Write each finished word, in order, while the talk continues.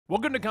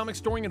Welcome to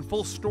Comicstorian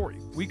Full Story.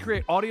 We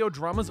create audio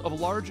dramas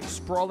of large,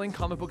 sprawling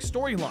comic book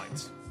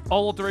storylines.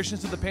 All alterations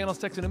to the panels,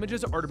 text, and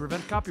images are to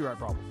prevent copyright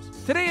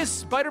problems. Today is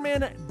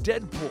Spider-Man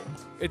Deadpool.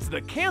 It's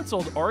the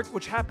canceled arc,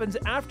 which happens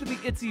after the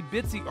Itsy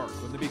Bitsy arc,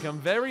 when they become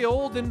very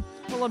old and,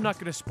 well, I'm not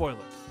going to spoil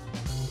it.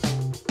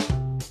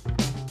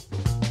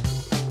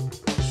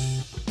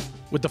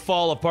 With the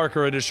fall of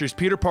Parker Industries,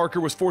 Peter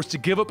Parker was forced to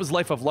give up his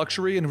life of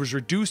luxury and was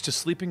reduced to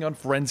sleeping on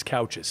friends'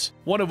 couches.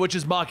 One of which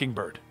is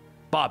Mockingbird,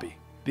 Bobby,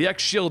 the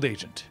ex-S.H.I.E.L.D.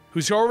 agent,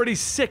 who's already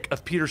sick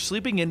of Peter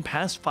sleeping in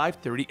past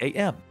 5:30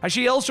 a.m. As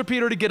she yells for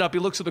Peter to get up, he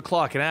looks at the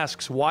clock and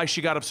asks why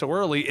she got up so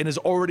early and is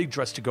already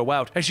dressed to go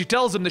out. And she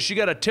tells him that she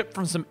got a tip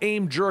from some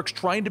AIM jerks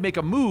trying to make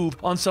a move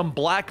on some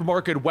black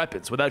market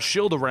weapons. Without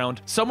S.H.I.E.L.D.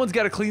 around, someone's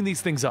got to clean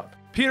these things up.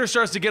 Peter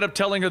starts to get up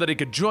telling her that he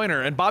could join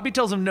her, and Bobby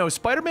tells him no,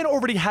 Spider-Man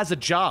already has a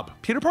job.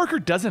 Peter Parker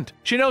doesn't.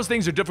 She knows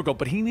things are difficult,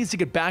 but he needs to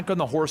get back on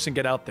the horse and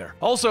get out there.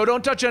 Also,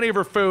 don't touch any of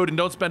her food and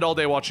don't spend all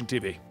day watching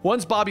TV.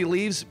 Once Bobby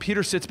leaves,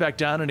 Peter sits back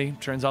down and he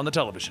turns on the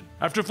television.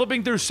 After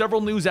flipping through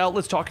several news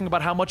outlets talking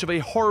about how much of a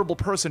horrible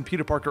person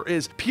Peter Parker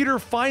is, Peter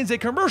finds a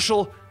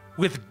commercial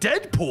with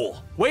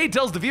Deadpool. Wade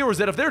tells the viewers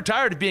that if they're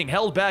tired of being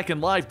held back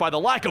in life by the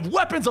lack of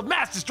weapons of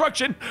mass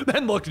destruction,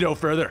 then look no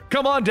further.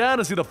 Come on down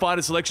and see the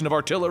finest selection of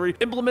artillery,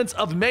 implements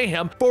of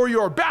mayhem for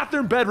your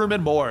bathroom, bedroom,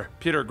 and more.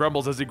 Peter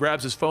grumbles as he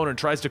grabs his phone and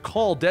tries to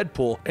call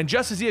Deadpool, and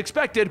just as he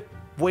expected,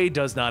 Wade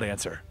does not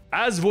answer.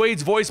 As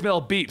Wade's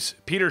voicemail beeps,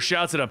 Peter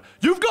shouts at him,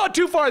 "You've gone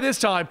too far this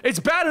time. It's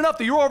bad enough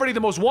that you're already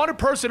the most wanted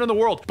person in the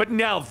world, but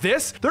now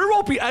this? There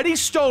won't be any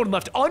stone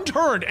left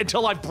unturned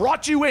until I've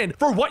brought you in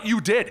for what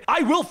you did.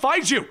 I will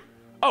find you."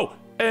 Oh,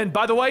 and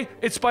by the way,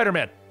 it's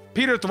Spider-Man.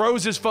 Peter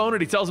throws his phone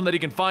and he tells him that he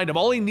can find him.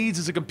 All he needs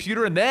is a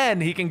computer and then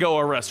he can go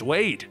arrest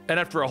Wade. And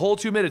after a whole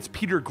 2 minutes,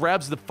 Peter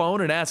grabs the phone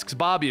and asks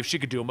Bobby if she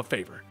could do him a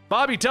favor.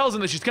 Bobby tells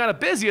him that she's kind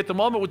of busy at the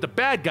moment with the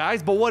bad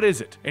guys, but what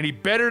is it? And he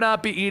better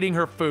not be eating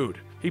her food.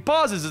 He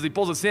pauses as he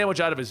pulls a sandwich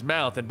out of his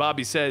mouth, and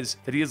Bobby says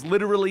that he is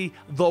literally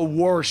the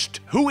worst.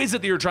 Who is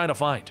it that you're trying to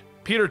find?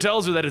 Peter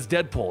tells her that it's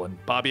Deadpool,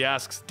 and Bobby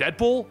asks,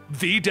 Deadpool?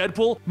 The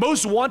Deadpool?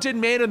 Most wanted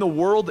man in the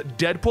world,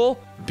 Deadpool?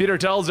 Peter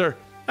tells her,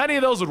 any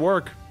of those would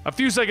work. A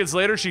few seconds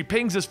later, she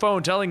pings his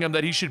phone telling him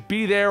that he should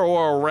be there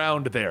or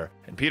around there.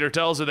 And Peter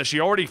tells her that she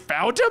already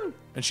found him?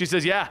 And she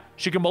says, yeah,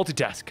 she can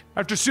multitask.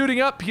 After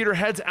suiting up, Peter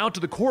heads out to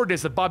the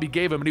coordinates that Bobby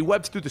gave him and he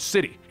webs through the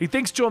city. He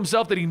thinks to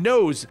himself that he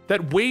knows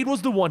that Wade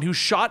was the one who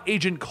shot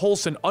Agent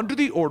Coulson under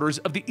the orders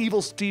of the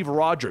evil Steve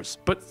Rogers.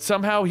 But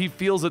somehow he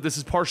feels that this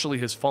is partially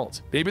his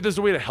fault. Maybe there's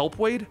a way to help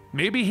Wade?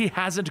 Maybe he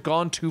hasn't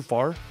gone too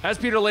far? As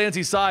Peter lands,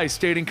 he sighs,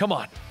 stating, come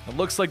on, it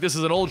looks like this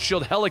is an old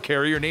S.H.I.E.L.D.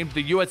 helicarrier named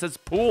the USS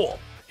Pool.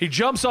 He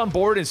jumps on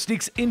board and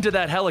sneaks into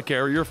that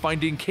helicarrier,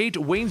 finding Kate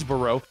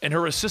Waynesboro and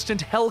her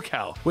assistant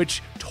Hellcow,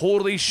 which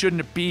totally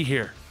shouldn't be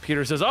here.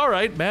 Peter says, all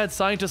right, mad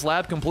scientist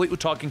lab complete with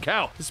talking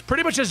cow. This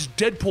pretty much has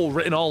Deadpool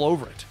written all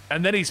over it.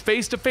 And then he's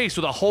face to face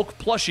with a Hulk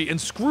plushie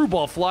and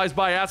Screwball flies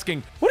by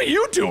asking, what are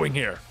you doing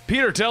here?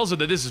 Peter tells her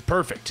that this is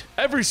perfect.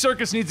 Every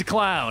circus needs a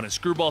clown, and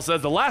Screwball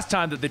says the last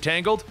time that they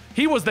tangled,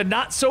 he was the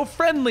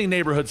not-so-friendly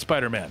neighborhood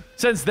Spider-Man.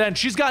 Since then,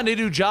 she's gotten a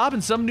new job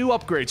and some new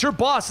upgrades. Her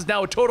boss is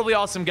now a totally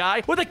awesome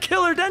guy with a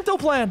killer dental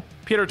plan.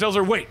 Peter tells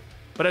her, wait.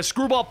 But as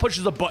Screwball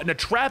pushes a button, a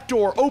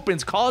trapdoor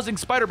opens, causing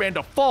Spider-Man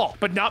to fall,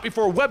 but not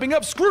before webbing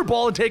up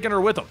Screwball and taking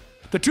her with him.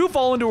 The two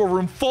fall into a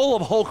room full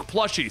of Hulk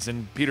plushies,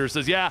 and Peter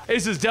says, yeah,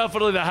 this is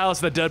definitely the house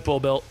that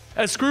Deadpool built.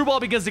 As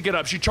Screwball begins to get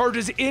up, she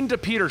charges into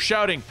Peter,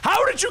 shouting,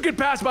 how did you get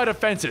past my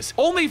defenses?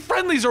 Only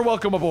friendlies are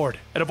welcome aboard.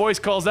 And a voice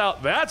calls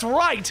out, that's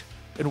right.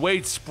 And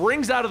Wade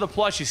springs out of the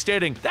plushie,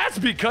 stating, that's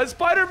because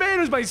Spider-Man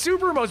is my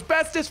most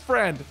bestest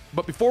friend.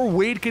 But before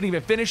Wade can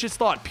even finish his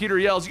thought, Peter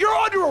yells, you're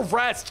under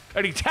arrest!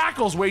 And he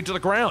tackles Wade to the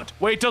ground.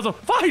 Wade tells him,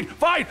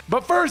 fine,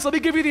 but first let me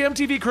give you the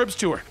MTV Cribs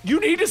tour.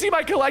 You need to see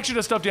my collection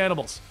of stuffed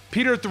animals.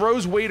 Peter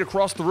throws Wade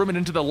across the room and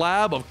into the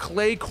lab of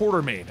Clay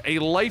Quartermain, a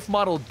life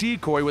model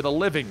decoy with a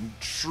living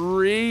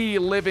tree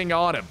living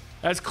on him.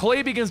 As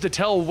Clay begins to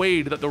tell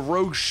Wade that the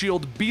rogue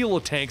S.H.I.E.L.D.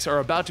 Beetle tanks are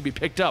about to be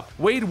picked up,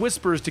 Wade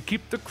whispers to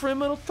keep the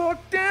criminal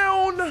talk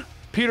down.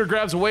 Peter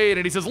grabs Wade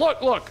and he says,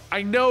 look,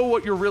 I know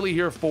what you're really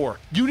here for.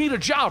 You need a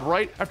job,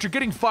 right? After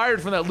getting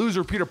fired from that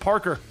loser Peter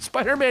Parker,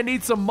 Spider-Man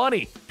needs some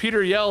money.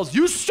 Peter yells,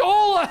 you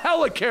stole a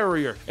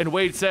helicarrier! And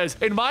Wade says,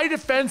 in my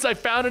defense, I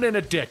found it in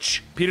a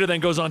ditch. Peter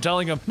then goes on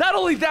telling him, not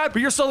only that,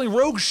 but you're selling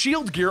rogue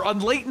S.H.I.E.L.D. gear on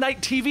late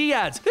night TV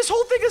ads. This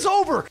whole thing is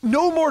over.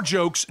 No more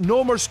jokes,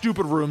 no more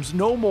stupid rooms,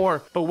 no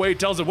more. But Wade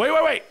tells him,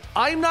 wait.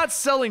 I'm not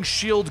selling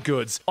S.H.I.E.L.D.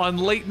 goods on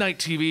late night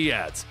TV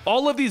ads.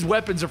 All of these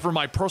weapons are for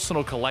my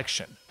personal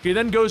collection. He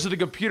then goes to the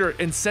computer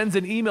and sends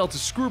an email to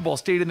Screwball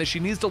stating that she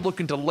needs to look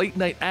into late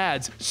night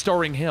ads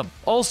starring him.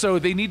 Also,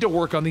 they need to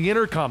work on the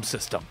intercom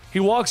system. He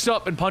walks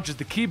up and punches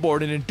the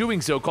keyboard, and in doing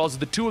so causes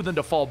the two of them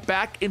to fall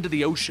back into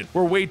the ocean,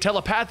 where Wade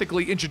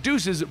telepathically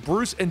introduces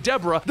Bruce and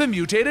Deborah, the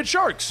mutated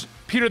sharks.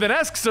 Peter then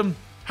asks him,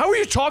 How are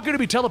you talking to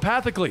me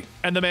telepathically?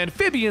 And the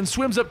Amphibian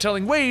swims up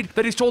telling Wade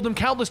that he's told him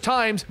countless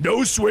times,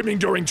 no swimming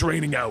during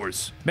training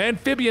hours.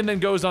 Amphibian then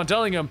goes on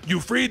telling him,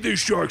 you freed these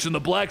sharks in the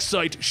Black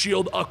Site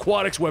Shield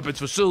Aquatics Weapons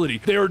Facility.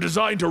 They are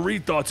designed to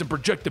read thoughts and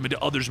project them into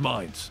others'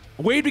 minds.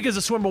 Wade begins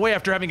to swim away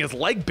after having his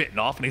leg bitten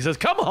off, and he says,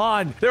 come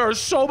on, there are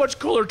so much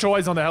cooler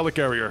toys on the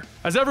helicarrier.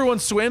 As everyone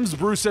swims,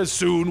 Bruce says,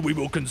 soon we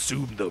will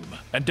consume them.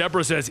 And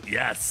Deborah says,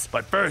 yes,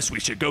 but first we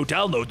should go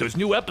download those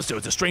new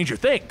episodes of Stranger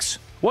Things.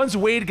 Once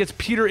Wade gets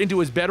Peter into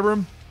his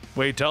bedroom,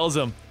 Wade tells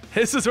him,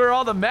 this is where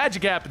all the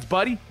magic happens,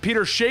 buddy.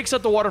 Peter shakes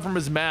out the water from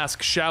his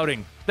mask,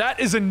 shouting, that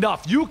is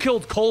enough. You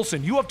killed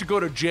Coulson. You have to go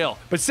to jail.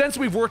 But since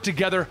we've worked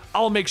together,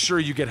 I'll make sure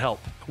you get help.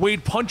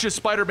 Wade punches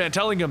Spider-Man,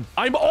 telling him,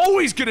 I'm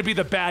always gonna be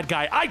the bad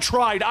guy. I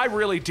tried, I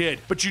really did.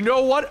 But you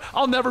know what?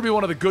 I'll never be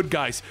one of the good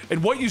guys.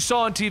 And what you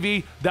saw on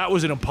TV, that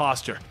was an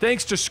imposter.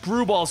 Thanks to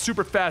Screwball's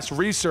super fast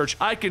research,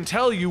 I can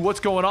tell you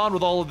what's going on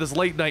with all of this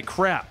late night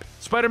crap.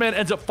 Spider-Man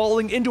ends up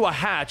falling into a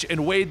hatch,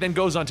 and Wade then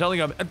goes on telling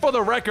him, and for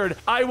the record,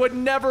 I would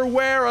never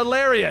wear a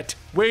lariat.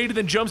 Wade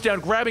then jumps down,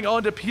 grabbing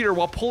onto Peter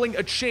while pulling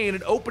a chain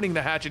and opening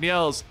the hatch, and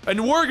yells,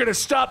 and we're gonna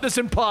stop this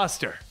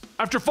imposter.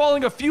 After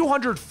falling a few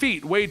hundred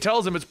feet, Wade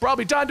tells him it's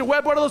probably time to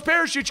web one of those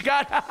parachutes you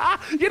got,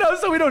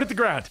 so we don't hit the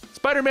ground.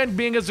 Spider-Man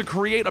begins to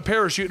create a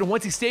parachute, and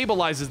once he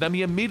stabilizes them,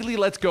 he immediately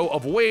lets go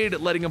of Wade,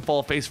 letting him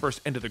fall face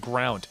first into the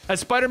ground. As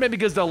Spider-Man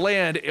begins to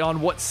land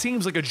on what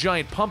seems like a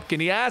giant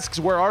pumpkin, he asks,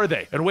 where are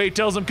they? And Wade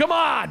tells him, come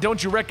on,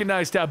 don't you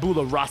recognize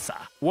tabula rasa?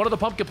 One of the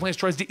pumpkin plants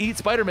tries to eat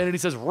Spider-Man, and he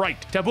says,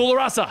 right, tabula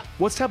rasa.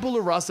 What's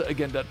tabula rasa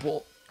again,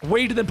 Deadpool?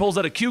 Wade then pulls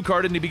out a cue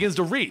card and he begins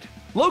to read.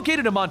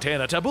 Located in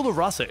Montana, tabula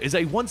rasa is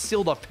a once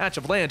sealed off patch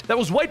of land that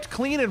was wiped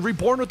clean and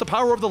reborn with the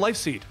power of the life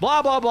seed.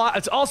 Blah, blah, blah.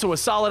 It's also a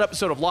solid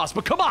episode of Lost,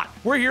 but come on,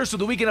 we're here so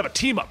that we can have a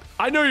team up.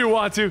 I know you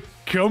want to.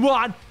 Come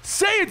on,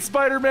 say it,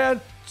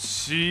 Spider-Man.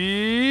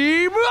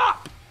 Team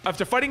up!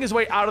 After fighting his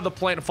way out of the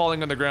plant and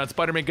falling on the ground,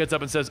 Spider-Man gets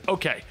up and says,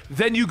 okay,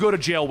 then you go to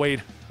jail,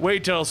 Wade.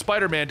 Wade tells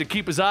Spider-Man to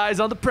keep his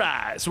eyes on the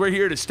prize. We're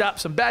here to stop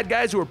some bad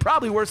guys who are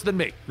probably worse than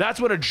me. That's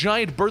when a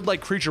giant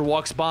bird-like creature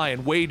walks by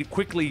and Wade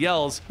quickly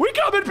yells, we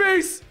come in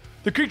peace!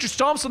 The creature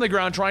stomps on the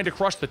ground trying to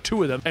crush the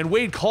two of them, and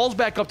Wade calls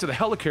back up to the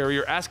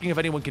helicarrier asking if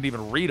anyone can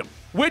even read him.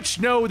 Which,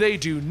 no, they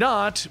do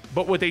not,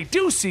 but what they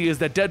do see is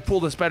that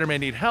Deadpool and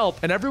Spider-Man need help,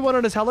 and everyone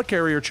on his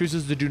helicarrier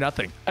chooses to do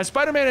nothing. As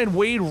Spider-Man and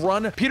Wade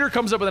run, Peter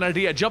comes up with an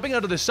idea, jumping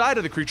onto the side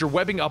of the creature,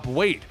 webbing up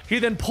Wade. He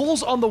then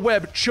pulls on the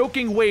web,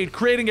 choking Wade,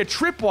 creating a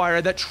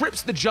tripwire that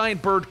trips the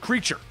giant bird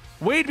creature.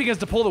 Wade begins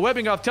to pull the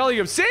webbing off, telling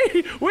him, see,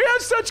 we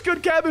have such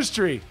good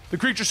chemistry. The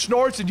creature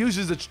snorts and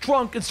uses its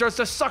trunk and starts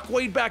to suck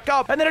Wade back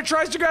up, and then it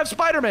tries to grab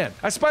Spider-Man.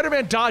 As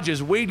Spider-Man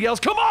dodges, Wade yells,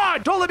 come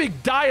on, don't let me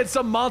die in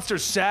some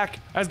monster's sack.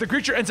 As the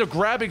creature ends up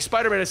grabbing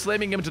Spider-Man and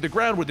slamming him to the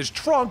ground with his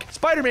trunk,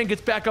 Spider-Man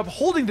gets back up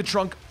holding the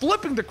trunk,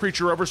 flipping the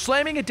creature over,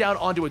 slamming it down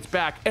onto its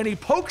back, and he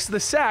pokes the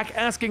sack,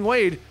 asking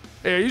Wade,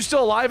 hey, are you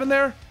still alive in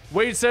there?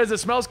 Wade says it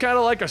smells kind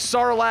of like a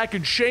sarlacc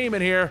and shame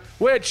in here,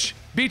 which,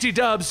 BT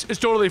dubs, is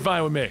totally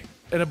fine with me.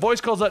 And a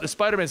voice calls out to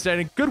Spider-Man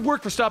saying, good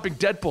work for stopping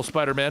Deadpool,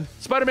 Spider-Man.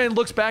 Spider-Man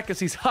looks back as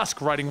sees Husk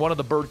riding one of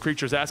the bird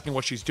creatures, asking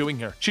what she's doing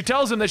here. She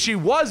tells him that she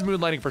was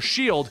moonlighting for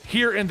S.H.I.E.L.D.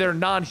 here in their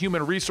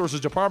non-human resources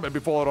department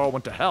before it all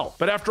went to hell.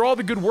 But after all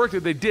the good work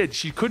that they did,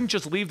 she couldn't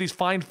just leave these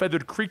fine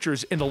feathered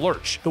creatures in the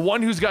lurch. The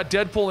one who's got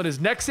Deadpool in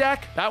his neck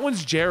sack, that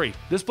one's Jerry.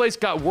 This place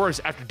got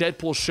worse after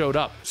Deadpool showed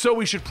up. So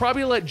we should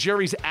probably let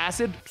Jerry's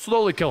acid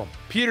slowly kill him.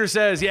 Peter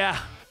says, yeah,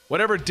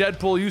 whatever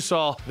Deadpool you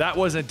saw, that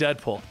wasn't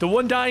Deadpool. The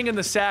one dying in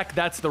the sack,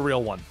 that's the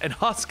real one. And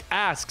Husk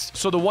asks,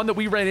 so the one that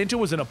we ran into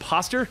was an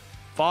imposter?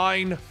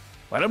 Fine,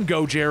 let him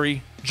go,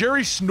 Jerry.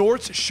 Jerry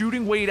snorts,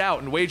 shooting Wade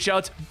out, and Wade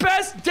shouts,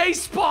 best day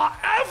spa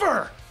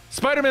ever!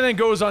 Spider-Man then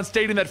goes on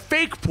stating that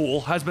Fake Pool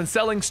has been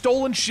selling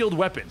stolen S.H.I.E.L.D.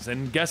 weapons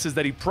and guesses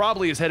that he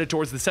probably is headed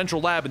towards the central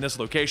lab in this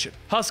location.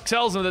 Husk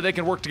tells him that they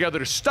can work together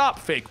to stop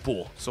Fake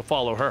Pool, so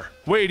follow her.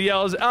 Wade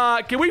yells,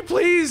 can we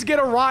please get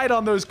a ride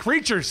on those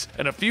creatures?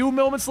 And a few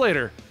moments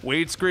later,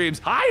 Wade screams,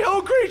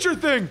 hi-ho creature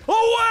thing,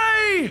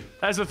 away!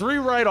 As the three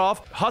ride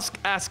off, Husk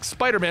asks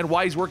Spider-Man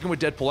why he's working with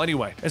Deadpool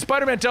anyway. And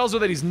Spider-Man tells her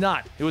that he's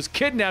not. He was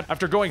kidnapped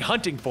after going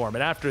hunting for him,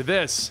 and after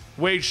this,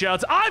 Wade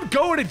shouts, I'm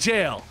going to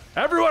jail!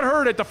 Everyone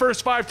heard it the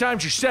first 5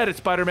 times you said it,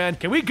 Spider-Man.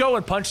 Can we go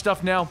and punch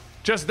stuff now?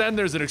 Just then,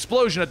 there's an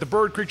explosion at the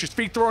bird creature's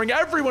feet, throwing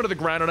everyone to the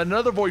ground, and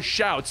another voice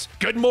shouts,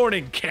 good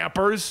morning,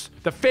 campers.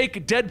 The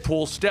fake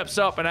Deadpool steps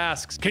up and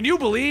asks, can you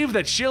believe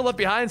that S.H.I.E.L.D. left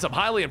behind some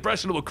highly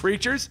impressionable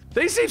creatures?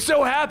 They seem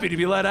so happy to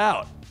be let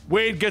out.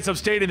 Wade gets up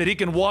stating that he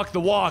can walk the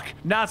walk,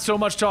 not so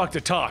much talk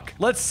the talk.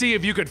 Let's see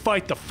if you can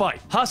fight the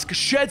fight. Husk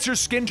sheds her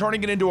skin,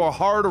 turning it into a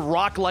hard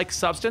rock-like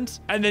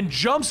substance, and then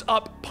jumps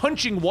up,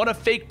 punching one of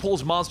Fake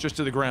Pool's monsters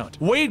to the ground.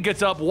 Wade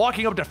gets up,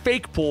 walking up to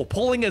Fake Pool,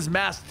 pulling his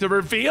mask to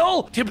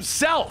reveal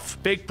himself.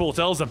 Fake Pool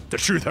tells him, the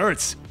truth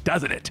hurts,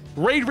 doesn't it?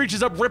 Wade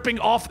reaches up, ripping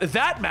off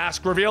that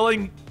mask,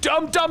 revealing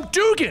Dum Dum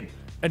Dugan.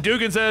 And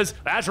Dugan says,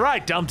 "That's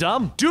right,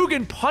 dum-dum."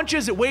 Dugan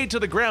punches Wade to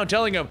the ground,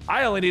 telling him,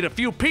 "I only need a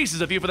few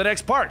pieces of you for the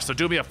next part, so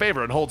do me a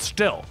favor and hold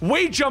still."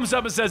 Wade jumps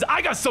up and says,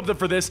 "I got something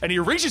for this," and he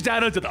reaches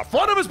down into the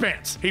front of his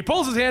pants. He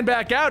pulls his hand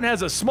back out and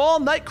has a small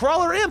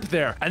Nightcrawler imp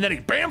there, and then he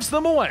bamps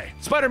them away.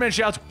 Spider-Man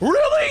shouts,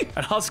 "Really?"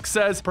 And Husk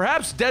says,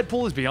 "Perhaps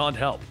Deadpool is beyond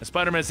help." And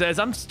Spider-Man says,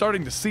 "I'm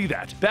starting to see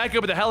that." Back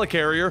up at the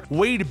helicarrier,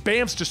 Wade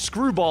bamps to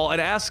Screwball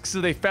and asks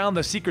if they found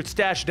the secret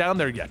stash down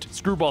there yet.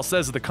 Screwball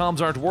says that the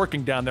comms aren't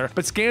working down there,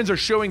 but scans are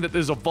showing that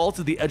there's a vault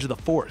at the edge of the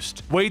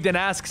forest. Wade then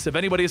asks if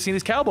anybody has seen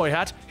his cowboy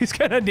hat. He's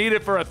gonna need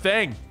it for a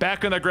thing.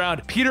 Back on the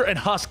ground, Peter and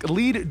Husk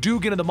lead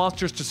Dugan and the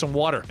monsters to some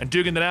water, and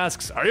Dugan then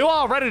asks, "Are you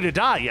all ready to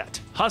die yet?"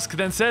 Husk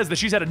then says that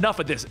she's had enough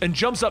of this and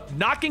jumps up,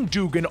 knocking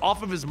Dugan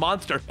off of his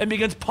monster and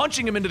begins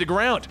punching him into the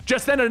ground.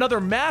 Just then another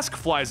mask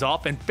flies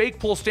off and Fake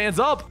Pull stands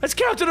up. "It's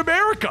Captain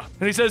America!"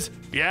 And he says,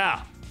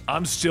 "Yeah,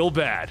 I'm still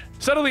bad."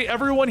 Suddenly,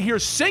 everyone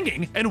hears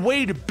singing, and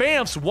Wade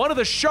bamfs one of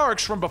the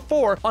sharks from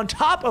before on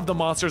top of the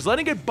monsters,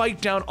 letting it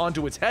bite down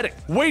onto its heading.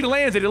 Wade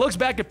lands and he looks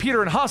back at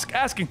Peter and Husk,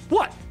 asking,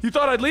 "What? You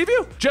thought I'd leave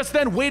you?" Just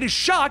then, Wade is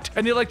shocked,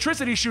 and the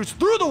electricity shoots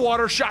through the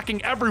water,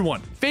 shocking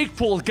everyone. Fake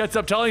Pull gets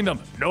up telling them,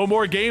 "No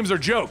more games or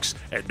jokes,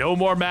 and no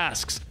more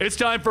masks. It's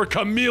time for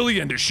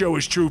Chameleon to show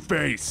his true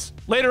face."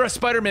 Later, as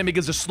Spider-Man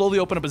begins to slowly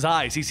open up his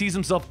eyes, he sees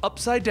himself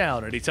upside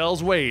down, and he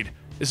tells Wade,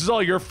 "This is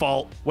all your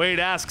fault." Wade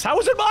asks, "How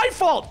is it my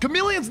fault?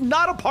 Chameleon's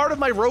not a part of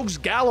my rogues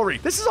gallery.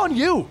 This is on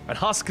you." And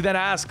Husk then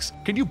asks,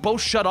 "Can you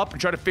both shut up and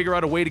try to figure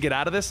out a way to get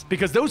out of this?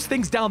 Because those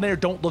things down there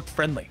don't look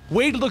friendly."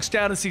 Wade looks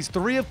down and sees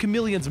 3 of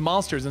Chameleon's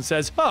monsters and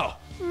says, "Oh,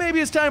 maybe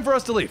it's time for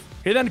us to leave."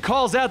 He then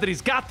calls out that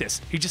he's got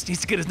this. He just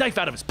needs to get his knife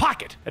out of his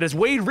pocket. And as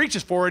Wade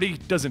reaches for it, he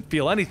doesn't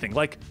feel anything,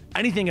 like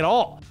anything at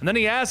all. And then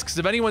he asks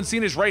if anyone's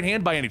seen his right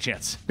hand by any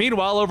chance.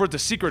 Meanwhile, over at the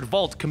secret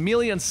vault,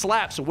 Chameleon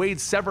slaps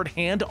Wade's severed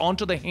hand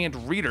onto the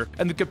hand reader,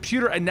 and the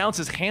computer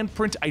announces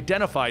handprint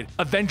identified,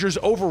 Avengers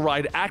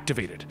Override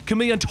activated.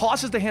 Chameleon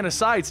tosses the hand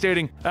aside,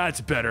 stating, "That's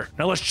better.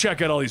 Now let's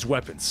check out all these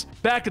weapons."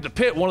 Back at the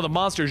pit, one of the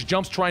monsters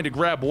jumps trying to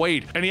grab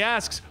Wade, and he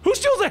asks, "Who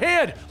steals a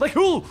hand? Like,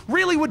 who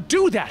really would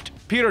do that?"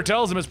 Peter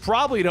tells him it's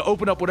probably to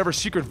open up whatever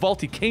secret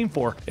vault he came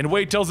for, and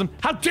Wade tells him,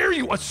 "How dare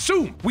you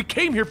assume? We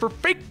came here for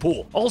Fake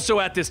Pull." Also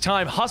at this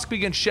time, Husk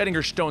begins shedding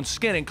her stone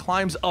skin and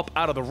climbs up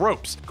out of the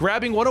ropes,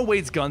 grabbing one of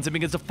Wade's guns and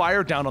begins to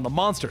fire down on the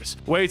monsters.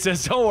 Wade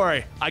says, "Don't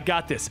worry, I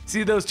got this.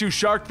 See those 2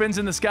 shark fins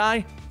in the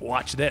sky?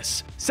 Watch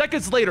this."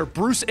 Seconds later,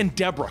 Bruce and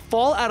Deborah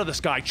fall out of the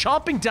sky,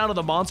 chomping down on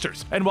the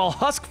monsters. And while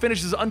Husk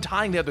finishes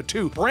untying the other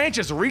 2,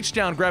 branches reach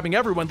down, grabbing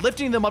everyone,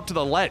 lifting them up to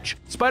the ledge.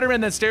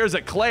 Spider-Man then stares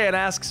at Clay and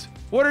asks,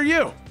 "What are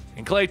you?"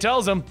 And Clay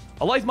tells him,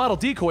 "A life model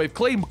decoy of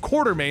Clay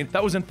Quartermain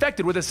that was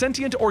infected with a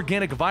sentient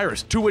organic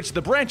virus," to which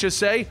the branches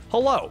say,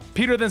 "Hello."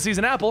 Peter then sees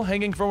an apple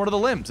hanging from one of the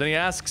limbs, and he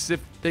asks if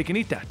they can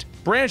eat that.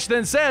 Branch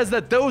then says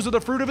that those are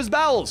the fruit of his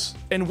bowels,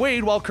 and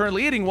Wade, while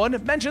currently eating one,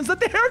 mentions that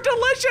they're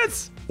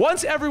delicious.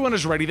 Once everyone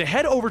is ready, they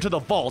head over to the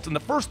vault, and the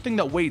first thing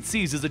that Wade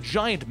sees is a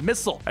giant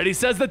missile, and he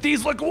says that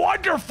these look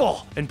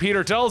wonderful. And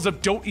Peter tells him,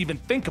 "Don't even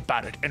think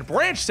about it." And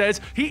Branch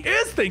says he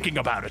is thinking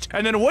about it.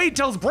 And then Wade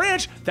tells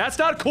Branch, "That's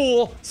not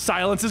cool.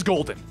 Silence is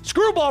golden."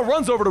 Screwball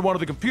runs over to one of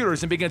the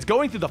computers and begins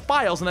going through the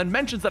files, and then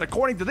mentions that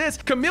according to this,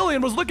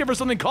 Chameleon was looking for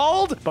something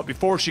called... But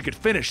before she could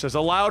finish, there's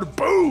a loud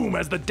boom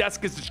as the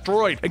desk is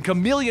destroyed, and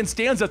Chameleon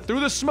stands up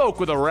through the smoke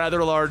with a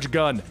rather large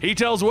gun. He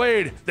tells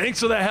Wade, "Thanks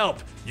for the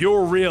help.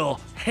 You're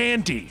real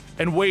handy."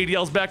 And Wade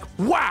yells back,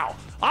 "Wow,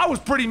 I was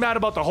pretty mad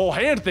about the whole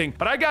hand thing,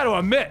 but I gotta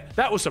admit,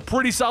 that was some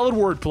pretty solid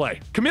wordplay."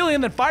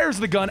 Chameleon then fires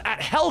the gun at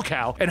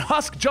Hellcow, and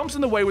Husk jumps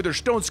in the way with her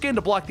stone skin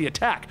to block the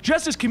attack.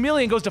 Just as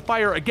Chameleon goes to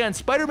fire again,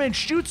 Spider-Man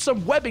shoots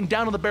some webbing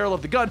down on the barrel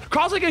of the gun,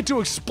 causing it to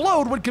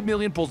explode when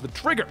Chameleon pulls the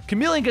trigger.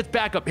 Chameleon gets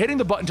back up, hitting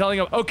the button, telling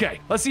him, "Okay,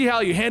 let's see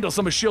how you handle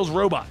some of S.H.I.E.L.D.'s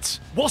robots."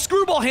 While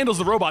Screwball handles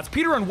the robots,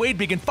 Peter and Wade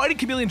begin fighting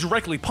Chameleon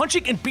directly,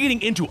 punching and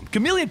beating into him.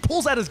 Chameleon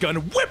pulls out his gun,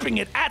 whipping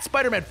it at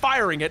Spider-Man,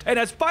 firing it, and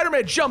as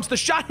Spider-Man jumps, the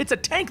shot hits a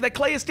tank that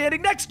Clay is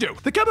standing next to.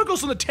 The chemicals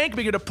from the tank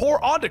begin to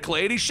pour onto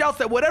Clay, and he shouts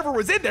that whatever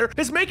was in there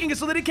is making it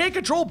so that he can't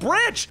control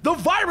Branch. The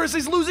virus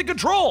is losing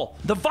control.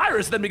 The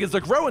virus then begins to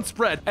grow and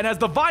spread, and as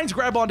the vines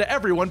grab onto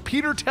everyone,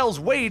 Peter tells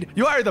Wade,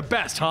 "You are the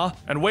best, huh?"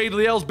 And Wade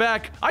yells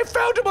back, "I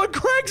found him on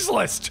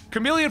Craigslist!"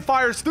 Chameleon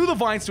fires through the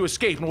vines to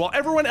escape, and while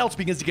everyone else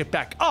begins to get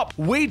back up,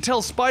 Wade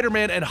tells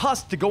Spider-Man and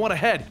Husk to go on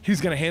ahead.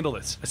 He's gonna handle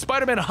this. As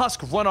Spider-Man and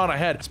Husk run on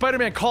ahead,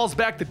 Spider-Man calls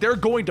back that they're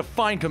going to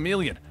find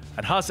Chameleon.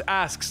 And Husk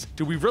asks,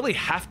 "Do we really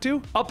have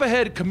to?" Up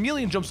ahead,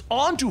 Chameleon jumps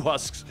onto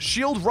Husk's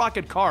shield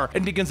rocket car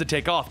and begins to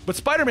take off. But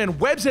Spider-Man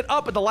webs it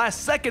up at the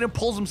last second and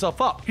pulls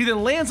himself up. He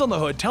then lands on the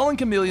hood, telling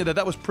Chameleon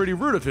that was pretty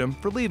rude of him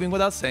for leaving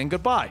without saying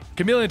goodbye.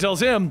 Chameleon tells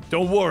him,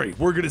 "Don't worry,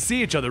 we're gonna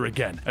see each other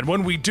again. And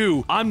when we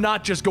do, I'm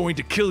not just going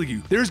to kill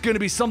you. There's gonna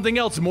be something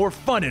else more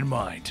fun in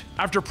mind."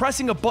 After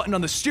pressing a button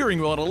on the steering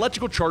wheel, an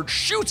electrical charge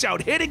shoots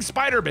out, hitting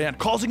Spider-Man,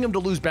 causing him to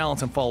lose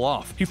balance and fall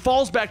off. He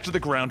falls back to the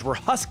ground where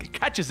Husk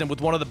catches him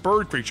with one of the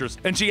bird creatures,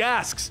 and she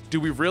asks, "Do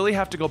we really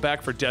have to go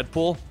back for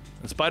Deadpool?"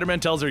 And Spider-Man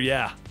tells her,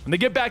 "Yeah." When they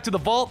get back to the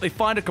vault, they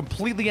find it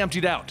completely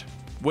emptied out.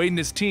 Wade and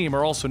his team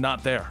are also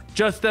not there.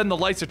 Just then, the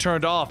lights are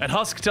turned off, and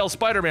Husk tells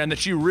Spider-Man that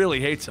she really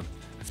hates him.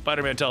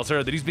 Spider-Man tells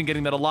her that he's been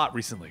getting that a lot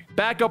recently.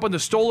 Back up on the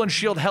stolen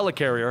S.H.I.E.L.D.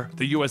 helicarrier,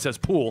 the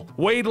USS Pool,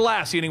 Wade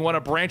laughs eating one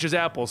of Branch's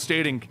apples,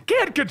 stating,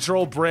 "Can't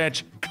control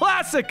Branch.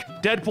 Classic!"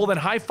 Deadpool then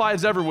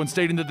high-fives everyone,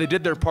 stating that they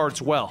did their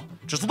parts well.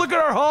 "Just look at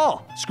our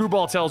haul!"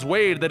 Screwball tells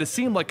Wade that it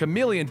seemed like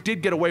Chameleon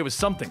did get away with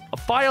something. A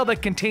file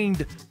that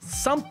contained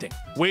something.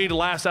 Wade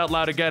laughs out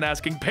loud again,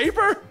 asking,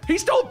 "Paper? He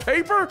stole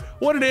paper?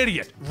 What an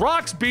idiot.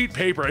 Rocks beat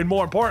paper, and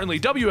more importantly,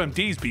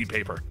 WMDs beat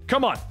paper.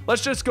 Come on,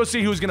 let's just go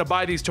see who's gonna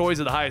buy these toys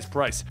at the highest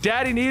price.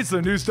 Daddy needs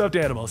the new stuffed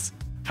animals."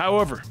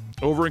 However,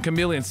 over in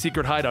Chameleon's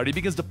secret hideout, he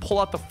begins to pull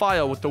out the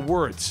file with the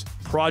words,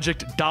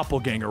 "Project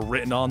Doppelganger"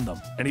 written on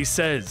them. And he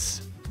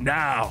says,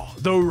 "Now,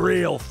 the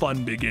real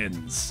fun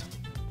begins."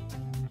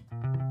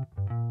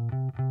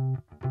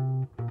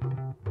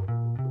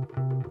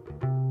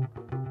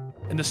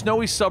 In the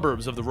snowy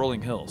suburbs of the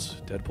rolling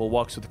hills, Deadpool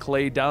walks with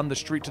Clay down the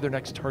street to their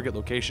next target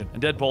location,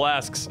 and Deadpool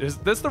asks, "Is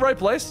this the right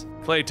place?"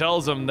 Clay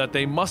tells him that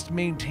they must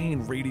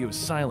maintain radio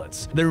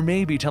silence. There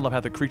may be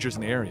telepathic creatures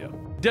in the area.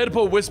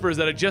 Deadpool whispers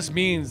that it just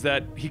means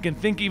that he can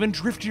think even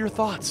driftier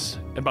thoughts.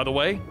 And by the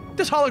way,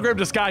 this hologram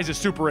disguise is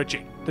super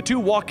itchy. The two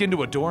walk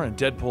into a door and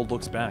Deadpool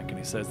looks back and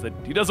he says that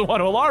he doesn't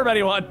want to alarm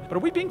anyone. But are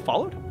we being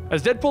followed?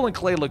 As Deadpool and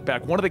Clay look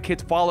back, one of the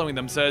kids following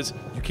them says,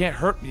 "You can't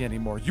hurt me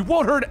anymore. You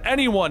won't hurt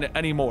anyone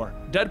anymore."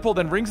 Deadpool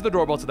then rings the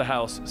doorbell to the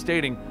house,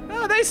 stating,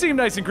 "They seem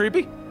nice and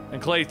creepy."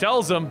 And Clay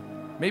tells him,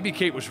 maybe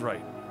Kate was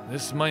right.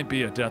 This might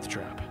be a death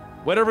trap.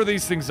 Whatever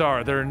these things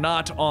are, they're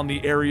not on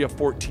the Area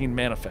 14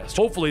 manifest.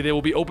 Hopefully they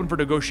will be open for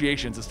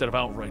negotiations instead of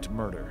outright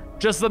murder.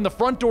 Just then the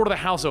front door to the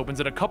house opens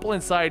and a couple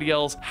inside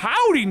yells,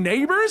 "Howdy,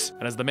 neighbors!"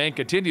 And as the man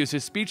continues,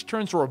 his speech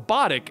turns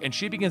robotic and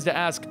she begins to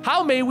ask,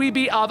 "How may we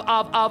be of?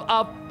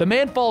 The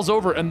man falls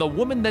over and the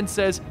woman then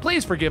says,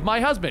 "Please forgive my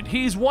husband.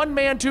 He's one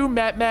man too,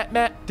 Matt.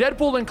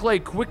 Deadpool and Clay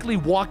quickly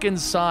walk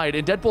inside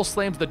and Deadpool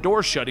slams the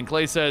door shut and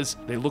Clay says,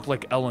 "They look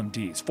like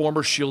LMDs, former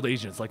S.H.I.E.L.D.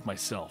 agents like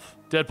myself."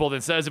 Deadpool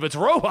then says, "If it's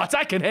robots,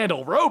 I can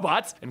handle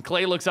robots." And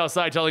Clay looks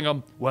outside telling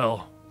him,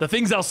 "Well, the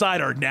things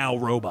outside are now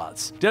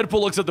robots." Deadpool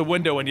looks at the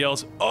window and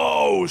yells,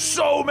 "Oh,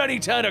 so many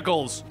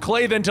tentacles!"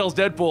 Clay then tells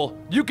Deadpool,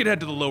 "You can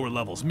head to the lower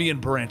levels. Me and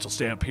Branch will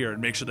stay up here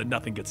and make sure that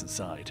nothing gets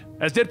inside."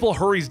 As Deadpool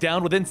hurries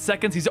down, within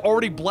seconds, he's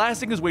already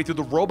blasting his way through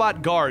the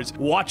robot guards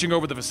watching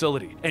over the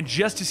facility. And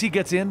just as he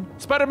gets in,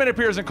 Spider-Man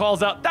appears and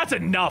calls out, "That's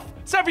enough!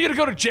 It's time for you to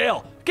go to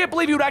jail! Can't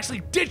believe you would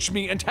actually ditch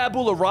me in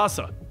Tabula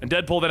Rasa." And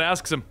Deadpool then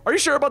asks him, "Are you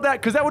sure about that?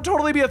 Because that would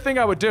totally be a thing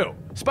I would do."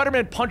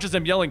 Spider-Man punches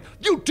him, yelling,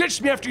 "You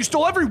ditched me after you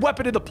stole every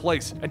weapon in the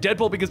place." And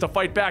Deadpool begins to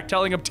fight back,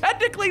 telling him,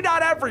 "Technically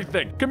not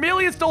everything.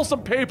 Chameleon stole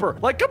some paper.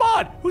 Like, come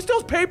on, who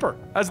steals paper?"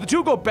 As the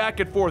two go back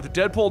and forth,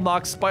 Deadpool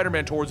knocks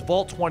Spider-Man towards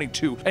Vault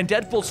 22, and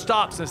Deadpool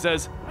stops and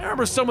says, "I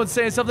remember someone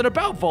saying something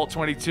about Vault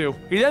 22.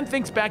 He then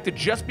thinks back to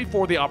just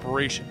before the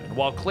operation, and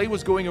while Clay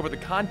was going over the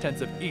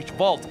contents of each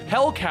vault,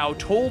 Hellcow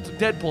told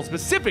Deadpool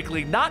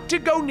specifically not to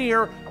go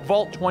near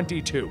Vault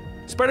 22.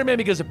 Spider-Man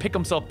begins to pick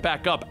himself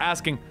back up,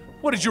 asking,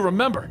 "What did you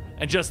remember?"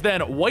 And just then,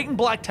 white and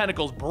black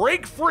tentacles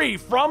break free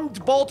from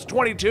Vault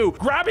 22,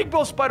 grabbing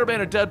both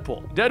Spider-Man and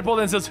Deadpool. Deadpool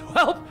then says,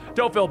 "Well,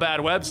 don't feel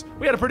bad, Webs.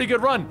 We had a pretty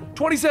good run.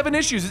 27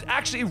 issues is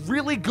actually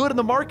really good in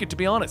the market, to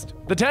be honest."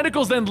 The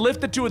tentacles then lift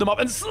the two of them up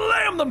and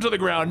slam them to the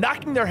ground,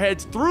 knocking their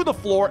heads through the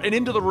floor and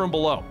into the room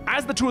below.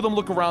 As the two of them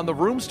look around, the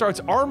room starts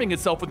arming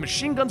itself with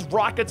machine guns,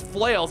 rockets,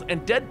 flails,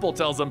 and Deadpool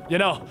tells them,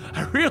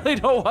 I really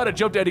don't want to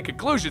jump to any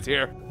conclusions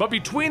here, but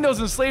between those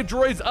enslaved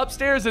droids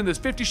upstairs and this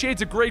 50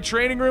 Shades of Grey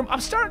training room, I'm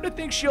starting to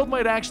think S.H.I.E.L.D.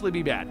 might actually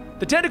be bad."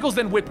 The tentacles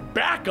then whip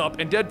back up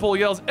and Deadpool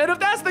yells, "And if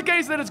that's the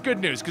case, then it's good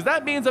news, because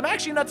that means I'm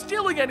actually not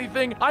stealing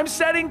anything, I'm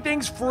setting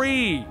things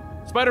free."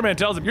 Spider-Man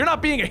tells him, "You're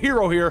not being a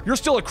hero here, you're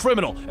still a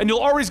criminal, and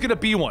you're always gonna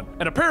be one.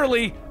 And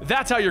apparently,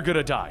 that's how you're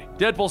gonna die."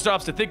 Deadpool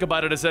stops to think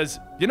about it and says,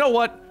 "You know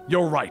what?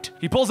 You're right."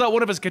 He pulls out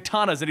one of his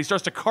katanas and he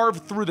starts to carve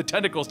through the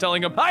tentacles,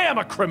 telling him, "I am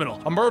a criminal,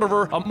 a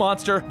murderer, a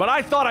monster, but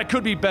I thought I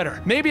could be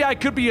better. Maybe I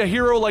could be a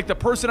hero like the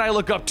person I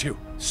look up to,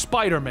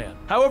 Spider-Man.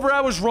 However,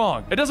 I was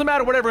wrong. It doesn't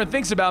matter what everyone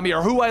thinks about me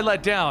or who I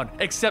let down,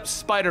 except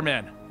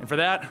Spider-Man. And for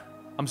that,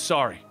 I'm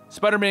sorry."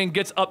 Spider-Man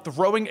gets up,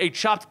 throwing a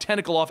chopped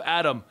tentacle off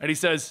at him, and he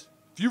says,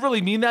 "If you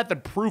really mean that,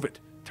 then prove it.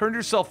 Turn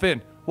yourself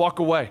in. Walk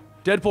away."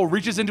 Deadpool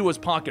reaches into his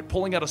pocket,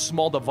 pulling out a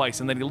small device,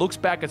 and then he looks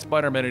back at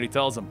Spider-Man and he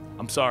tells him,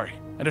 "I'm sorry."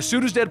 And as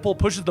soon as Deadpool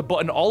pushes the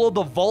button, all of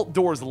the vault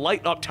doors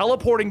light up,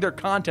 teleporting their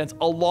contents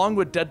along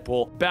with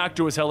Deadpool back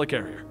to his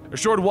helicarrier. A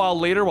short while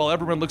later, while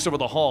everyone looks over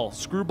the hall,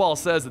 Screwball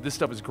says that this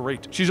stuff is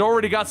great. She's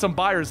already got some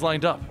buyers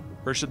lined up.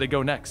 Where should they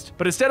go next?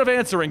 But instead of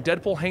answering,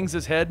 Deadpool hangs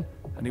his head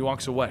and he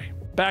walks away.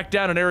 Back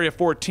down in Area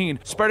 14,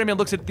 Spider-Man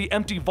looks at the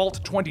empty Vault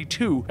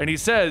 22, and he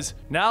says,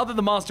 "Now that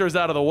the monster is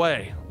out of the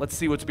way, let's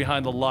see what's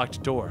behind the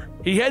locked door."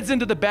 He heads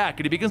into the back,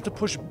 and he begins to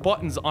push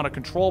buttons on a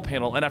control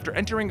panel, and after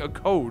entering a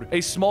code,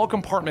 a small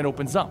compartment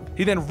opens up.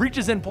 He then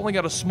reaches in, pulling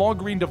out a small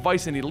green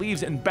device, and he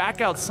leaves, and back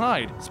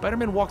outside,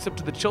 Spider-Man walks up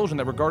to the children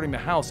that were guarding the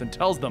house and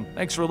tells them,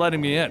 "Thanks for letting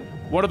me in."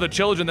 One of the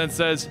children then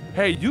says,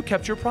 "Hey, you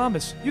kept your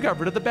promise. You got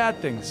rid of the bad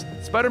things."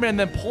 Spider-Man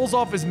then pulls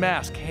off his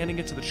mask, handing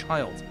it to the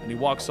child, and he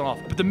walks off.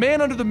 But the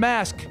man under the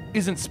mask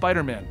isn't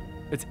Spider-Man.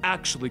 It's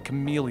actually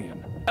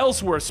Chameleon.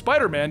 Elsewhere,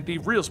 Spider-Man, the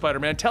real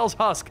Spider-Man, tells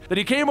Husk that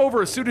he came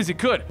over as soon as he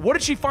could. What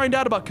did she find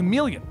out about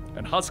Chameleon?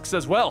 And Husk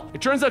says, well,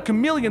 it turns out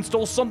Chameleon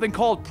stole something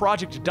called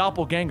Project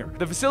Doppelganger.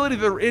 The facility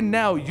they're in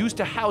now used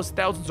to house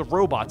thousands of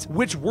robots,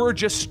 which were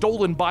just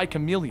stolen by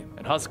Chameleon.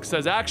 And Husk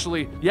says,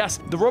 actually, yes,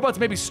 the robots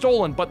may be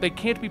stolen, but they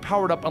can't be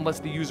powered up unless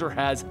the user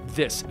has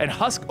this. And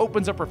Husk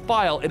opens up her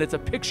file, and it's a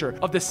picture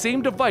of the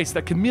same device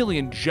that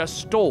Chameleon just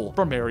stole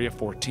from Area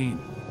 14.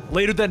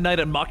 Later that night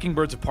at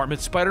Mockingbird's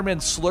apartment, Spider-Man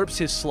slurps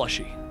his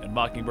slushie.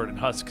 Mockingbird and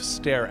Husk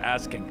stare,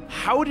 asking,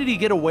 how did he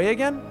get away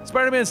again?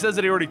 Spider-Man says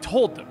that he already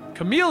told them.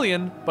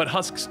 Chameleon, but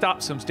Husk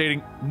stops him,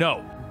 stating,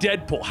 no,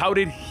 Deadpool, how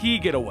did he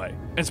get away?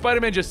 And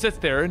Spider-Man just sits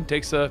there and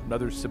takes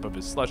another sip of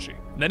his slushie.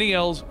 And then he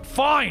yells,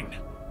 fine!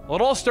 Well,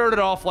 it all started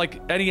off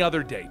like any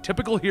other day.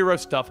 Typical hero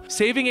stuff,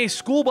 saving a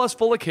school bus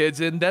full of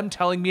kids and them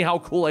telling me how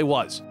cool I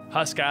was.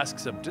 Husk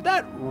asks him, did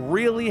that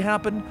really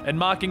happen? And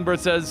Mockingbird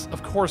says,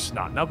 of course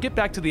not. Now get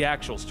back to the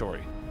actual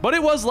story. But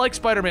it was like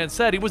Spider-Man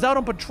said, he was out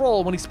on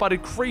patrol when he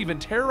spotted Kraven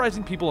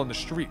terrorizing people on the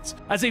streets.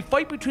 As a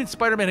fight between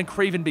Spider-Man and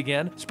Kraven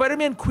began,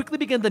 Spider-Man quickly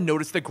began to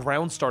notice the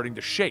ground starting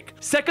to shake.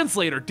 Seconds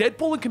later,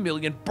 Deadpool and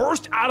Chameleon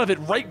burst out of it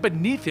right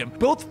beneath him,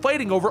 both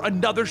fighting over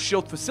another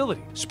S.H.I.E.L.D.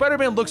 facility.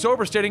 Spider-Man looks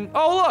over, stating,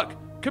 oh look!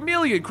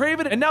 Chameleon,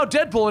 Kraven, and now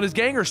Deadpool and his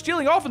gang are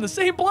stealing off in the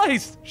same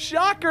place.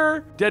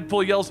 Shocker!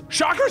 Deadpool yells,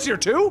 Shocker's here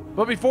too?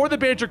 But before the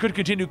banter could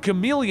continue,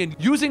 Chameleon,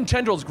 using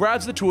tendrils,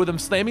 grabs the two of them,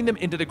 slamming them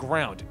into the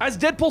ground. As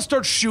Deadpool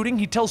starts shooting,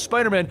 he tells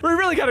Spider-Man, we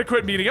really gotta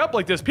quit meeting up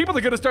like this. People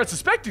are gonna start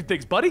suspecting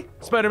things, buddy.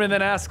 Spider-Man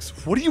then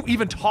asks, what are you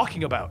even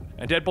talking about?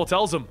 And Deadpool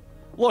tells him,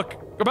 look,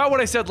 about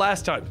what I said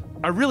last time.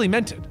 I really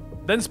meant it.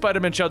 Then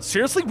Spider-Man shouts,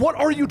 seriously, what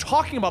are you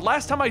talking about?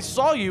 Last time I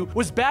saw you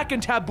was back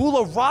in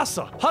Tabula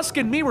Rasa. Husk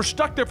and me were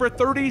stuck there for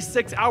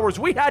 36 hours.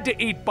 We had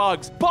to eat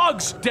bugs.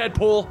 Bugs,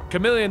 Deadpool!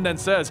 Chameleon then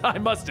says, I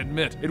must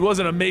admit, it was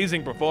an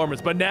amazing performance,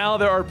 but now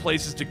there are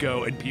places to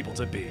go and people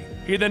to be.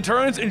 He then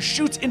turns and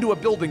shoots into a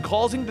building,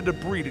 causing the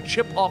debris to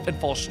chip off and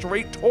fall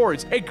straight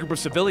towards a group of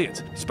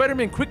civilians.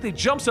 Spider-Man quickly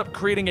jumps up,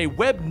 creating a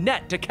web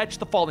net to catch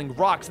the falling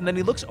rocks, and then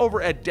he looks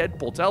over at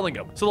Deadpool, telling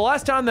him, so the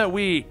last time that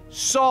we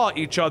saw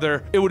each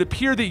other, it would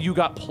appear that you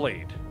got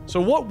played.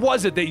 So what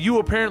was it that you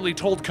apparently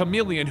told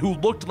Chameleon, who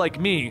looked like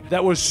me,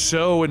 that was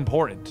so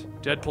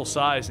important? Deadpool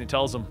sighs and he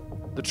tells him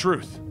the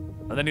truth.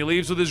 And then he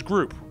leaves with his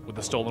group with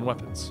the stolen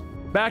weapons.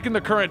 Back in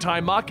the current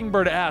time,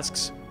 Mockingbird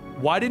asks,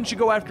 why didn't you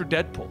go after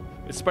Deadpool?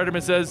 And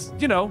Spider-Man says,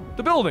 you know,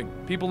 the building.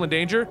 People in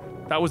danger.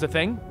 That was a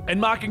thing.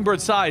 And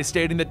Mockingbird sighs,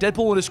 stating that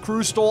Deadpool and his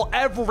crew stole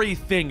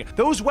everything.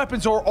 Those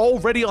weapons are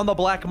already on the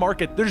black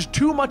market. There's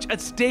too much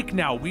at stake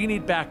now. We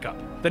need backup.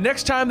 The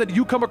next time that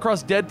you come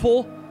across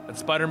Deadpool, and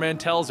Spider-Man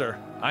tells her,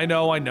 I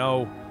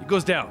know. He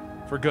goes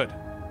down for good.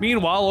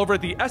 Meanwhile, over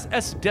at the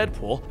SS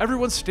Deadpool,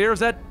 everyone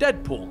stares at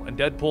Deadpool, and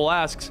Deadpool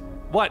asks,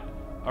 what?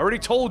 I already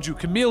told you,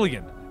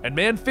 Chameleon. And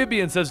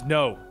Manphibian says,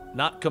 no,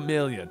 not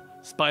Chameleon.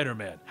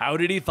 Spider-Man, how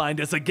did he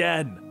find us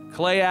again?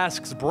 Clay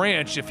asks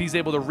Branch if he's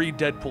able to read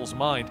Deadpool's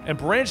mind, and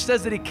Branch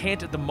says that he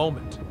can't at the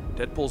moment.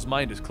 Deadpool's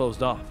mind is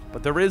closed off,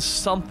 but there is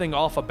something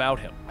off about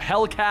him.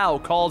 Hell Cow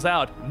calls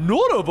out,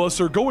 none of us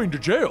are going to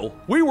jail.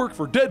 We work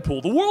for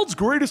Deadpool, the world's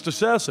greatest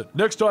assassin.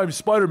 Next time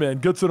Spider-Man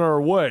gets in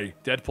our way.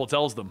 Deadpool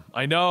tells them,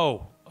 I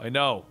know.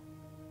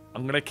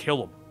 I'm gonna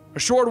kill him. A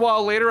short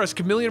while later, as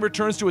Chameleon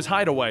returns to his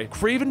hideaway,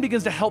 Kraven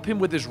begins to help him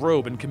with his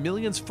robe, and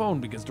Chameleon's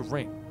phone begins to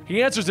ring.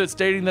 He answers it,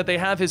 stating that they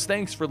have his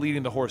thanks for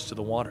leading the horse to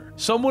the water.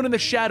 Someone in the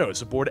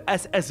shadows aboard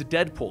SS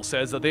Deadpool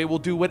says that they will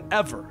do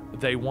whatever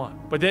they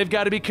want, but they've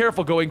got to be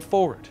careful going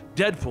forward.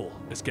 Deadpool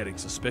is getting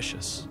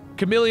suspicious.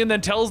 Chameleon then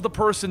tells the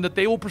person that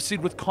they will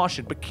proceed with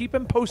caution, but keep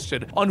him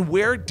posted on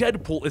where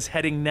Deadpool is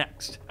heading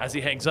next. As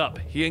he hangs up,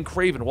 he and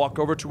Kraven walk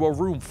over to a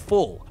room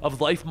full of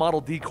life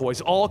model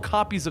decoys, all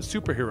copies of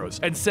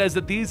superheroes, and says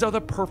that these are the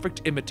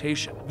perfect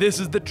imitation. This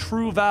is the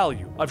true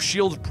value of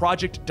S.H.I.E.L.D.'s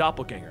Project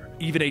Doppelganger.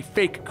 Even a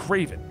fake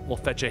Kraven will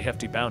fetch a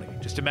hefty bounty.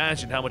 Just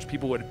imagine how much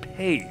people would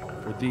pay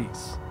for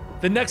these.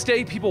 The next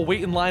day, people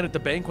wait in line at the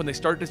bank when they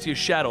start to see a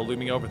shadow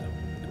looming over them.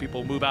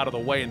 People move out of the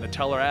way and the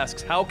teller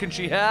asks, how can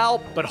she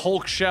help? But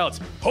Hulk shouts,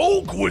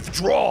 Hulk,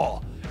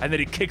 withdraw! And then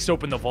he kicks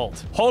open the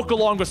vault. Hulk,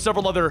 along with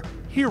several other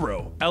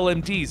hero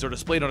LMDs, are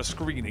displayed on a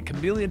screen, and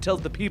Chameleon tells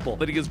the people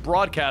that he is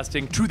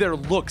broadcasting to their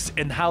looks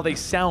and how they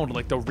sound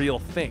like the real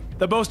thing.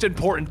 The most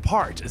important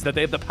part is that they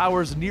have the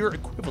powers near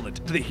equivalent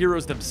to the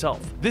heroes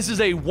themselves. This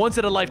is a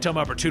once-in-a-lifetime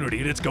opportunity,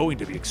 and it's going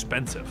to be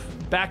expensive.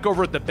 Back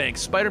over at the bank,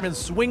 Spider-Man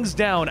swings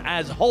down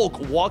as Hulk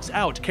walks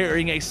out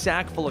carrying a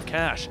sack full of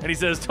cash. And he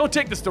says, don't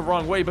take this the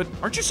wrong way, but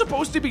aren't you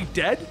supposed to be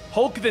dead?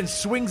 Hulk then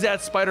swings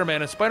at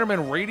Spider-Man, and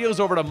Spider-Man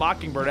radios over to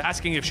Mockingbird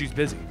asking if she's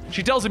busy.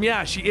 She tells him,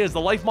 yeah, she is. The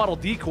life model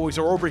decoys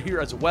are over here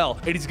as well,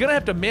 and he's gonna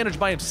have to manage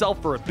by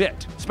himself for a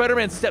bit.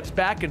 Spider-Man steps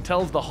back and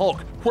tells the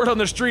Hulk, word on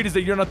the street is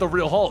that you're not the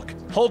real Hulk.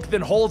 Hulk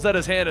then holds out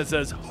his hand and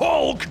says,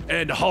 "Hulk!"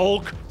 and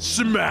Hulk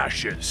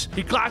smashes.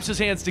 He claps his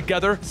hands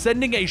together,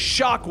 sending a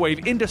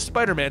shockwave into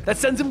Spider-Man that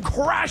sends him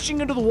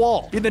crashing into the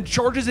wall. He then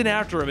charges in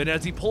after him, and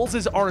as he pulls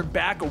his arm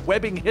back,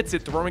 webbing hits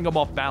it, throwing him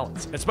off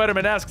balance. And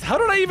Spider-Man asks, "How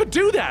did I even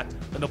do that?"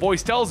 And the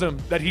voice tells him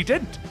that he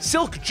didn't.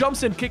 Silk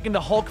jumps in, kicking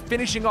the Hulk,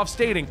 finishing off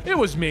stating, "It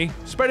was me."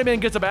 Spider-Man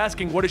gets up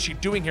asking what is she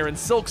doing here, and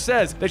Silk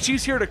says that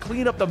she's here to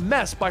clean up the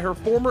mess by her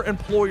former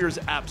employer's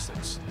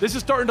absence. This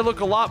is starting to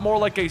look a lot more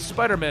like a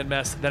Spider-Man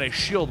mess than a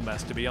S.H.I.E.L.D.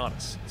 mess, to be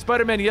honest.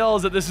 Spider-Man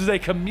yells that this is a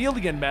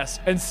chameleon mess,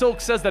 and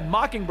Silk says that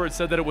Mockingbird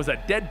said that it was a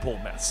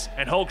Deadpool mess.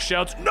 And Hulk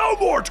shouts, "No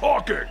more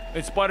talking!"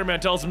 And Spider-Man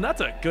tells him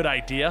that's a good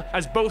idea,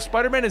 as both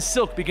Spider-Man and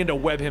Silk begin to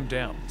web him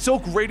down.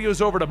 Silk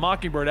radios over to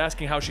Mockingbird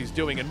asking how she's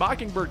doing, and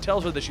Mockingbird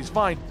tells her that she's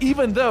fine,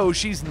 even though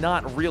she's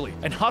not really,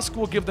 and Husk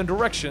will give them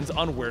directions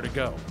on where to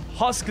go.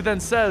 Husk then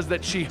says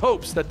that she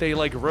hopes that they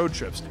like road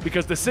trips,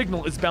 because the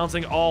signal is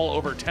bouncing all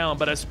over town,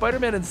 but as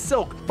Spider-Man and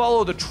Silk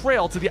follow the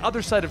trail to the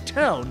other side of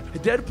town,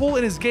 Deadpool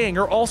and his gang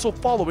are also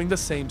following the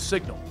same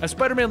signal. As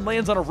Spider-Man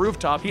lands on a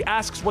rooftop, he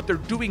asks what they're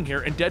doing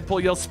here, and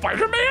Deadpool yells,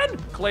 "Spider-Man?"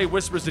 Clay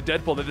whispers to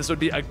Deadpool that this would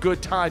be a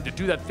good time to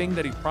do that thing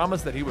that he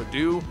promised that he would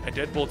do, and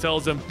Deadpool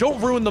tells him,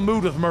 "Don't ruin the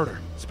mood with murder."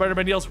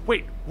 Spider-Man yells,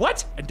 "Wait,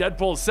 what?" And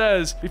Deadpool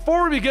says,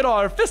 "Before we begin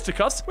our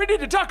fisticuffs, we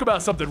need to talk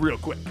about something real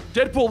quick."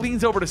 Deadpool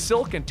leans over to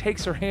Silk and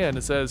takes her hand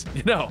and says,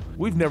 "You know,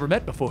 we've never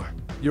met before.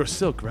 You're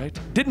Silk, right?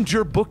 Didn't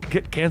your book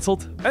get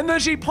canceled?" And then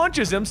she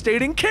punches him,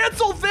 stating,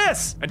 "Cancel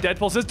this!" And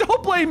Deadpool says,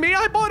 "Don't blame me,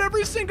 I bought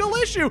every single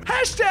issue.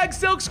 Hashtag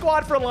Silk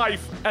Squad for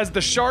life." As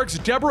the Sharks,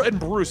 Deborah and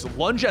Bruce,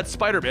 lunge at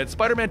Spider-Man,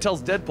 Spider-Man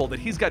tells Deadpool that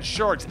he's got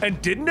sharks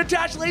and didn't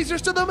attach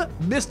lasers to them?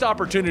 Missed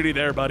opportunity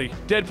there, buddy.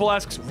 Deadpool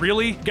asks,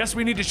 "Really? Guess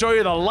we need to show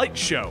you the light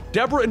show."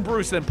 Deborah and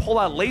Bruce then pull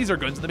out laser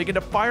guns and they begin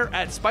to fire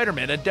at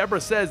Spider-Man, and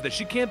Deborah says that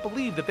she can't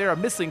believe that they are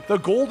missing the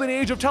golden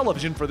age of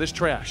television for this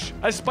trash.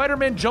 As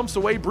Spider-Man jumps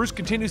away, Bruce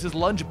continues his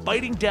lunge,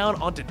 biting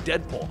down onto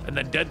Deadpool. And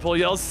then Deadpool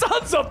yells,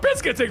 "Sons of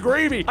biscuits and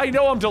gravy! I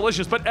know I'm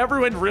delicious, but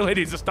everyone really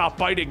needs to stop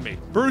biting me."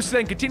 Bruce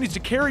then continues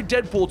to carry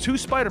Deadpool to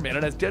Spider-Man,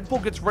 and as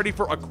Deadpool gets ready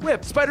for a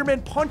quip,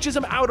 Spider-Man punches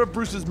him out of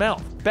Bruce's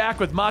mouth. Back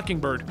with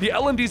Mockingbird, the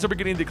LMDs are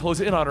beginning to close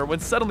in on her when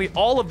suddenly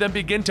all of them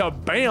begin to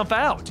bamf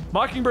out.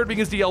 Mockingbird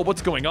begins to yell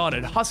what's going on,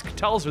 and Husk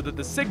tells her that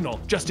the signal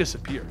just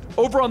disappeared.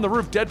 Over on the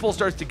roof, Deadpool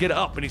starts to get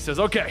up and he says,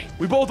 "Okay,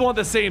 we both want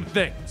the same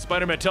thing."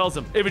 Spider-Man tells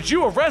him, "If it's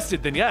you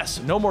arrested, then yes,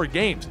 no more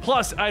games.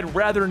 Plus, I'd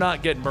rather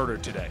not get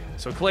murdered today."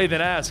 So Clay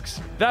then asks,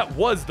 "That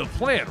was the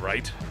plan,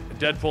 right?" And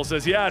Deadpool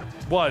says, "Yeah, it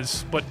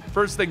was, but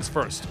first things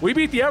first. We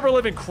beat the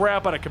ever-living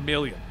crap out of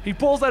Chameleon." He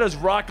pulls out his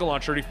rocket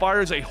launcher and he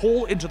fires a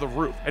hole into the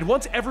roof. And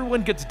once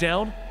everyone gets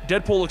down,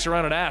 Deadpool looks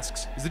around and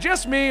asks, "Is it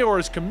just me, or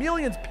is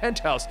Chameleon's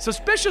penthouse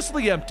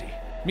suspiciously empty?"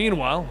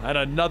 Meanwhile, at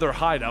another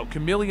hideout,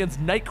 Chameleon's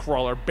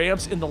Nightcrawler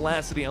bamps in the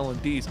last of the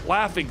LMDs,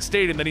 laughing,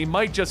 stating that he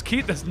might just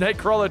keep this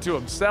Nightcrawler to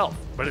himself.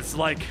 But it's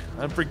like,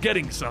 I'm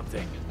forgetting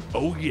something.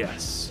 Oh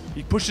yes.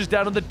 He pushes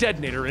down on the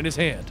detonator in his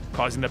hand,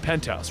 causing the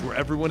penthouse where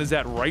everyone is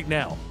at right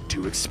now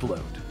to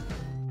explode.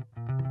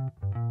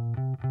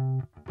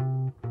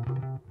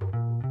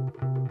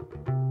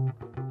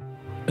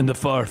 In the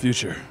far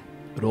future,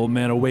 an old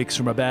man awakes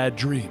from a bad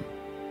dream,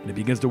 and he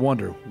begins to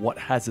wonder what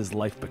has his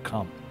life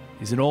become.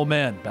 He's an old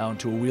man bound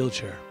to a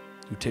wheelchair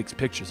who takes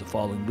pictures of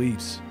falling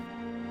leaves.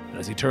 And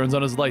as he turns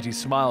on his light, he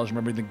smiles,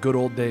 remembering the good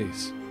old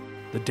days.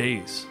 The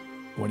days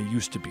when he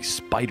used to be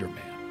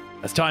Spider-Man.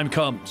 As time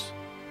comes,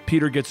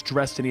 Peter gets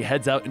dressed and he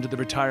heads out into the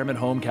retirement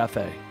home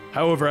cafe.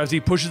 However, as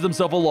he pushes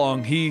himself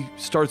along, he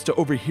starts to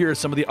overhear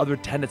some of the other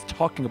tenants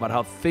talking about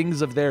how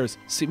things of theirs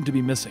seem to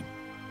be missing.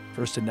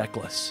 First a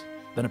necklace,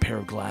 then a pair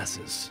of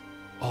glasses.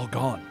 All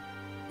gone,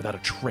 without a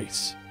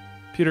trace.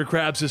 Peter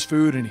grabs his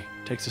food and he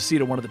takes a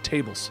seat at one of the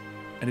tables.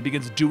 And he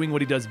begins doing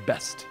what he does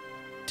best,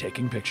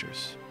 taking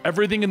pictures.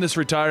 Everything in this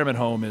retirement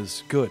home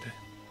is good,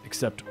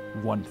 except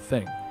one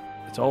thing.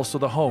 It's also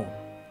the home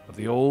of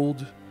the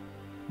old,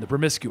 the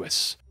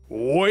promiscuous,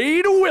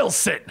 Wade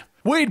Wilson.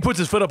 Wade puts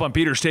his foot up on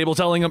Peter's table,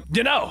 telling him,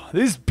 "You know,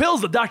 these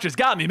pills the doctor's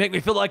got me make me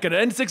feel like an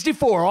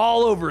N64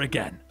 all over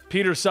again."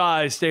 Peter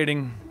sighs,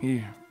 stating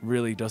he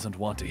really doesn't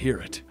want to hear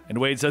it. And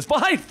Wade says,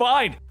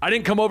 Fine. I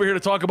didn't come over here to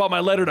talk about my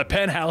letter to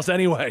Penthouse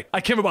anyway.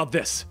 I came about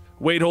this."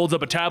 Wade holds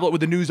up a tablet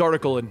with a news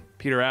article, and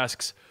Peter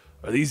asks,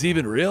 "Are these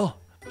even real?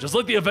 Just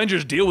let the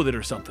Avengers deal with it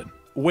or something."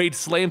 Wade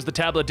slams the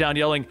tablet down,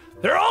 yelling,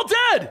 "They're all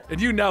dead! And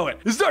you know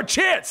it. This is our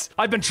chance!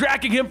 I've been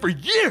tracking him for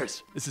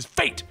years! This is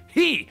fate!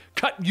 He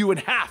cut you in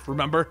half,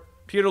 remember?"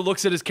 Peter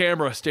looks at his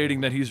camera, stating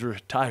that he's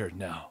retired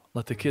now.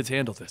 Let the kids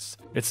handle this.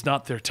 It's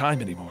not their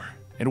time anymore.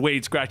 And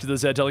Wade scratches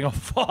his head, telling him,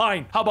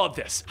 "Fine, how about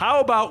this?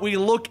 How about we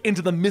look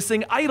into the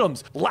missing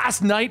items?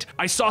 Last night,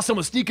 I saw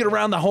someone sneaking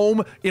around the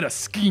home in a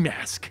ski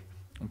mask."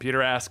 And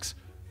Peter asks,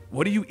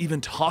 "What are you even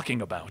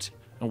talking about?"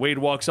 And Wade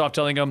walks off,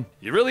 telling him,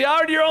 "You really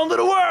are in your own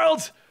little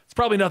world. It's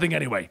probably nothing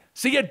anyway.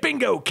 See you at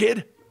bingo,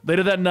 kid."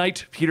 Later that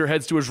night, Peter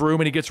heads to his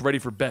room and he gets ready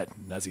for bed.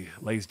 And as he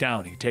lays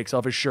down, he takes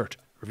off his shirt,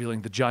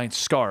 revealing the giant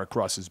scar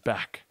across his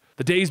back.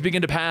 The days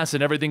begin to pass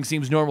and everything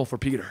seems normal for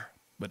Peter.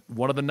 But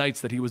one of the nights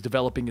that he was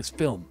developing his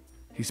film,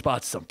 he he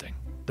spots something.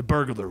 The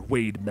burglar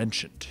Wade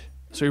mentioned.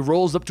 So he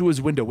rolls up to his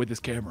window with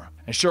his camera,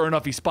 and sure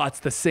enough, he spots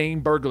the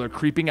same burglar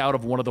creeping out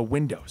of one of the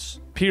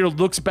windows. Peter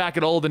looks back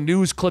at all the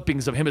news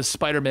clippings of him as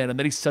Spider-Man, and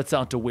then he sets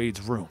out to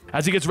Wade's room.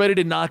 As he gets ready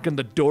to knock on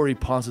the door, he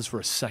pauses for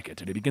a second,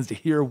 and he begins to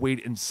hear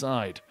Wade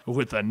inside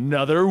with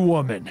another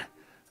woman,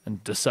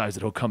 and decides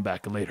that he'll come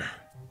back later.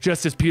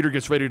 Just as Peter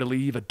gets ready to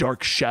leave, a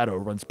dark shadow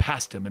runs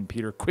past him, and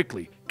Peter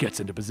quickly gets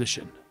into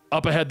position.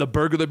 Up ahead, the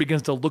burglar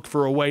begins to look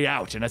for a way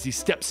out, and as he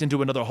steps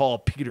into another hall,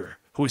 Peter,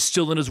 who is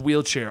still in his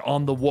wheelchair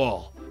on the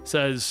wall,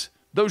 says,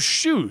 "Those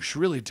shoes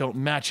really don't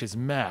match his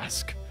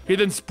mask." He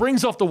then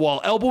springs off the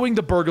wall, elbowing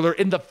the burglar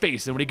in the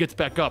face, and when he gets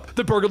back up,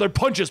 the burglar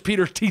punches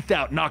Peter's teeth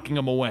out, knocking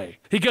him away.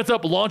 He gets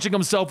up, launching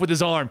himself with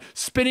his arm,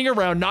 spinning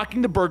around,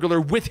 knocking the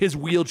burglar with his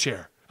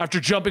wheelchair.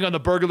 After jumping on the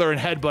burglar and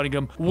headbutting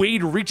him,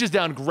 Wade reaches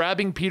down,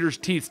 grabbing Peter's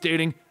teeth,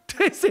 stating,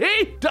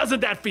 "See?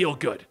 Doesn't that feel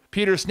good?"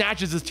 Peter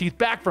snatches his teeth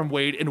back from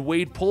Wade, and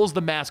Wade pulls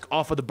the mask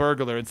off of the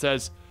burglar and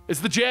says, "It's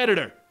the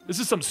janitor. This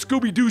is some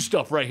Scooby-Doo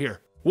stuff right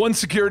here." One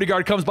security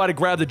guard comes by to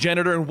grab the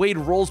janitor, and Wade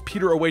rolls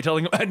Peter away,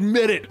 telling him,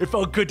 "Admit it, it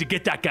felt good to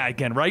get that guy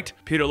again, right?"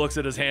 Peter looks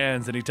at his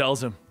hands, and he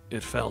tells him,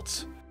 It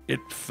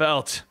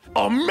felt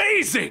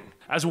amazing!"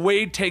 As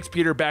Wade takes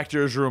Peter back to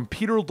his room,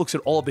 Peter looks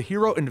at all of the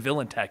hero and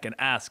villain tech and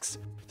asks,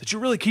 "Did you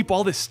really keep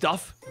all this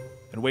stuff?"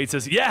 And Wade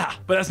says, "Yeah,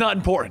 but that's not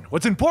important.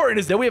 What's important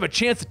is that we have a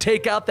chance to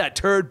take out that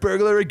turd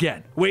burglar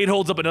again." Wade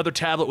holds up another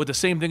tablet with the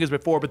same thing as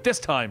before, but this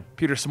time,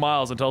 Peter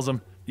smiles and tells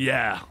him,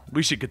 "Yeah,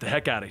 we should get the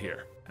heck out of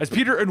here." As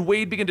Peter and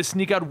Wade begin to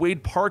sneak out,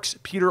 Wade parks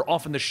Peter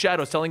off in the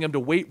shadows, telling him to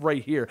wait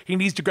right here. He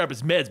needs to grab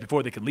his meds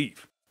before they can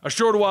leave. A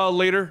short while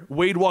later,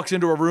 Wade walks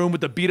into a room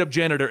with the beat-up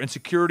janitor and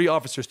security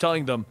officers,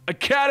 telling them,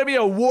 "Academy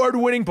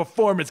Award-winning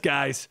performance,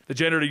 guys." The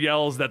janitor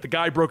yells that the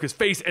guy broke his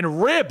face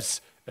and ribs,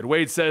 and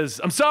Wade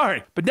says, "I'm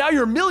sorry, but now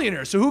you're a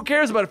millionaire, so who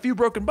cares about a few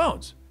broken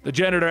bones?" The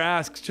janitor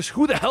asks, "Just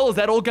who the hell is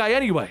that old guy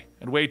anyway?"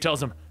 And Wade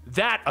tells him,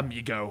 "That,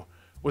 amigo,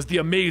 was the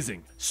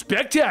amazing,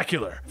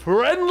 spectacular,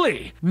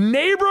 friendly,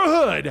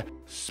 neighborhood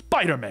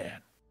Spider-Man."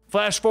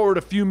 Flash forward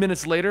a few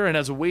minutes later, and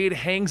as Wade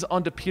hangs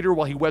onto Peter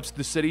while he webs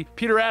the city,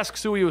 Peter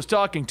asks who he was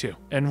talking to,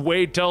 and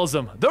Wade tells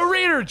him, "The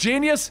Reader,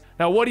 genius!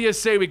 Now what do you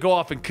say we go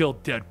off and kill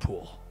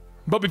Deadpool?"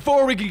 But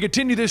before we can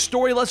continue this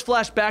story, let's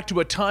flash back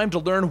to a time to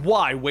learn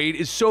why Wade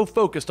is so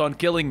focused on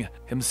killing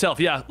himself.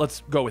 Yeah,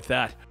 let's go with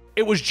that.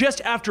 It was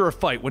just after a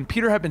fight when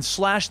Peter had been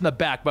slashed in the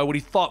back by what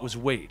he thought was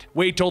Wade.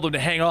 Wade told him to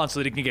hang on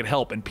so that he can get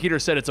help, and Peter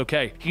said it's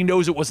okay. He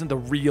knows it wasn't the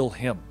real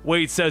him.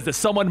 Wade says that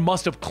someone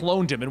must have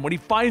cloned him, and when he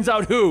finds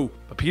out who,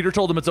 but Peter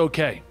told him it's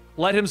okay.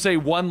 Let him say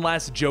one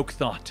last joke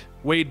thought.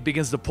 Wade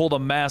begins to pull the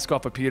mask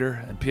off of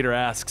Peter, and Peter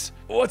asks,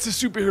 "What's a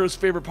superhero's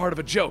favorite part of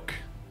a joke?"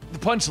 The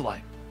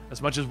punchline.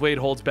 As much as Wade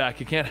holds back,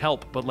 he can't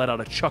help but let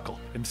out a chuckle,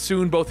 and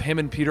soon both him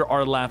and Peter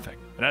are laughing.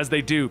 And as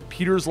they do,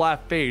 Peter's laugh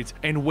fades,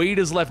 and Wade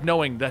is left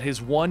knowing that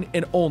his one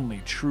and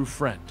only true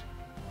friend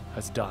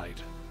has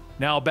died.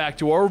 Now back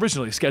to our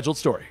originally scheduled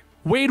story.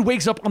 Wade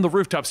wakes up on the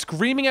rooftop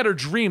screaming at a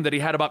dream that he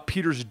had about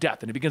Peter's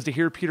death, and he begins to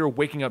hear Peter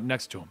waking up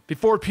next to him.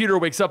 Before Peter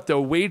wakes up though,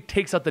 Wade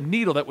takes out the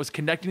needle that was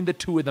connecting the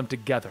two of them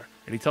together,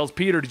 and he tells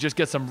Peter to just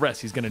get some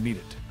rest, he's gonna need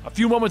it. A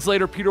few moments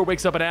later, Peter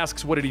wakes up and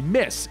asks what did he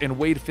miss, and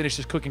Wade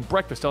finishes cooking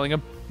breakfast, telling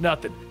him,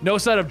 "Nothing. No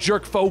sign of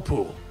jerk faux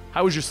pool.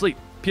 How was your sleep?"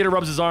 Peter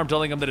rubs his arm,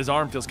 telling him that his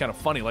arm feels kind of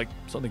funny, like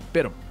something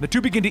bit him. The two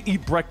begin to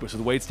eat breakfast,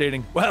 with Wade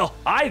stating, "Well,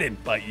 I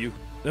didn't bite you.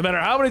 No matter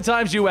how many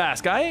times you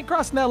ask, I ain't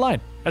crossing that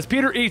line." As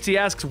Peter eats, he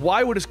asks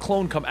why would his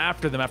clone come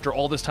after them after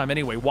all this time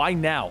anyway? Why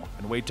now?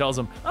 And Wade tells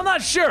him, "I'm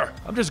not sure.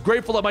 I'm just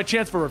grateful at my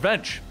chance for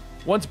revenge."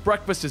 Once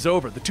breakfast is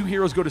over, the two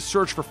heroes go to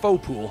search for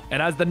Faux Pool,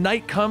 and as the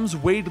night comes,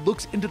 Wade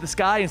looks into the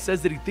sky and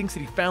says that he thinks that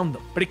he found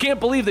them. But he can't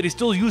believe that he's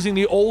still using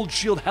the old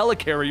SHIELD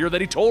helicarrier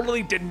that he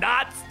totally did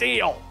not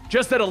steal.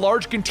 Just then, a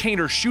large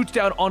container shoots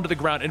down onto the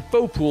ground, and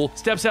Faux Pool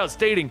steps out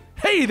stating,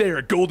 "Hey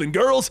there, Golden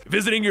Girls!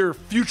 Visiting your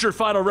future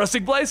final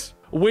resting place?"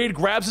 Wade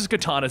grabs his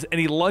katanas and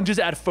he lunges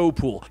at Faux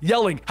Pool,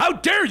 yelling, "How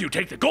dare you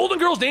take the Golden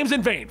Girls' names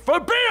in vain for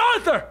B.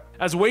 Arthur!"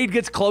 As Wade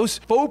gets close,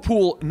 Faux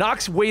Pool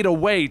knocks Wade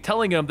away,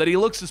 telling him that he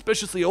looks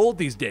suspiciously old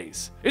these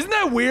days. "Isn't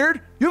that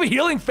weird? You have a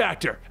healing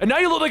factor, and now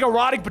you look like a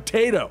rotting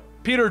potato."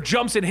 Peter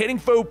jumps in, hitting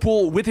Faux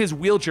Pool with his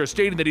wheelchair,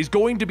 stating that he's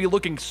going to be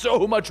looking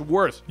so much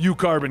worse. "You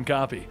carbon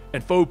copy."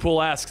 And Faux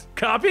Pool asks,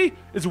 "Copy?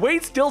 Is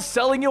Wade still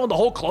selling you on the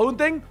whole clone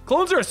thing?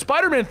 Clones are a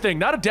Spider-Man thing,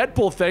 not a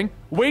Deadpool thing."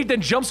 Wade then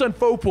jumps on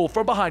Faux Pool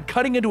from behind,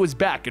 cutting into his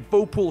back, and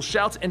Faux Pool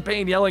shouts in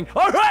pain, yelling,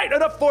 "All right,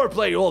 enough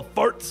foreplay, you old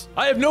farts.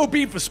 I have no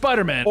beef with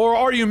Spider-Man. Or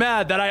are you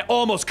mad that I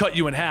almost cut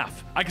you in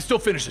half? I can still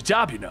finish the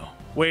job, you know."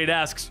 Wade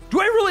asks, "Do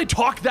I really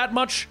talk that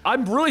much?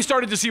 I'm really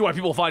starting to see why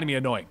people find me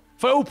annoying."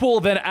 Faux Pool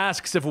then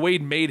asks if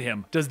Wade made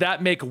him. Does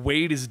that make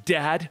Wade his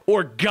dad?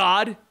 Or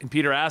God? And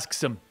Peter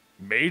asks him,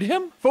 made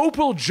him?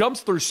 Fopool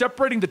jumps through,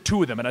 separating the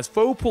two of them, and as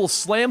Fopool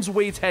slams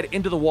Wade's head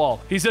into the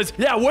wall, he says,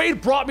 yeah,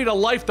 Wade brought me to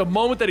life the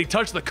moment that he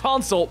touched the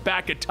console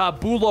back at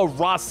Tabula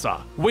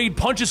Rasa. Wade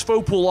punches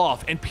Fopool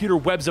off, and Peter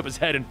webs up his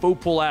head, and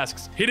Fopool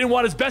asks, he didn't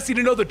want his bestie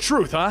to know the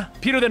truth, huh?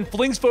 Peter then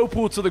flings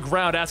Fopool to the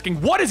ground,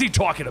 asking, what is he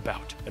talking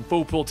about? And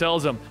Fopool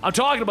tells him, I'm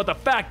talking about the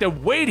fact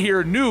that Wade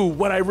here knew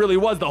what I really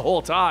was the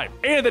whole time,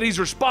 and that he's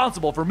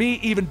responsible for me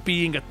even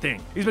being a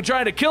thing. He's been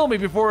trying to kill me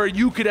before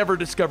you could ever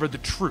discover the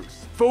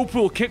truth.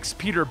 Fopool kicks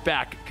Peter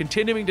back,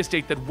 continuing to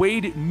state that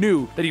Wade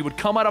knew that he would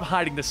come out of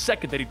hiding the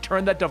second that he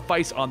turned that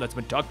device on that's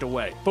been tucked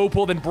away.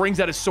 Fopool then brings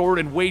out his sword,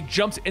 and Wade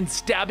jumps in,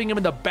 stabbing him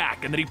in the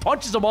back, and then he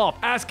punches him off,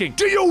 asking,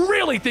 do you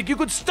really think you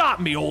could stop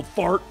me, old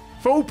fart?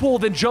 Fopool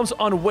then jumps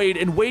on Wade,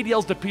 and Wade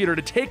yells to Peter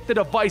to take the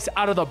device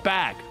out of the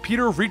bag.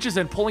 Peter reaches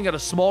in, pulling out a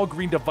small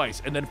green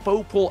device, and then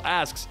Fopool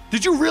asks,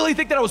 did you really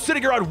think that I was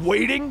sitting around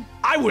waiting?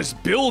 I was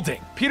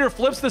building. Peter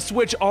flips the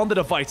switch on the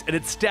device, and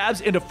it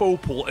stabs into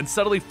Fopool, and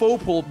suddenly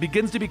Fopool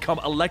begins to become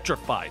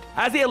electrified.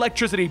 As the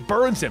electricity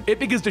burns him, it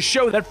begins to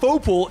show that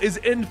Fopool is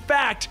in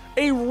fact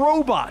a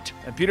robot.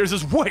 And Peter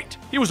says, wait,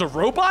 he was a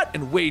robot?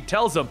 And Wade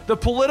tells him the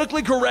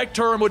politically correct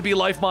term would be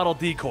life model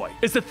decoy.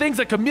 It's the things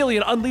that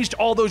Chameleon unleashed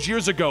all those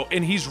years ago,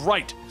 and he's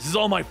right. This is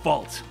all my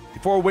fault.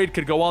 Before Wade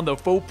could go on, though,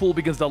 Fopool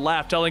begins to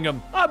laugh, telling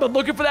him, I've been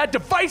looking for that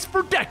device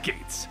for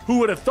decades. Who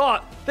would have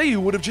thought that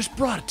you would have just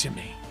brought it to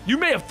me? You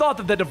may have thought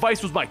that the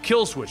device was my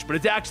kill switch, but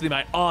it's actually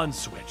my on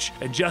switch.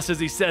 And just as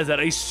he says that,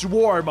 a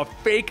swarm of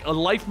fake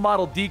life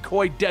model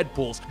decoy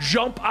Deadpools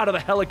jump out of the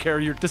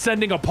helicarrier,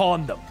 descending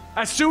upon them.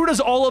 As soon as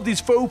all of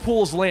these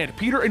Fopools land,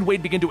 Peter and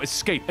Wade begin to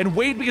escape, and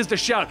Wade begins to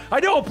shout, I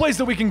know a place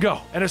that we can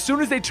go. And as soon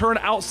as they turn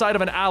outside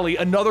of an alley,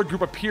 another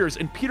group appears,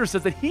 and Peter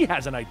says that he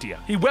has an idea.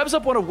 He webs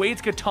up one of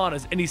Wade's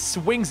katanas, and he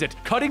swings it,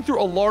 cutting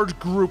through a large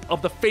group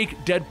of the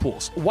fake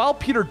Deadpools. While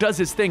Peter does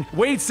his thing,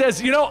 Wade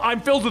says, you know,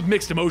 I'm filled with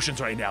mixed emotions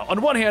right now.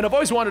 On one hand, I've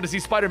always wanted to see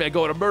Spider-Man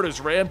go on a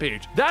murderous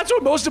rampage. That's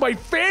what most of my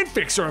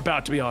fanfics are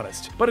about, to be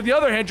honest. But on the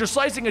other hand, you're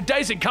slicing and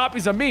dicing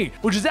copies of me,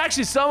 which is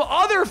actually some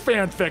other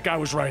fanfic I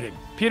was writing.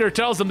 Peter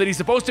tells him that he's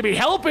supposed to be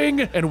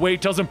helping, and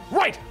Wade tells him,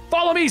 right,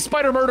 follow me,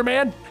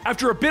 Spider-Murder-Man.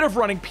 After a bit of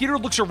running, Peter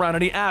looks around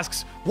and he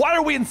asks, why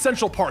are we in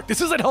Central Park?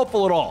 This isn't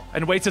helpful at all.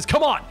 And Wade says,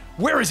 come on,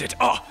 where is it?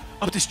 Oh,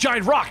 up this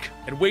giant rock.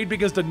 And Wade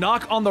begins to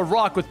knock on the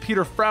rock with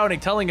Peter frowning,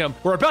 telling him,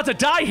 we're about to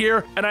die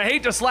here, and I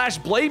hate to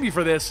blame you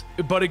for this.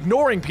 But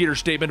ignoring Peter's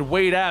statement,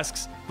 Wade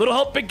asks, little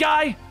help, big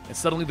guy? And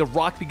suddenly the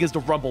rock begins to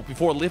rumble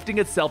before lifting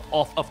itself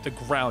off of the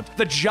ground.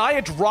 The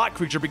giant rock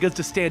creature begins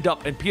to stand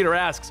up, and Peter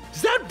asks,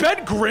 is that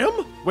Ben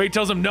Grimm? Wade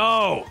tells him,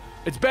 no,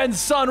 it's Ben's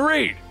son,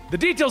 Reed. The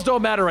details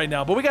don't matter right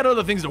now, but we got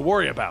other things to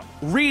worry about.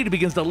 Reed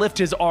begins to lift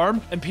his arm,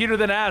 and Peter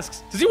then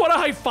asks, does he want a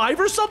high five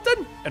or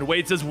something? And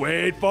Wade says,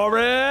 wait for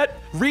it.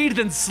 Reed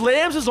then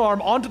slams his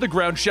arm onto the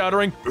ground,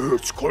 shouting,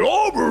 it's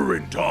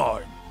clobbering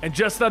time. And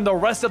just then, the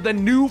rest of the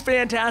new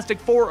Fantastic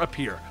Four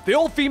appear. The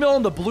old female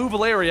in the blue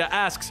Valeria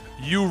asks,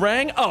 you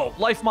rang? Oh,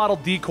 life model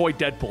decoy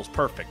Deadpool's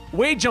perfect.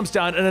 Wade jumps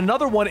down, and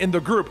another one in the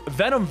group,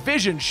 Venom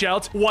Vision,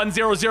 shouts,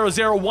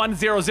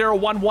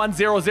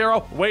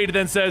 100010011000. Wade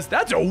then says,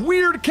 that's a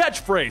weird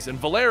catchphrase, and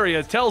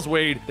Valeria tells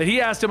Wade that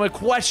he asked him a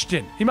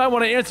question he might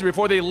want to answer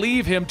before they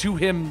leave him to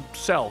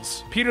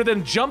himself. Peter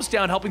then jumps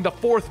down, helping the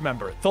fourth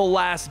member, the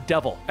Last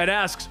Devil, and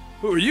asks,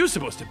 who are you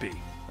supposed to be?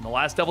 And the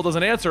Last Devil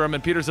doesn't answer him,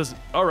 and Peter says,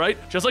 all right,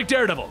 just like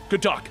Daredevil,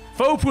 good talk.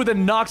 Fopu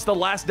then knocks the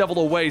Last Devil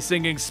away,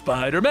 singing,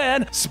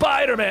 Spider-Man,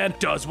 Spider-Man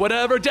does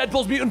whatever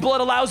Deadpool's mutant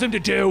blood allows him to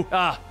do.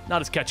 Not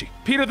as catchy.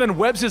 Peter then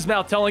webs his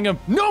mouth, telling him,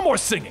 no more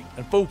singing.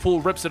 And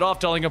Fopool rips it off,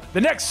 telling him,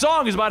 the next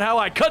song is about how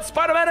I cut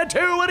Spider-Man in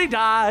two when he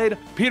died.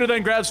 Peter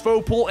then grabs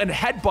Fopool and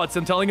headbutts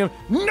him, telling him,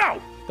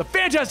 no! The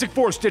Fantastic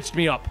Four stitched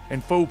me up.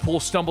 And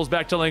Fopool stumbles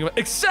back, telling him,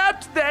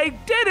 except they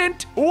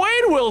didn't.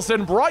 Wade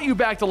Wilson brought you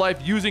back to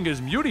life using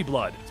his muty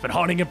blood. It's been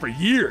haunting him for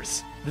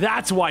years.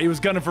 That's why he was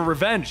gunning for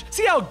revenge.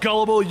 See how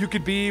gullible you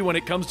could be when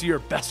it comes to your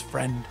best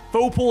friend?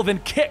 Fopool then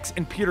kicks,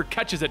 and Peter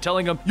catches it,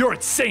 telling him, you're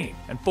insane.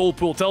 And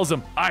Fopool tells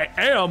him, I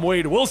am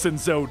Wade Wilson,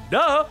 so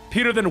duh.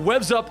 Peter then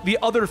webs up the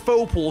other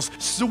Fopools,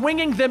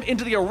 swinging them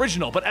into the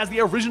original, but as the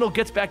original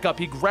gets back up,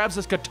 he grabs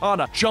his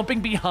katana, jumping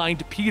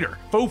behind Peter.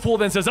 Fopool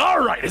then says,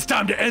 all right, it's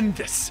time to end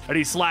this. And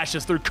he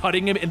slashes through,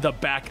 cutting him in the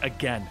back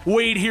again.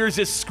 Wade hears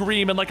his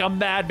scream, and like a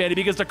madman, he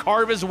begins to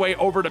carve his way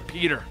over to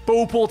Peter.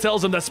 Fopool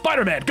tells him that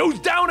Spider-Man goes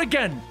down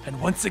again.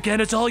 And once again,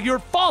 it's all your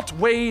fault,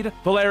 Wade.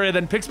 Valeria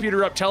then picks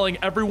Peter up, telling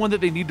everyone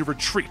that they need to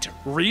retreat.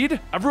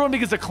 Reed? Everyone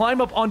begins to climb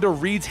up onto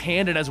Reed's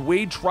hand, and as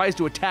Wade tries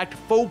to attack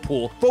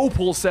Fopool,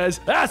 Fopool says,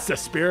 that's the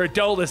spirit,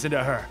 don't listen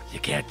to her. You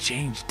can't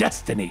change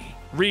destiny.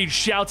 Reed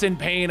shouts in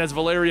pain as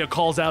Valeria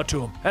calls out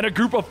to him, and a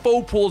group of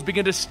Fopools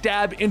begin to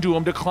stab into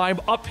him to climb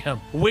up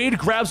him. Wade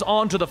grabs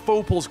onto the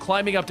Fopools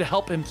climbing up to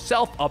help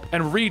himself up,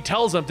 and Reed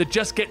tells him to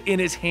just get in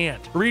his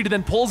hand. Reed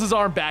then pulls his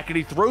arm back, and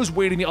he throws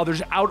Wade and the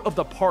others out of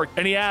the park,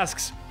 and he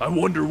asks, I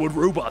wonder what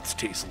robots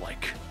taste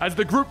like. As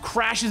the group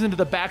crashes into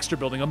the Baxter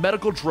building, a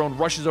medical drone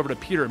rushes over to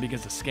Peter and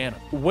begins to scan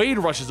him. Wade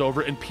rushes over,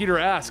 and Peter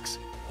asks,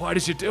 why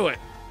did you do it?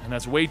 And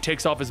as Wade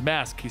takes off his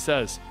mask, he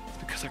says,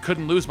 Because I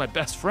couldn't lose my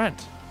best friend.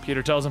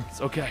 Peter tells him,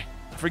 it's okay.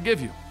 I forgive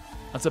you.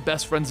 That's what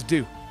best friends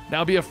do.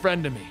 Now be a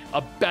friend to me,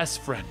 a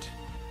best friend,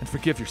 and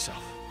forgive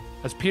yourself.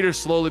 As Peter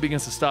slowly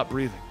begins to stop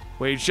breathing,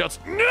 Wade shouts,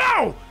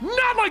 no!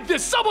 Not like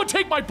this! Someone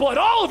take my blood,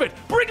 all of it!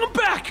 Bring him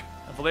back!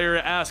 And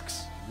Valeria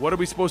asks, what are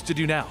we supposed to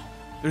do now?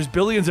 There's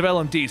billions of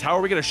LMDs, how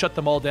are we gonna shut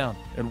them all down?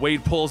 And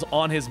Wade pulls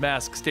on his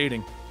mask,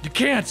 stating, you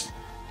can't!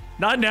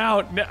 Not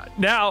now,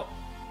 now.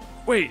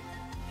 Wait.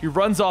 He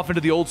runs off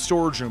into the old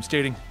storage room,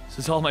 stating, this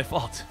is all my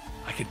fault.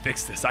 I can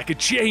fix this, I could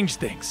change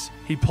things.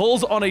 He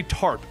pulls on a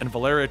tarp and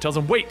Valeria tells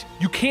him, wait,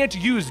 you can't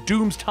use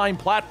Doom's time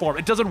platform.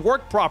 It doesn't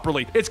work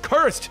properly. It's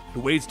cursed.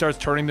 And Wade starts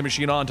turning the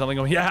machine on, telling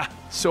him, yeah,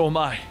 so am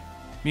I.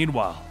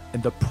 Meanwhile,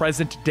 in the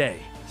present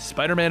day,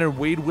 Spider-Man and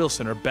Wade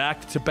Wilson are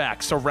back to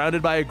back,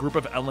 surrounded by a group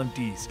of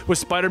LMDs, with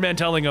Spider-Man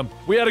telling him,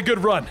 we had a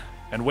good run.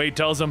 And Wade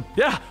tells him,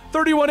 yeah,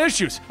 31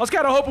 issues. I was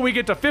kind of hoping we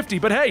get to 50,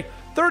 but hey,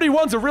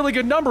 31's a really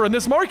good number in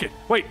this market.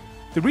 Wait,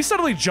 did we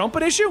suddenly jump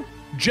an issue?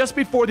 Just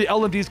before the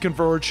LMDs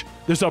converge,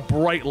 there's a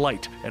bright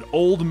light, and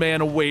old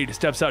man Wade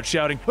steps out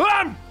shouting,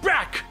 I'm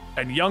back!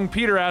 And young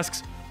Peter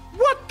asks,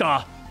 what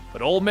the?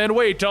 But old man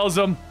Wade tells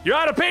him, you're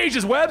out of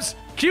pages, Webbs!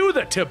 Cue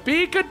the to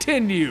be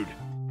continued.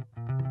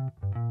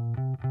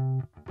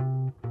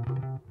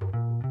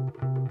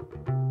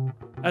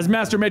 As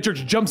Master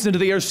Matrix jumps into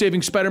the air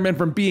saving Spider-Man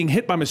from being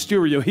hit by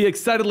Mysterio, he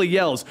excitedly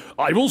yells,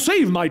 I will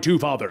save my two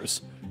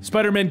fathers!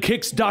 Spider-Man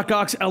kicks Doc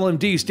Ock's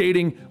LMD,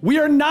 stating, we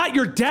are not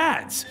your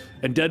dads!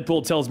 And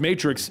Deadpool tells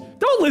Matrix,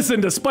 don't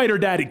listen to Spider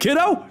Daddy,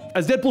 kiddo!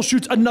 As Deadpool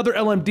shoots another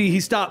LMD, he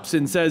stops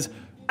and says,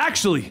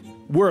 actually,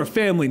 we're a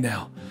family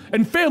now.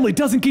 And family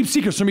doesn't keep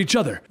secrets from each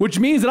other, which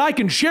means that I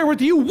can share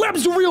with you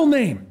Webb's real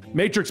name.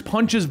 Matrix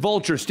punches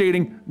Vulture,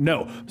 stating,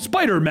 no,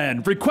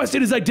 Spider-Man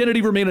requested his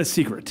identity remain a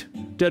secret.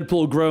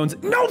 Deadpool groans,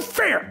 no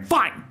fair!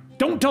 Fine!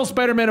 Don't tell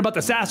Spider-Man about the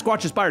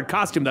Sasquatch-inspired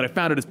costume that I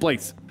found at his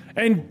place.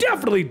 And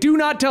definitely do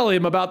not tell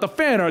him about the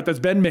fan art that's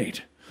been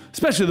made.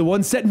 Especially the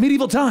ones set in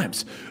medieval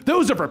times.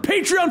 Those are for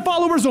Patreon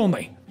followers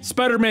only.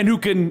 Spider-Man, who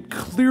can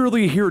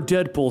clearly hear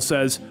Deadpool,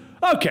 says,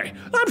 okay,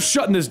 I'm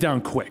shutting this down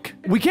quick.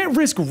 We can't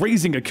risk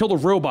raising a killer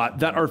robot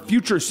that our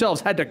future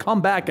selves had to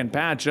come back and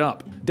patch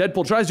up.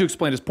 Deadpool tries to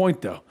explain his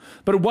point though.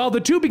 But while the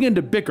two begin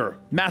to bicker,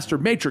 Master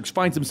Matrix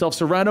finds himself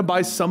surrounded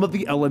by some of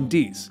the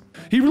LMDs.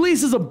 He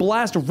releases a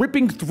blast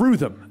ripping through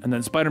them, and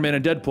then Spider-Man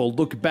and Deadpool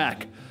look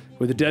back,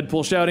 with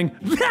Deadpool shouting,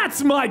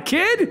 that's my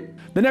kid!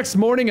 The next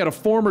morning at a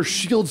former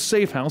S.H.I.E.L.D.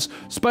 safe house,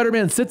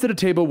 Spider-Man sits at a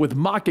table with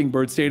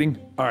Mockingbird, stating,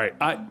 all right,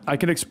 I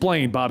can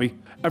explain, Bobby.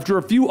 After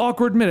a few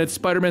awkward minutes,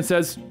 Spider-Man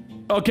says,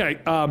 okay,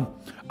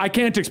 I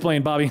can't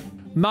explain, Bobby.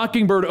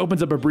 Mockingbird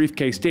opens up a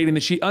briefcase, stating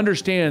that she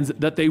understands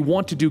that they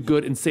want to do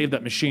good and save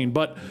that machine,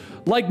 but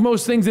like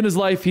most things in his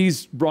life,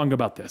 he's wrong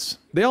about this.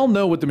 They all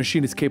know what the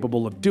machine is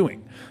capable of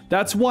doing.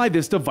 That's why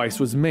this device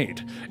was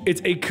made.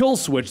 It's a kill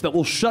switch that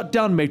will shut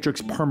down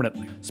Matrix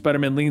permanently.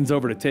 Spider-Man leans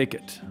over to take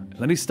it, and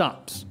then he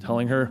stops,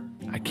 telling her,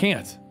 I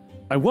can't.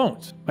 I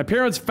won't. My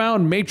parents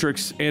found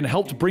Matrix and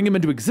helped bring him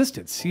into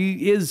existence.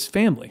 He is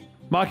family.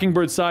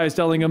 Mockingbird sighs,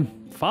 telling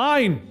him,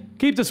 fine.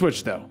 Keep the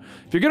switch though.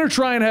 If you're gonna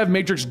try and have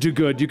Matrix do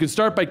good, you can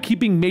start by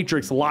keeping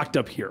Matrix locked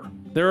up here.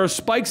 There are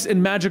spikes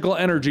in magical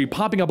energy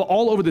popping up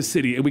all over the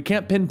city, and we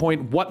can't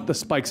pinpoint what the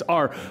spikes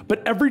are,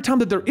 but every time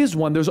that there is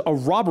one, there's a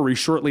robbery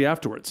shortly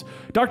afterwards.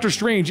 Doctor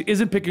Strange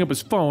isn't picking up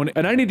his phone,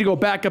 and I need to go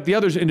back up the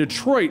others in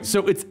Detroit,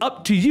 so it's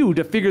up to you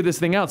to figure this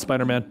thing out,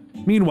 Spider-Man.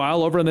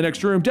 Meanwhile, over in the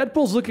next room,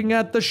 Deadpool's looking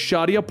at the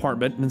shoddy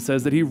apartment and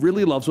says that he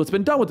really loves what's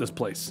been done with this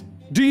place.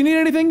 Do you need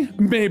anything?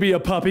 Maybe a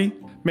puppy?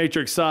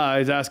 Matrix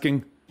sighs,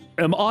 asking,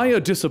 am I a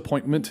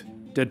disappointment?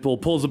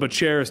 Deadpool pulls up a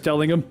chair,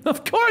 telling him,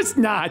 of course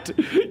not!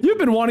 You've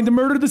been wanting to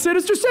murder the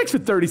Sinister Six for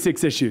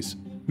 36 issues.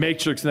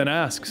 Matrix then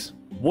asks,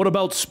 what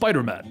about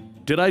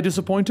Spider-Man? Did I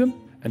disappoint him?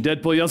 And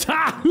Deadpool yells,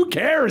 ha! Who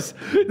cares?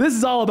 This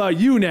is all about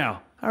you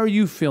now. How are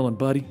you feeling,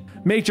 buddy?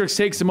 Matrix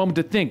takes a moment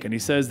to think, and he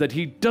says that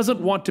he doesn't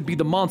want to be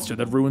the monster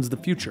that ruins the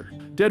future.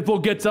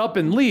 Deadpool gets up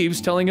and leaves,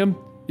 telling him,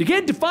 you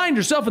can't define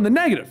yourself in the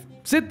negative.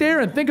 Sit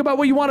there and think about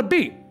what you want to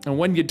be. And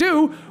when you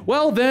do,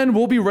 well then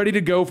we'll be ready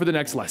to go for the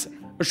next lesson.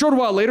 A short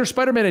while later,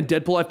 Spider-Man and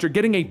Deadpool, after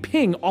getting a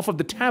ping off of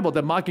the tablet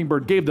that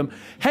Mockingbird gave them,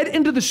 head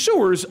into the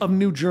sewers of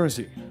New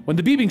Jersey. When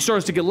the beeping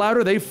starts to get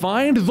louder, they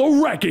find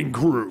the Wrecking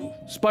Crew.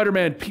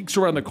 Spider-Man peeks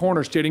around the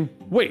corner, stating,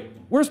 wait,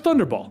 where's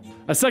Thunderball?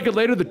 A second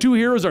later, the two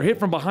heroes are hit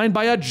from behind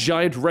by a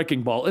giant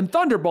wrecking ball, and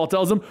Thunderball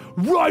tells them,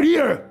 right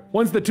here!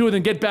 Once the two of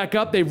them get back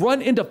up, they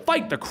run in to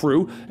fight the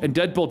crew, and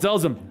Deadpool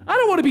tells them, I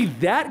don't want to be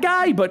that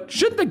guy, but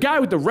shouldn't the guy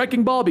with the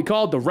wrecking ball be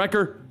called the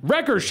Wrecker?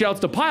 Wrecker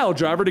shouts to Pile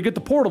Driver to get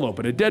the portal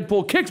open, and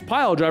Deadpool kicks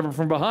Pile Driver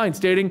from behind,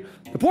 stating,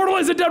 the portal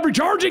isn't done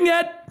recharging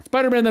yet!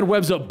 Spider-Man then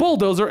webs up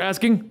Bulldozer,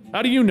 asking,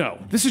 how do you know?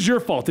 This is your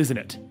fault, isn't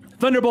it?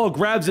 Thunderball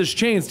grabs his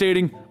chain,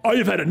 stating, I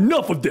have had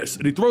enough of this,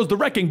 and he throws the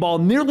wrecking ball,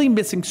 nearly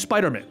missing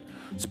Spider-Man.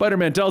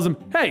 Spider-Man tells him,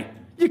 hey,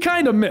 you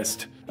kinda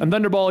missed. And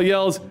Thunderball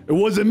yells, it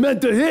wasn't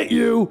meant to hit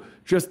you.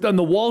 Just then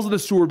the walls of the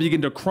sewer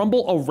begin to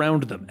crumble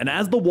around them, and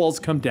as the walls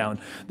come down,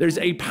 there's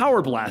a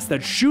power blast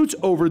that shoots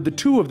over the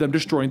two of them,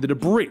 destroying the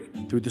debris.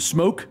 Through the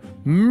smoke,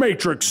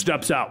 Matrix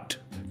steps out.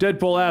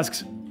 Deadpool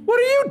asks, "What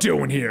are you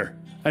doing here?"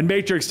 And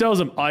Matrix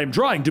tells him, "I am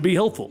trying to be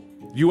helpful.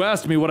 You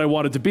asked me what I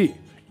wanted to be.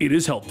 It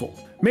is helpful."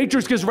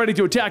 Matrix gets ready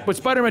to attack, but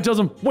Spider-Man tells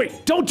him, "Wait,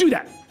 don't do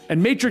that."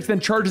 And Matrix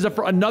then charges up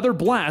for another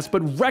blast,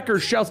 but Wrecker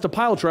shouts to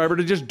Piledriver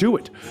to just do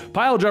it.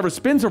 Piledriver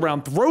spins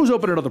around, throws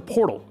open another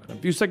portal, and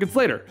a few seconds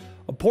later,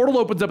 a portal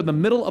opens up in the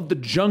middle of the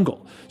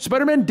jungle.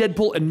 Spider-Man,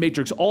 Deadpool, and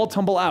Matrix all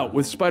tumble out,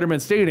 with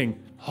Spider-Man stating,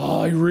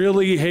 "I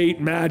really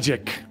hate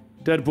magic."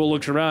 Deadpool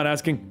looks around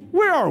asking,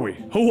 "Where are we?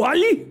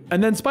 Hawaii?"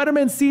 And then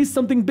Spider-Man sees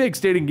something big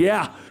stating,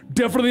 "Yeah,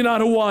 definitely not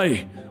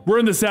Hawaii. We're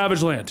in the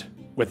Savage Land."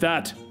 With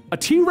that, a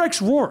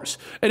T-Rex roars,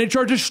 and it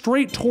charges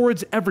straight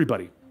towards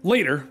everybody.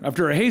 Later,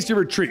 after a hasty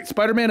retreat,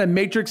 Spider-Man and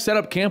Matrix set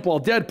up camp while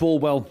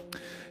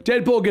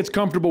Deadpool gets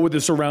comfortable with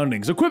his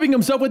surroundings, equipping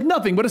himself with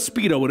nothing but a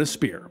Speedo and a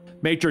spear.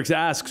 Matrix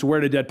asks where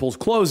did Deadpool's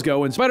clothes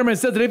go, and Spider-Man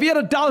says that if he had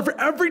 $1 for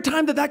every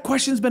time that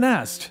question's been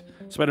asked.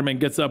 Spider-Man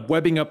gets up,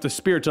 webbing up the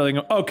spear, telling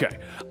him, "Okay,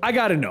 I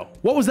gotta know,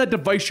 what was that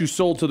device you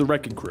sold to the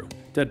Wrecking Crew?"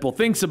 Deadpool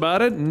thinks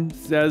about it and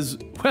says,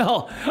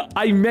 "Well,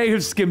 I may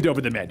have skimmed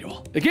over the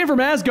manual. It came from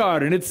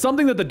Asgard, and it's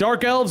something that the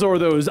Dark Elves or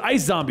those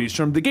ice zombies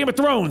from the Game of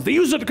Thrones, they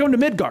used it to come to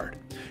Midgard.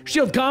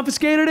 S.H.I.E.L.D.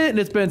 confiscated it, and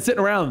it's been sitting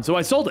around, so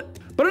I sold it.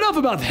 But enough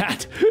about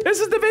that.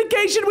 This is the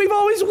vacation we've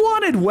always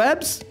wanted,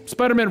 Webbs."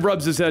 Spider-Man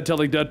rubs his head,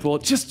 telling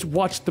Deadpool, "Just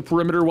watch the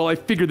perimeter while I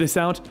figure this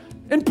out,"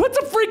 and puts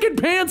a freaking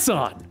pants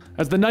on.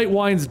 As the night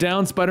winds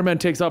down, Spider-Man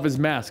takes off his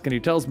mask, and he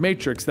tells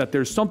Matrix that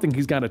there's something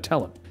he's gotta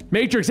tell him.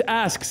 Matrix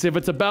asks if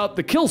it's about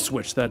the kill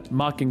switch that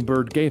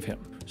Mockingbird gave him.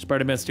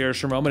 Spider-Man stares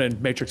for a moment,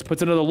 and Matrix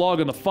puts another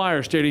log on the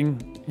fire,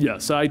 stating,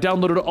 "Yes, I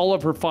downloaded all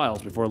of her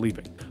files before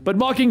leaving. But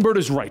Mockingbird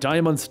is right, I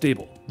am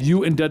unstable.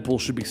 You and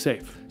Deadpool should be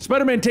safe."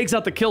 Spider-Man takes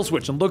out the kill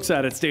switch and looks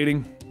at it,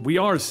 stating, "We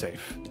are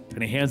safe,"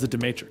 and he hands it to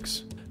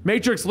Matrix.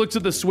 Matrix looks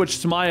at the switch,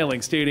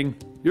 smiling, stating,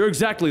 "You're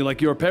exactly like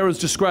your parents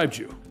described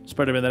you."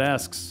 Spider-Man then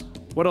asks,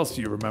 "What else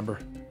do you remember?"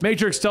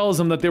 Matrix tells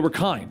him that they were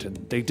kind and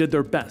they did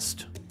their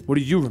best. "What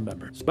do you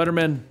remember?"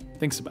 Spider-Man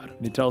thinks about it,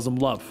 and he tells him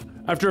love.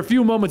 After a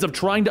few moments of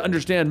trying to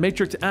understand,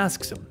 Matrix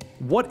asks him,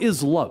 "What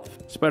is love?"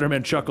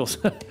 Spider-Man chuckles.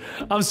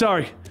 "I'm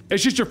sorry,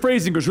 it's just your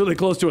phrasing was really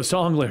close to a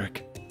song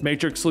lyric."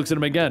 Matrix looks at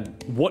him again.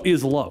 "What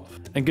is love?"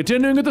 And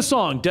continuing with the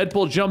song,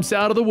 Deadpool jumps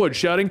out of the woods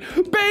shouting,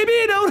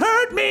 "Baby, don't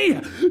hurt me!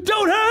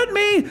 Don't hurt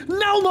me!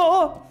 No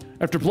more!"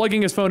 After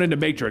plugging his phone into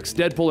Matrix,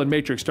 Deadpool and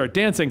Matrix start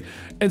dancing,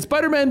 and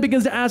Spider-Man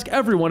begins to ask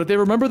everyone if they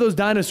remember those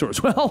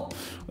dinosaurs. Well,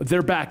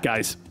 they're back,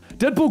 guys.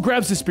 Deadpool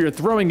grabs his spear,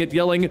 throwing it,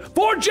 yelling,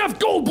 "For Jeff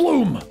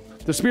Goldblum!"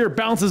 The spear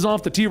bounces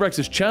off the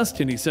T-Rex's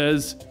chest, and he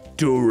says,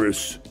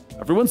 "Doris."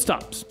 Everyone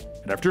stops,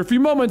 and after a few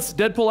moments,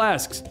 Deadpool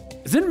asks,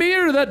 "Is it me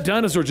or did that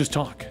dinosaur just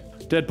talk?"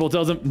 Deadpool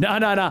tells him,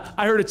 Nah,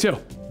 I heard it too."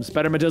 And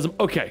Spider-Man tells him,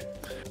 "Okay,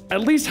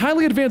 at least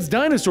highly advanced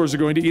dinosaurs are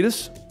going to eat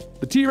us."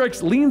 The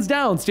T-Rex leans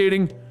down,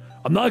 stating,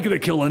 "I'm not gonna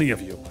kill any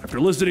of you. After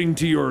listening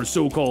to your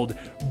so-called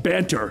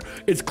banter,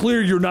 it's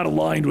clear you're not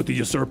aligned with the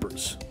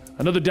usurpers."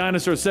 Another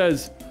dinosaur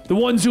says, "The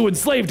ones who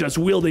enslaved us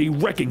wield a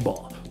wrecking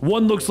ball.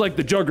 One looks like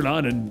the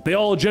Juggernaut, and they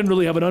all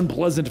generally have an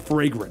unpleasant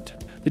fragrance."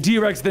 The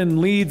T-Rex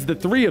then leads the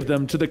three of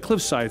them to the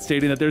cliffside,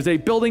 stating that there's a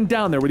building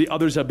down there where the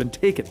others have been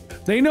taken.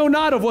 They know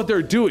not of what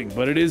they're doing,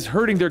 but it is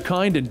hurting their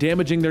kind and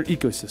damaging their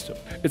ecosystem.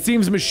 It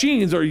seems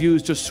machines are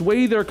used to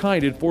sway their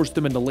kind and force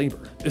them into labor.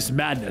 This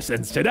madness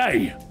ends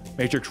today.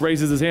 Matrix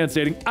raises his hand,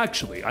 stating,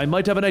 "Actually, I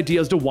might have an idea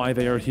as to why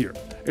they are here."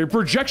 A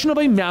projection of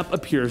a map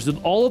appears in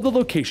all of the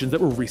locations that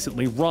were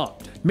recently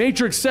robbed.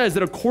 Matrix says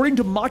that according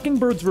to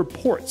Mockingbird's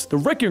reports, the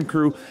Wrecking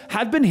Crew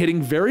have been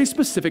hitting very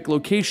specific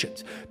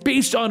locations.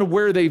 Based on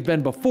where they've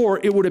been before,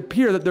 it would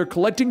appear that they're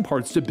collecting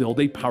parts to build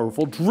a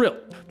powerful drill.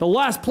 The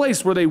last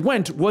place where they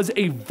went was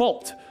a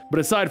vault, but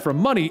aside from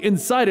money,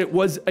 inside it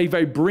was a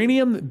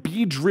vibranium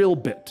B drill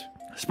bit.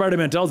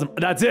 Spider-Man tells him,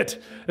 "That's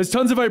it. There's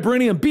tons of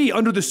vibranium B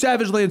under the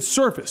Savage Land's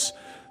surface.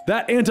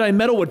 That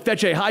anti-metal would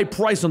fetch a high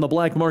price on the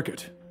black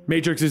market."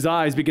 Matrix's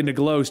eyes begin to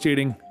glow,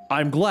 stating,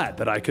 "I'm glad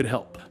that I could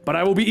help, but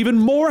I will be even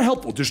more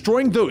helpful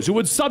destroying those who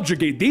would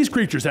subjugate these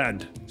creatures."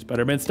 And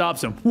Spider-Man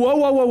stops him.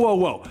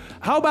 Whoa.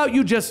 How about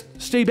you just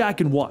stay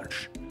back and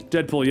watch?"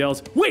 Deadpool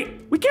yells, "Wait,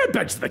 we can't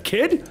bench the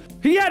kid.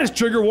 He had his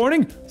trigger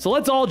warning, so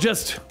let's all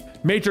just..."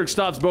 Matrix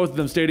stops both of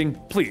them, stating,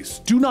 "Please,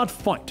 do not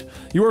fight.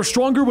 You are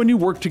stronger when you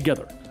work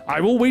together. I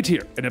will wait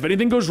here, and if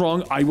anything goes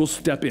wrong, I will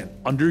step in,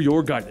 under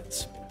your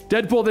guidance."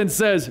 Deadpool then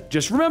says,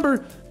 "Just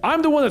remember,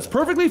 I'm the one that's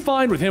perfectly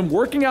fine with him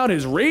working out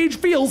his rage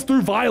feels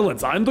through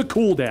violence. I'm the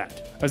cool dad."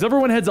 As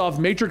everyone heads off,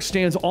 Matrix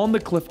stands on the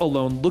cliff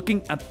alone,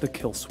 looking at the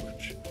kill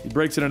switch. He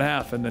breaks it in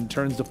half and then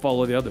turns to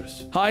follow the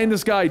others. High in the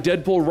sky,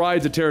 Deadpool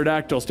rides a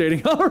pterodactyl,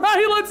 stating, "All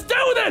right, let's do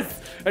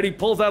this!" And he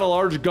pulls out a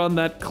large gun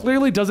that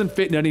clearly doesn't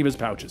fit in any of his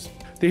pouches.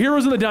 The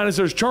heroes and the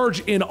dinosaurs charge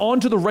in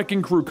onto the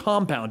Wrecking Crew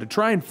compound to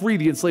try and free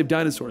the enslaved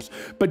dinosaurs,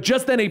 but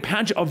just then a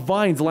patch of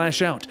vines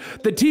lash out.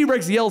 The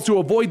T-Rex yells to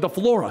avoid the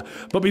flora,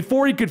 but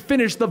before he could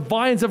finish, the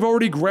vines have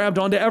already grabbed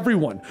onto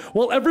everyone.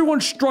 While everyone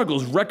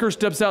struggles, Wrecker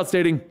steps out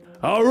stating,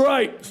 "All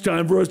right, it's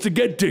time for us to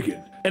get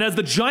digging." And as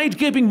the giant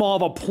gaping maw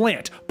of a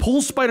plant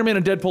pulls Spider-Man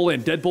and Deadpool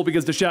in, Deadpool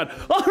begins to shout,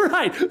 "All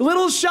right,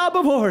 little shop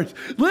of horrors,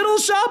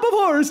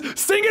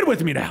 sing it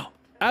with me now."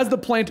 As the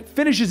plant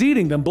finishes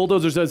eating them,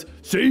 Bulldozer says,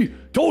 "See,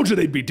 told you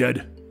they'd be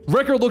dead."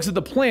 Wrecker looks at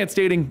the plant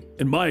stating,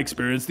 "In my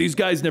experience, these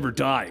guys never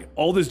die.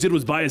 All this did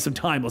was buy us some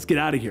time, let's get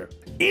out of here."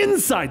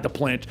 Inside the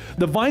plant,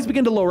 the vines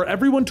begin to lower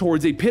everyone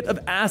towards a pit of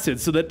acid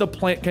so that the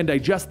plant can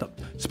digest them.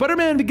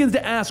 Spider-Man begins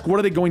to ask what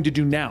are they going to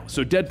do now,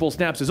 so Deadpool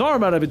snaps his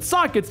arm out of its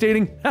socket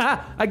stating,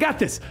 "Haha, I got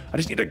this. I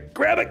just need to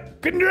grab a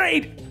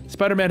grenade."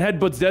 Spider-Man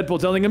headbutts Deadpool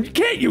telling him, "You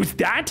can't use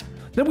that.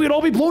 Then we'd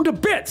all be blown to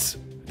bits."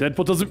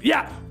 Deadpool tells him,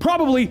 "Yeah,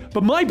 probably,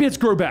 but my bits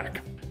grow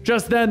back."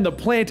 Just then, the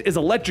plant is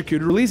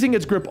electrocuted, releasing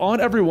its grip on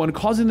everyone,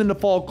 causing them to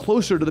fall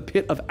closer to the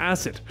pit of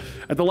acid.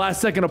 At the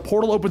last second, a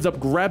portal opens up,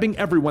 grabbing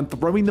everyone,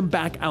 throwing them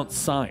back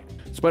outside.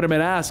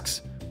 Spider-Man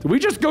asks, "Did we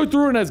just go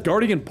through an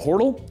Asgardian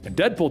portal?" And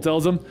Deadpool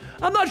tells him,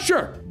 "I'm not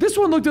sure. This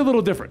one looked a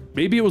little different.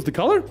 Maybe it was the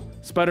color?"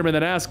 Spider-Man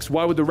then asks,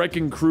 why would the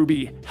Wrecking Crew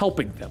be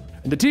helping them?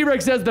 And the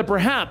T-Rex says that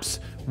perhaps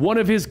one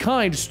of his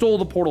kind stole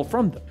the portal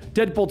from them.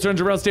 Deadpool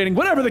turns around stating,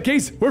 "Whatever the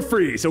case, we're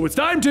free, so it's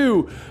time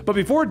to..." But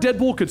before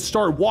Deadpool could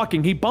start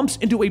walking, he bumps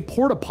into a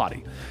porta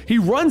potty. He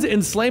runs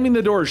in, slamming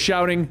the door,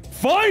 shouting,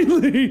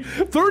 "Finally!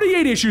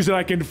 38 issues and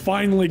I can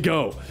finally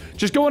go.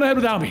 Just go on ahead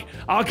without me.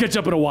 I'll catch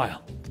up in a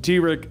while."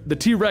 The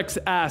T-Rex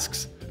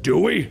asks, "Do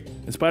we?"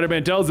 And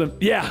Spider-Man tells him,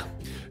 "Yeah.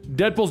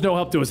 Deadpool's no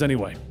help to us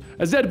anyway."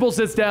 As Deadpool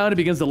sits down and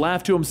begins to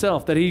laugh to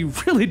himself that he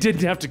really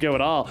didn't have to go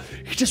at all.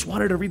 He just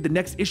wanted to read the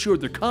next issue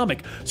of their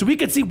comic so he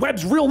could see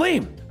Webb's real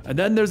name. And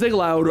then there's a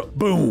loud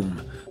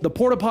boom. The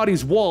porta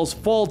potty's walls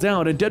fall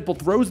down and Deadpool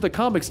throws the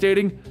comic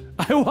stating,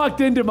 "I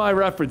walked into my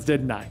reference,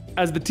 didn't I?"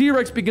 As the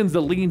T-Rex begins to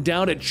lean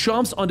down, it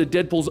chomps onto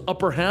Deadpool's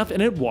upper half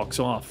and it walks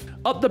off.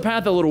 Up the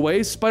path a little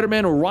ways,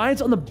 Spider-Man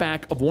rides on the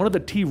back of one of the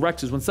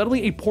T-Rexes when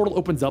suddenly a portal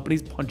opens up and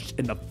he's punched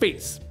in the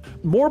face.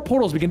 More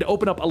portals begin to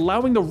open up,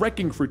 allowing the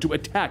Wrecking Crew to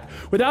attack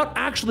without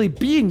actually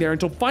being there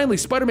until finally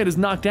Spider-Man is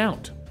knocked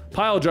out.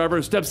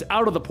 Piledriver steps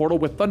out of the portal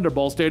with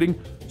Thunderball stating,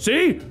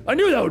 "See? I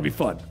knew that would be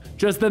fun."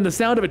 Just then the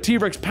sound of a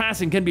T-Rex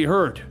passing can be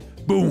heard.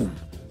 Boom,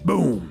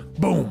 boom,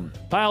 boom.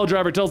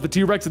 Piledriver tells the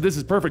T-Rex that this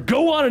is perfect.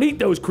 "Go on and eat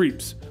those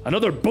creeps."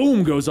 Another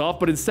boom goes off,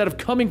 but instead of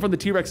coming from the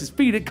T-Rex's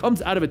feet, it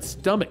comes out of its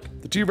stomach.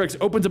 The T-Rex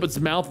opens up its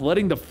mouth,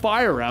 letting the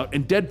fire out,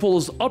 and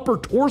Deadpool's upper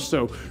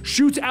torso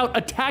shoots out,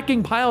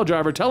 attacking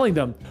Piledriver, telling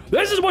them,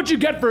 "This is what you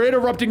get for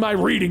interrupting my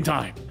reading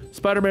time."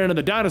 Spider-Man and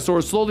the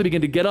dinosaurs slowly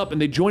begin to get up and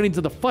they join into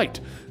the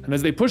fight. And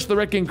as they push the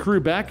Wrecking Crew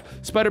back,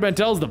 Spider-Man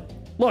tells them,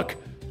 "Look,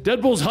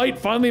 Deadpool's height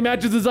finally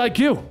matches his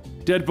IQ."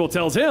 Deadpool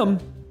tells him,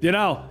 "You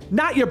know,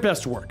 not your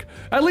best work.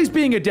 At least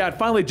being a dad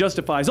finally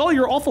justifies all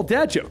your awful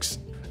dad jokes."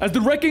 As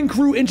the Wrecking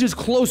Crew inches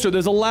closer,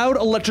 there's a loud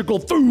electrical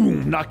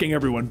thoom, knocking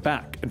everyone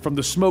back. And from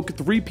the smoke,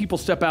 3 people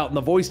step out and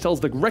the voice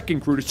tells the Wrecking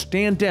Crew to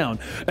stand down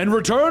and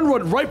return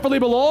what rightfully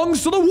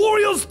belongs to the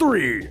Warriors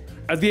 3.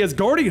 As the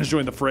Asgardians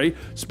join the fray,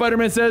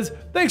 Spider-Man says,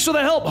 "Thanks for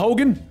the help,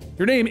 Hogan.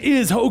 Your name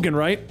is Hogan,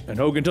 right?" And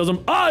Hogan tells him,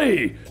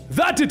 "Aye,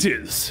 that it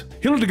is."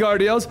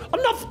 Hildegard yells,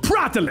 "Enough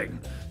prattling."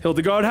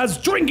 Hildegard has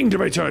drinking to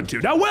return to.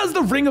 Now where's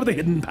the ring of the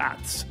hidden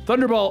paths?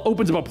 Thunderball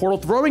opens up a portal,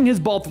 throwing his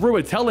ball through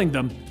it, telling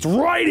them, "It's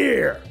right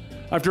here."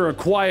 After a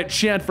quiet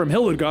chant from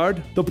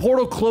Hildegard, the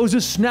portal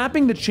closes,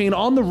 snapping the chain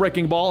on the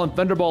wrecking ball, and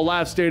Thunderball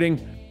laughs,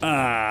 stating,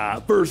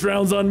 "First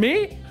round's on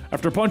me?"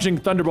 After punching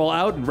Thunderball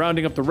out and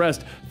rounding up the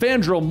rest,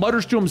 Fandral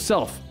mutters to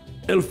himself,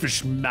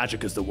 "Elfish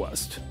magic is the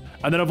worst."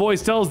 And then a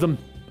voice tells them,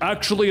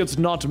 "Actually, it's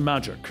not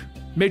magic."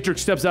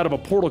 Matrix steps out of a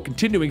portal,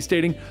 continuing,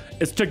 stating,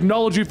 "It's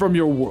technology from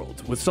your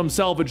world. With some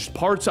salvaged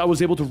parts, I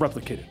was able to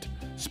replicate it."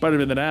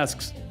 Spider-Man then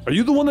asks, "Are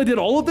you the one that did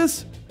all of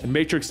this?" And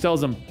Matrix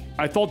tells him,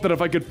 "I thought that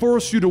if I could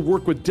force you to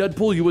work with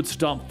Deadpool, you would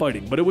stop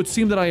fighting, but it would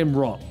seem that I am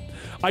wrong.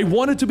 I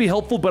wanted to be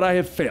helpful, but I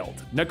have failed.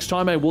 Next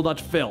time I will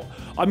not fail.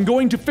 I'm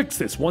going to fix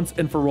this once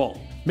and for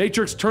all."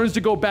 Matrix turns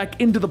to go back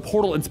into the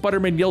portal and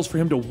Spider-Man yells for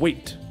him to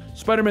wait.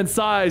 Spider-Man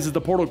sighs as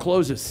the portal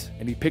closes,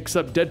 and he picks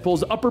up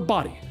Deadpool's upper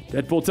body.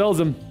 Deadpool tells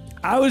him,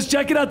 "I was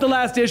checking out the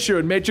last issue,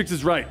 and Matrix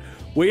is right.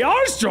 We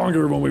are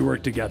stronger when we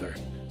work together."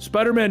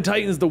 Spider-Man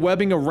tightens the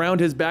webbing around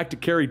his back to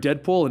carry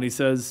Deadpool, and he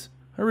says,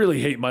 "I really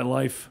hate my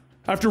life."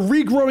 After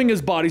regrowing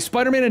his body,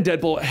 Spider-Man and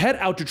Deadpool head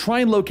out to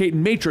try and locate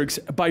Matrix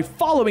by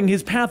following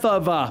his path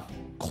of,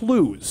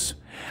 clues.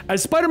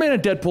 As Spider-Man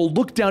and Deadpool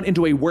look down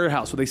into a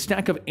warehouse with a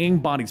stack of AIM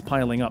bodies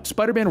piling up,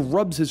 Spider-Man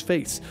rubs his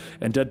face,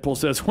 and Deadpool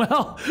says,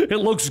 "Well, it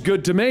looks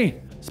good to me."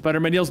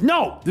 Spider-Man yells,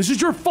 "No, this is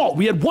your fault.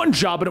 We had one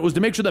job, and it was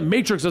to make sure that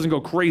Matrix doesn't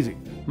go crazy."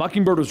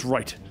 Mockingbird was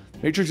right.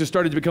 Matrix has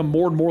started to become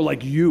more and more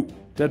like you.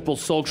 Deadpool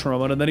sulks for a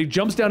moment, and then he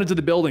jumps down into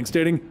the building,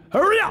 stating,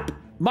 "Hurry up!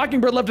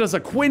 Mockingbird left us a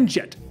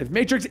Quinjet. If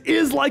Matrix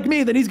is like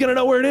me, then he's gonna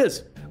know where it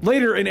is."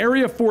 Later, in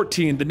Area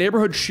 14, the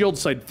neighborhood shield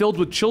site filled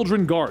with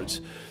children guards,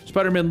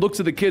 Spider-Man looks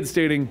at the kids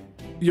stating,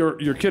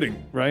 You're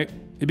kidding, right?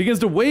 He begins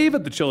to wave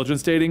at the children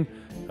stating,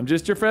 I'm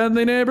just your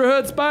friendly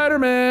neighborhood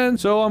Spider-Man,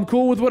 so I'm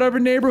cool with whatever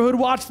neighborhood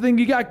watch thing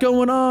you got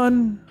going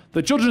on.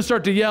 The children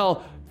start to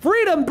yell,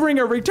 Freedom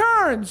Bringer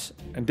returns!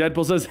 And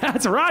Deadpool says,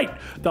 That's right,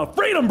 the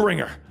Freedom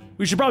Bringer!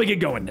 We should probably get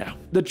going now.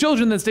 The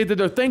children then state that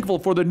they're thankful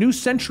for the new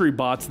sentry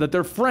bots that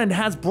their friend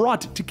has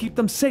brought to keep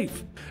them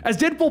safe. As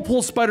Deadpool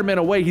pulls Spider-Man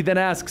away, he then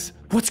asks,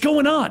 What's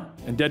going on?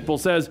 And Deadpool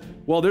says,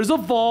 Well, there's a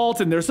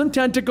vault and there's some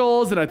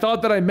tentacles and I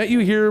thought that I met you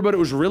here, but it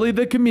was really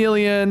the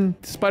chameleon.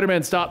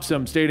 Spider-Man stops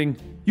him, stating,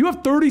 You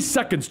have 30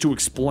 seconds to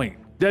explain.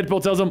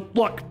 Deadpool tells him,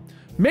 Look,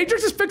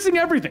 Matrix is fixing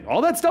everything.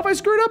 All that stuff I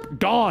screwed up,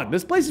 gone.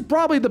 This place is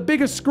probably the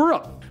biggest screw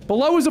up.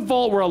 Below is a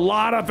vault where a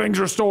lot of things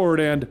are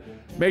stored, and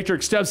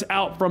Matrix steps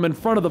out from in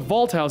front of the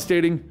vault house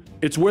stating,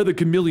 It's where the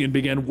chameleon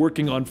began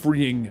working on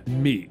freeing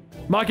me.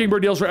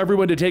 Mockingbird yells for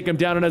everyone to take him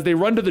down, and as they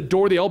run to the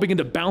door, they all begin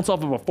to bounce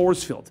off of a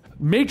force field.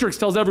 Matrix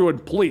tells everyone,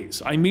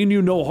 Please, I mean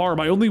you no harm,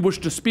 I only wish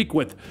to speak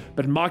with,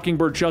 but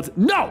Mockingbird shouts,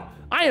 No!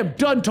 I am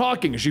done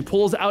talking as she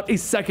pulls out a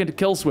second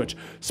kill switch.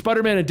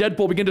 Spider-Man and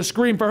Deadpool begin to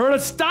scream for her to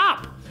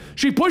stop!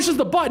 She pushes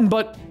the button,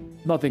 but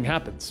nothing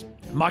happens.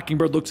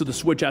 Mockingbird looks at the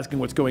switch asking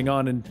what's going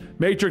on, and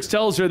Matrix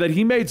tells her that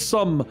he made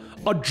some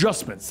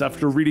adjustments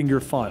after reading your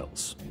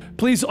files.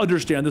 Please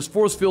understand this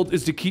force field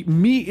is to keep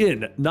me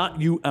in, not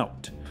you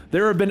out.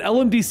 There have been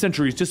LMD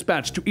sentries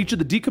dispatched to each of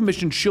the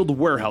decommissioned SHIELD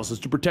warehouses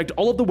to protect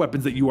all of the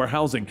weapons that you are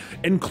housing,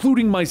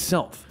 including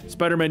myself.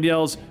 Spider-Man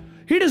yells,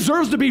 He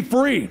deserves to be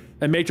free!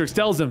 And Matrix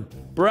tells him,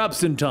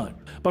 Perhaps in time.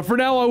 But for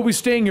now, I will be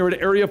staying here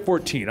at Area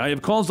 14. I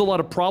have caused a lot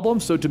of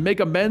problems, so to make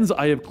amends,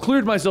 I have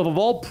cleared myself of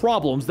all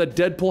problems that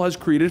Deadpool has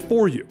created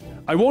for you.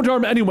 I won't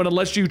harm anyone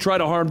unless you try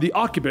to harm the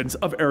occupants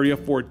of Area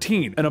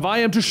 14. And if I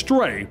am to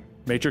stray,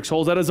 Matrix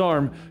holds out his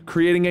arm,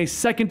 creating a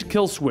second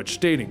kill switch,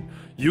 stating,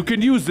 You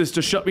can use this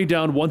to shut me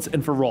down once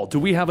and for all. Do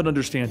we have an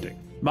understanding?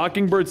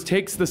 Mockingbird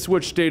takes the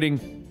switch,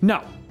 stating,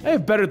 No, I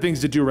have better things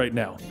to do right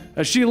now.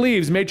 As she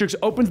leaves, Matrix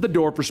opens the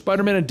door for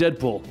Spider-Man and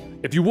Deadpool.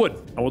 If you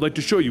would, I would like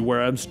to show you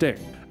where I'm staying.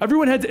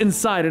 Everyone heads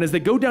inside, and as they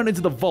go down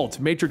into the vault,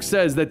 Matrix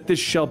says that this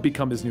shall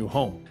become his new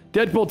home.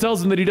 Deadpool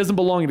tells him that he doesn't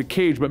belong in a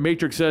cage, but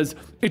Matrix says,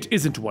 It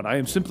isn't one. I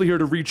am simply here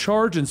to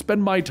recharge and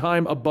spend my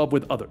time above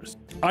with others.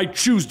 I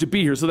choose to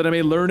be here so that I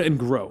may learn and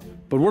grow.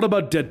 But what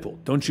about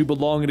Deadpool? Don't you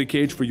belong in a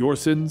cage for your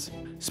sins?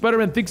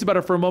 Spider-Man thinks about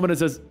it for a moment and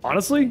says,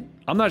 Honestly,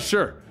 I'm not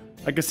sure.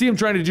 I can see him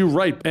trying to do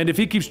right, and if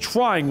he keeps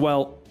trying,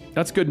 well,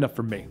 that's good enough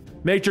for me.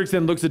 Matrix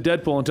then looks at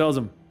Deadpool and tells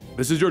him,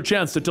 This is your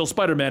chance to tell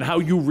Spider-Man how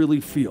you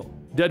really feel.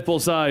 Deadpool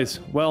sighs,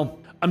 Well,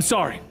 I'm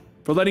sorry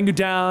for letting you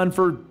down,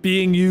 for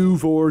being you,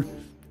 for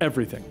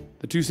everything.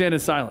 The two stand in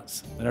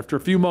silence, and after a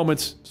few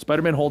moments,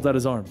 Spider-Man holds out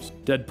his arms.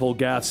 Deadpool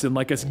gasps, and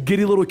like a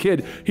giddy little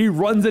kid, he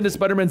runs into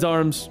Spider-Man's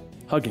arms,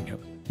 hugging him.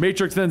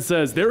 Matrix then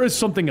says, There is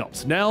something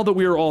else. Now that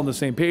we are all on the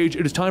same page,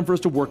 it is time for us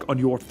to work on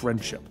your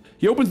friendship.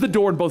 He opens the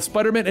door and both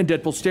Spider-Man and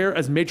Deadpool stare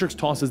as Matrix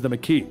tosses them a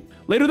key.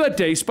 Later that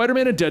day,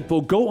 Spider-Man and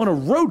Deadpool go on a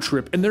road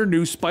trip in their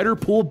new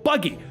Spider-Pool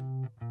buggy.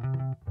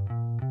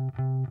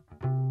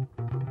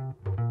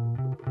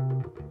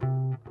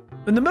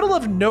 In the middle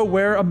of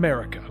nowhere,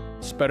 America,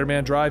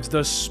 Spider-Man drives the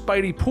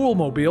Spidey Pool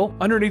Mobile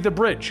underneath a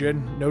bridge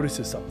and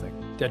notices something.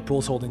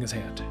 Deadpool's holding his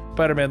hand.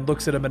 Spider-Man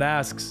looks at him and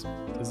asks,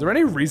 Is there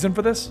any reason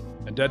for this?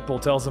 And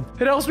Deadpool tells him,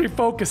 It helps me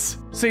focus.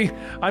 See,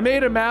 I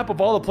made a map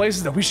of all the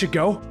places that we should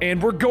go,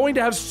 and we're going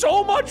to have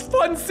so much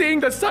fun seeing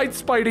the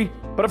sights, Spidey.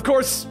 But of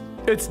course,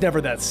 it's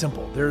never that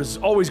simple. There's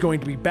always going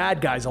to be bad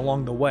guys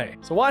along the way.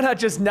 So why not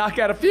just knock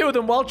out a few of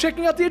them while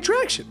checking out the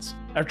attractions?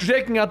 After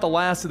taking out the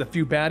last of the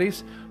few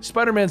baddies,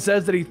 Spider-Man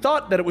says that he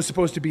thought that it was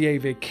supposed to be a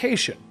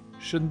vacation.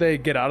 Shouldn't they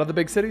get out of the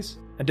big cities?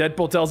 And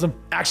Deadpool tells him,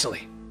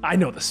 Actually, I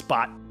know the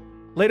spot.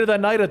 Later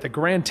that night at the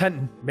Grand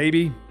Tenton,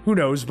 maybe, who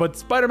knows, but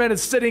Spider-Man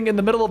is sitting in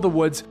the middle of the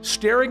woods,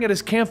 staring at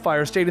his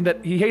campfire, stating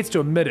that he hates to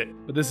admit it,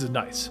 but this is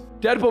nice.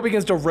 Deadpool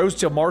begins to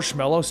roast a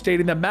marshmallow,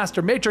 stating that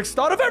Master Matrix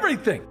thought of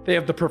everything. They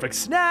have the perfect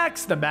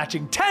snacks, the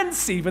matching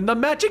tents, even the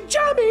matching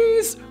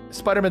jammies.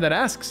 Spider-Man then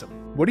asks him,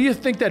 What do you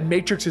think that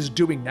Matrix is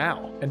doing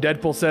now? And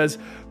Deadpool says,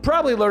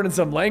 Probably learning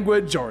some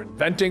language or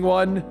inventing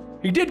one.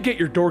 He did get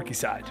your dorky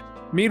side.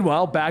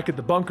 Meanwhile, back at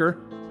the bunker,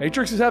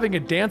 Matrix is having a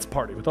dance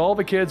party with all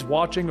the kids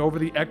watching over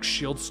the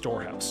ex-SHIELD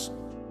storehouse.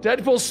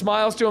 Deadpool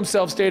smiles to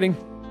himself, stating,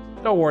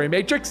 Don't worry,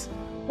 Matrix.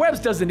 Webbs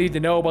doesn't need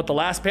to know about the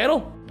last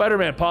panel.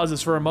 Spider-Man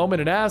pauses for a moment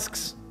and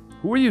asks,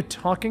 Who are you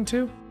talking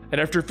to? And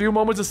after a few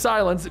moments of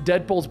silence,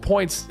 Deadpool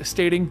points,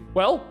 stating,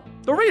 Well,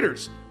 the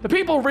readers. The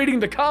people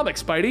reading the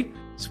comics, Spidey.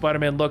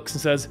 Spider-Man looks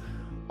and says,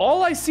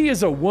 All I see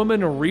is a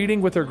woman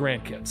reading with her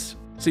grandkids.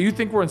 So you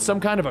think we're in some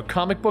kind of a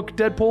comic book,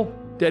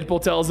 Deadpool?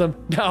 Deadpool tells him,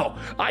 No,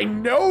 I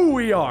know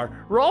we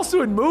are. We're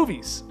also in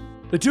movies.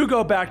 The two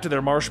go back to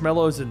their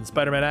marshmallows and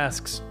Spider-Man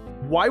asks,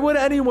 Why would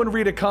anyone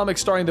read a comic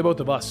starring the both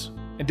of us?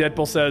 And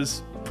Deadpool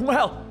says,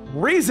 Well,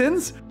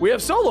 reasons. We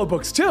have solo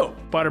books too.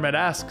 Spider-Man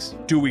asks,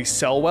 Do we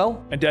sell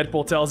well? And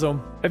Deadpool tells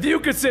him, If you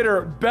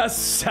consider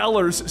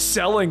bestsellers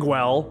selling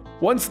well.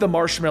 Once the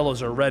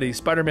marshmallows are ready,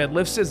 Spider-Man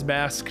lifts his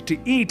mask to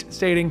eat,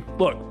 stating,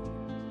 Look,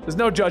 there's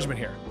no judgment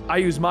here. I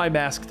use my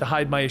mask to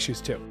hide my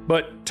issues too.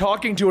 But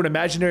talking to an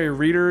imaginary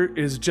reader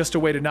is just a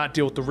way to not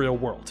deal with the real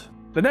world.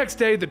 The next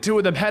day, the two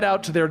of them head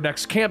out to their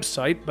next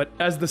campsite, but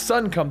as the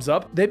sun comes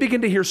up, they begin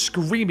to hear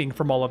screaming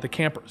from all of the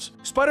campers.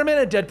 Spider-Man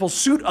and Deadpool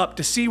suit up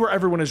to see where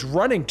everyone is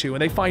running to,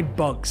 and they find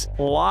bugs.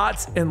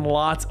 Lots and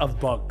lots of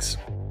bugs.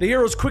 The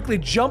heroes quickly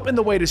jump in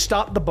the way to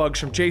stop the bugs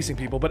from chasing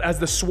people, but as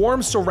the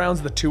swarm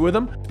surrounds the two of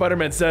them,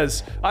 Spider-Man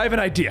says, I have an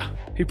idea.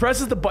 He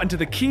presses the button to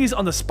the keys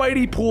on the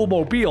Spidey Pool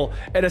mobile,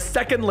 and a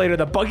second later,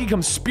 the buggy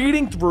comes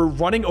speeding through,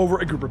 running over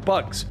a group of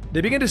bugs.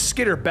 They begin to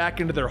skitter back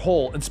into their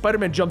hole, and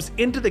Spider-Man jumps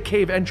into the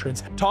cave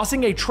entrance,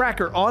 tossing a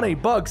tracker on a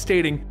bug,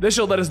 stating, this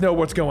will let us know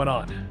what's going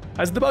on.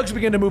 As the bugs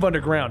begin to move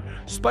underground,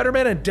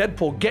 Spider-Man and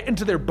Deadpool get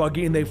into their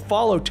buggy and they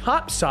follow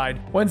topside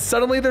when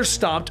suddenly they're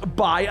stopped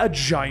by a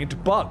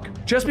giant bug.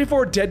 Just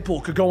before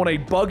Deadpool could go on a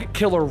bug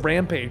killer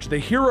rampage, the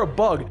hero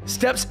bug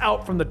steps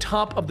out from the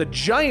top of the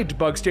giant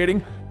bug,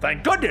 stating,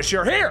 thank goodness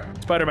you're here!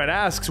 Spider-Man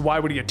asks why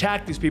would he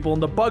attack these people,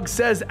 and the bug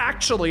says,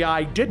 actually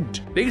I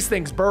didn't. These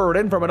things burrowed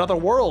in from another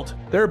world.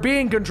 They're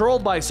being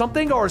controlled by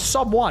something or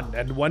someone,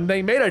 and when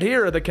they made it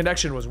here, the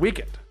connection was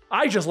weakened.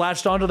 I just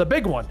latched onto the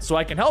big one so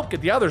I can help get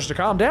the others to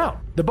calm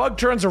down. The bug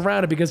turns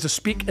around and begins to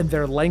speak in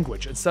their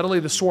language, and suddenly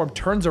the swarm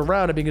turns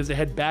around and begins to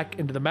head back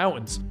into the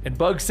mountains, and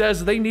Bug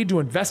says they need to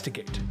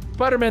investigate.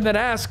 Spider-Man then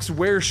asks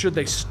where should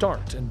they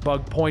start, and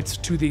Bug points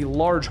to the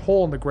large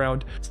hole in the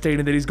ground,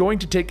 stating that he's going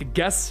to take a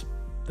guess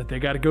that they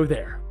gotta go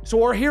there.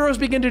 So our heroes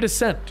begin to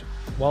descend,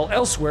 while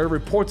elsewhere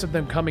reports of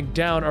them coming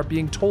down are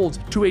being told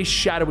to a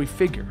shadowy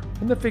figure,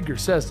 and the figure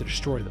says to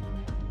destroy them.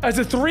 As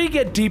the three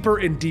get deeper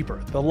and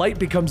deeper, the light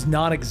becomes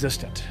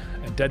non-existent,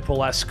 and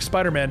Deadpool asks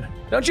Spider-Man,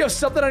 don't you have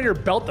something on your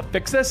belt to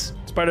fix this?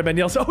 Spider-Man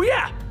yells, oh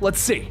yeah,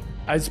 let's see.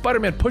 As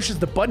Spider-Man pushes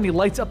the button, he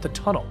lights up the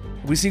tunnel.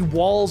 We see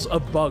walls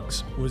of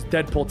bugs, with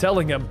Deadpool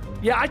telling him,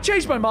 yeah, I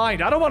changed my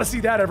mind, I don't want to see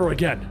that ever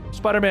again.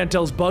 Spider-Man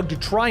tells Bug to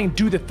try and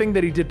do the thing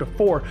that he did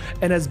before,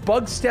 and as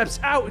Bug steps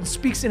out and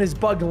speaks in his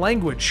bug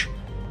language,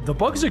 the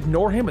bugs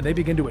ignore him and they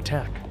begin to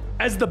attack.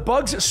 As the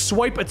bugs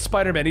swipe at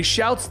Spider-Man, he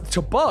shouts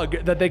to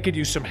Bug that they could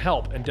use some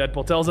help, and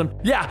Deadpool tells him,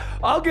 yeah,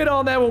 I'll get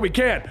on that when we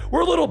can.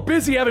 We're a little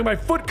busy having my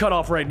foot cut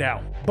off right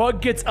now.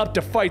 Bug gets up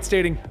to fight,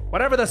 stating,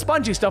 whatever the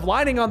spongy stuff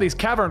lining on these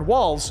cavern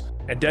walls,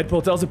 and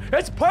Deadpool tells him,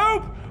 it's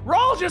poop! We're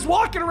all just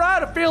walking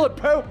around and feeling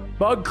poop.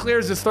 Bug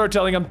clears his throat,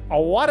 telling him,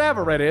 oh,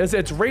 whatever it is,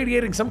 it's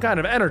radiating some kind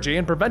of energy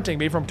and preventing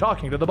me from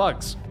talking to the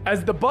bugs.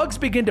 As the bugs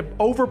begin to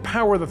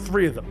overpower the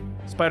three of them,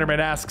 Spider-Man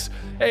asks,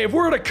 hey, if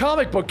we're in a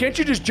comic book, can't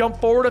you just jump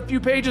forward a few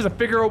pages and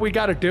figure out what we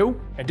gotta do?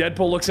 And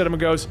Deadpool looks at him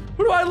and goes,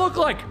 who do I look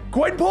like?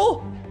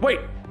 Gwenpool? Wait,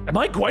 am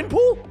I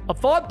Gwenpool? A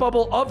thought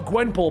bubble of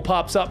Gwenpool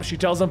pops up. She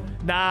tells him,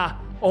 nah,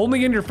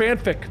 only in your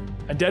fanfic.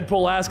 And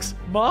Deadpool asks,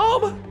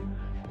 Mom?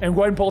 And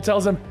Gwenpool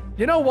tells him,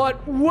 you know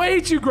what? Way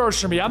too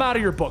gross for me. I'm out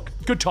of your book.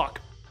 Good talk.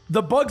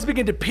 The bugs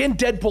begin to pin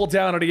Deadpool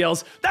down and he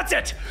yells, that's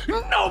it!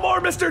 No more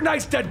Mr.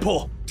 Nice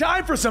Deadpool!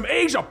 Time for some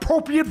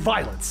age-appropriate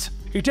violence.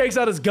 He takes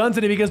out his guns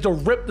and he begins to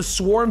rip the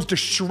swarms to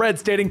shreds,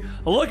 stating,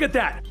 look at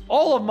that!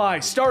 All of my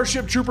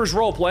Starship Troopers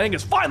role-playing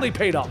has finally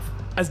paid off.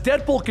 As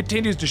Deadpool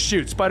continues to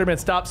shoot, Spider-Man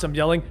stops him,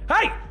 yelling,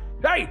 hey!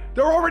 Hey,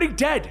 they're already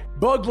dead!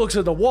 Bug looks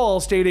at the wall,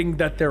 stating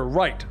that they're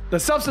right. The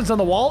substance on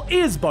the wall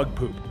is bug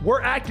poop.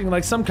 We're acting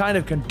like some kind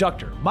of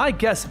conductor. My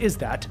guess is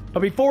that.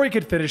 But before he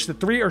could finish, the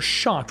three are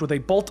shocked with a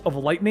bolt of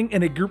lightning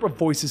and a group of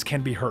voices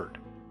can be heard.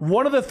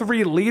 One of the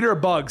three leader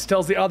bugs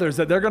tells the others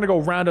that they're gonna go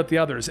round up the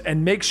others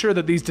and make sure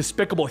that these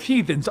despicable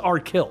heathens are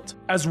killed.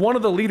 As one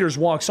of the leaders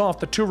walks off,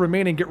 the two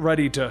remaining get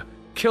ready to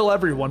kill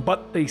everyone,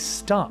 but they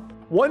stop.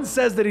 One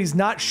says that he's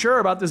not sure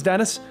about this,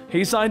 Dennis.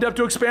 He signed up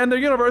to expand their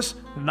universe,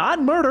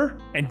 not murder.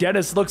 And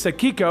Dennis looks at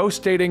Kiko,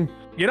 stating,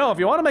 you know, if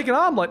you want to make an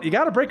omelet, you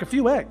gotta break a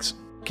few eggs.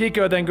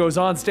 Kiko then goes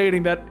on,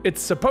 stating that it's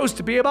supposed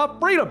to be about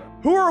freedom.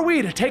 Who are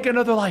we to take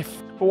another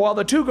life? But while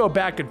the two go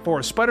back and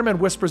forth, Spider-Man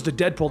whispers to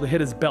Deadpool to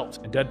hit his belt,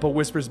 and Deadpool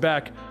whispers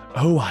back,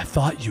 oh, I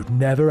thought you'd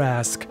never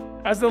ask.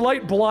 As the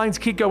light blinds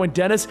Kiko and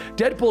Dennis,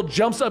 Deadpool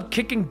jumps up,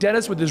 kicking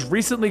Dennis with his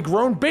recently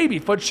grown baby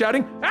foot,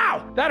 shouting,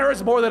 ow, that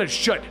hurts more than it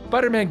should.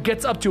 Spider-Man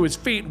gets up to his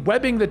feet,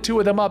 webbing the two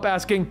of them up,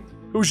 asking,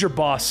 who's your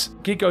boss?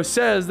 Kiko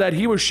says that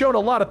he was shown a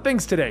lot of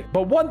things today,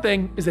 but one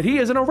thing is that he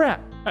isn't a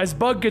rat. As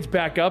Bug gets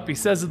back up, he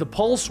says that the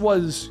pulse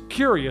was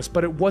curious,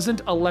 but it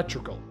wasn't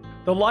electrical.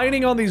 The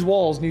lining on these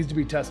walls needs to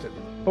be tested.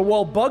 But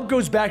while Bug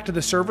goes back to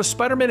the surface,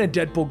 Spider-Man and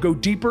Deadpool go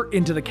deeper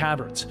into the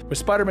caverns, with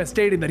Spider-Man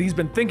stating that he's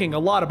been thinking a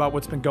lot about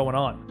what's been going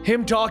on.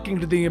 Him talking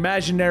to the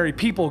imaginary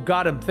people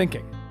got him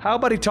thinking. How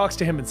about he talks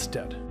to him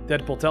instead?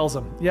 Deadpool tells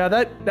him, yeah,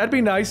 that'd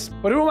be nice,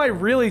 but who am I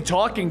really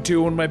talking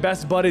to when my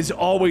best bud is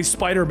always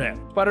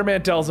Spider-Man?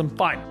 Spider-Man tells him,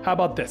 fine, how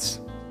about this?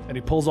 And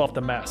he pulls off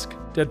the mask.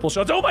 Deadpool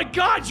shouts, oh my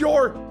God,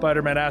 you're...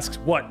 Spider-Man asks,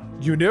 what,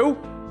 you knew?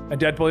 And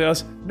Deadpool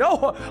yells,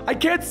 no, I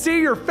can't see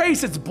your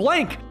face, it's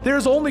blank.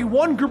 There's only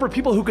one group of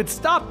people who could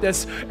stop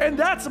this, and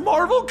that's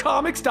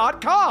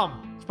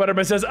MarvelComics.com.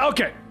 Spider-Man says,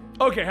 okay,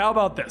 how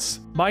about this?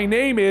 My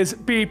name is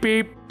beep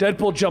beep.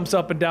 Deadpool jumps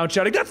up and down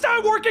shouting, that's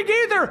not working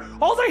either.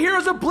 All I hear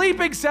is a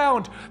bleeping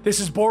sound.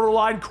 This is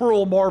borderline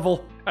cruel,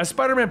 Marvel. As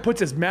Spider-Man puts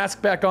his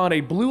mask back on,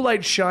 a blue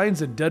light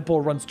shines and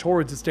Deadpool runs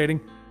towards it,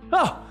 stating,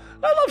 "Oh,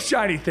 I love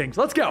shiny things,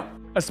 let's go."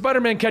 As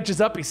Spider-Man catches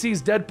up, he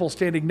sees Deadpool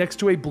standing next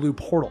to a blue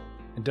portal.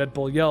 And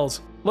Deadpool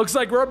yells, "Looks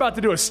like we're about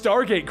to do a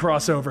Stargate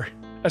crossover."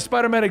 As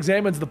Spider-Man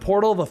examines the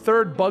portal, the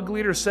third bug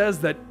leader says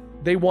that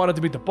they wanted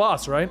to meet the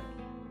boss, right?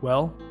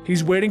 Well,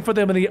 he's waiting for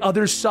them on the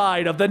other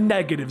side of the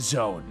negative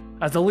zone.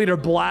 As the leader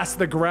blasts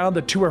the ground,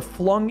 the two are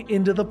flung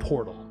into the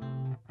portal.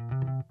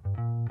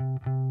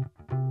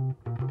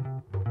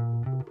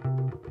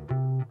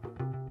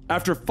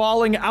 After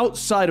falling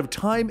outside of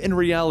time and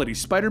reality,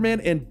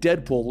 Spider-Man and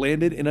Deadpool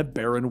landed in a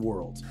barren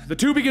world. The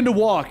two begin to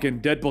walk, and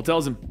Deadpool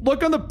tells him,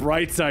 "Look on the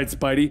bright side,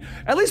 Spidey.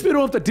 At least we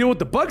don't have to deal with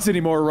the bugs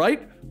anymore,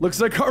 right?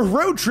 Looks like our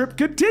road trip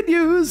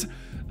continues."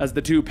 As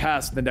the two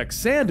pass the next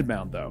sand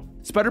mound, though,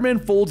 Spider-Man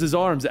folds his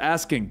arms,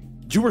 asking,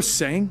 "You were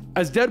saying?"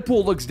 As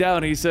Deadpool looks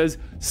down, he says,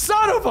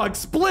 "Son of a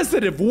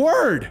explicitive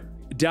word!"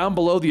 Down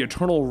below, the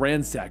Eternal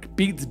Ransack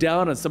beats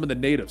down on some of the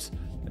natives.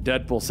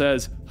 Deadpool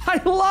says,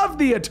 "I love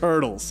the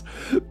Eternals.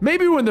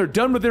 Maybe when they're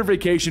done with their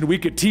vacation, we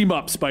could team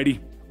up, Spidey."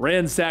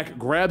 Ransack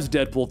grabs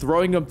Deadpool,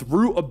 throwing him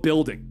through a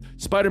building.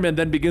 Spider-Man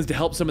then begins to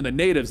help some of the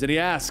natives, and he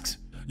asks,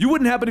 "You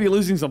wouldn't happen to be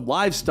losing some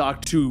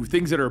livestock to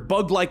things that are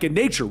bug-like in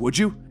nature, would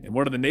you?" And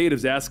one of the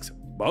natives asks,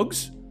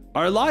 "Bugs?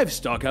 Our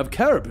livestock have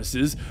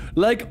carapaces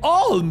like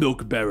all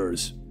milk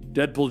bearers."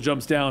 Deadpool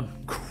jumps down.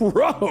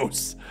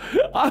 "Gross.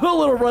 I'm a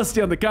little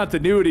rusty on the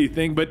continuity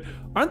thing, but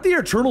aren't the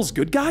Eternals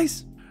good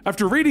guys?"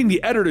 After reading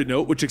the editor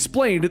note, which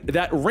explained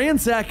that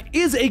Ransack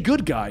is a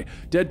good guy,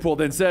 Deadpool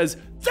then says,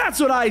 "That's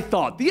what I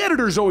thought. The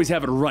editors always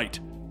have it right."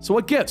 So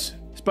what gives?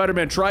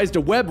 Spider-Man tries to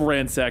web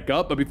Ransack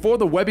up, but before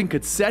the webbing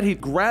could set, he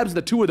grabs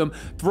the two of them,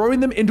 throwing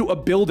them into a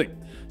building.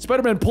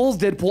 Spider-Man pulls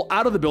Deadpool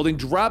out of the building,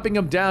 dropping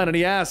him down, and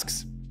he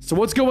asks, "So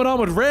what's going on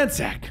with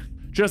Ransack?"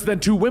 Just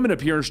then, two women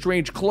appear in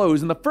strange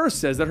clothes, and the first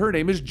says that her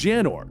name is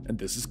Janor, and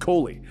this is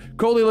Coley.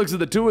 Coley looks at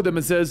the two of them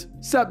and says,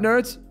 "Sup,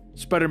 nerds?"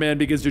 Spider-Man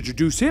begins to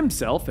introduce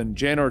himself, and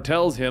Janor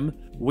tells him,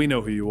 "We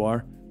know who you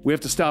are. We have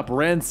to stop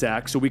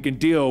Ransack so we can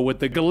deal with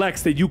the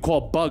Galex that you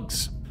call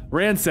bugs.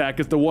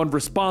 Ransack is the one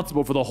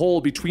responsible for the hole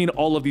between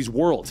all of these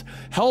worlds.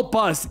 Help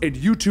us and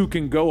you two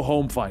can go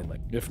home finally.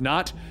 If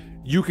not,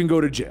 you can go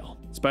to jail."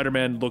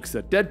 Spider-Man looks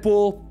at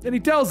Deadpool, and he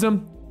tells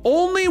him,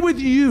 "Only with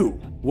you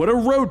would a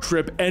road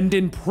trip end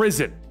in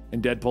prison."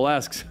 And Deadpool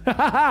asks,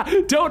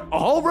 "Don't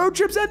all road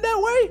trips end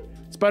that way?"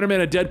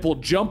 Spider-Man and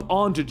Deadpool jump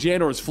onto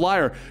Janor's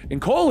flyer,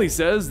 and Coley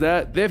says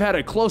that they've had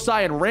a close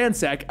eye on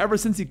Ransack ever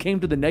since he came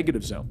to the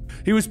negative zone.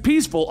 He was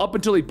peaceful up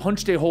until he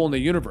punched a hole in the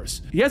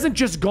universe. He hasn't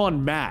just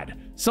gone mad.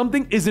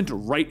 Something isn't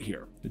right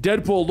here.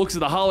 Deadpool looks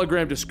at the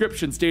hologram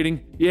description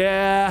stating,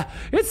 "Yeah,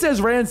 it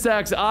says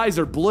Ransack's eyes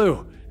are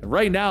blue, and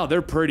right now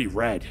they're pretty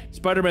red."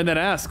 Spider-Man then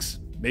asks,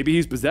 "Maybe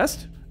he's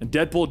possessed?" And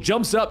Deadpool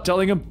jumps up,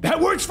 telling him, "That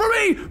works for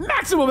me!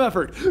 Maximum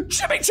effort!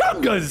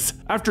 Chimichangas!"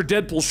 After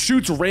Deadpool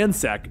shoots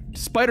Ransack,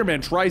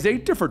 Spider-Man tries a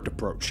different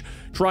approach,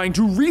 trying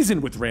to reason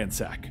with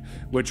Ransack,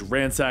 which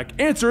Ransack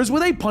answers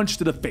with a punch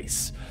to the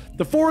face.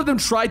 The four of them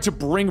try to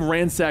bring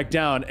Ransack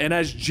down, and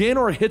as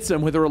Janor hits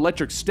him with her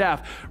electric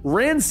staff,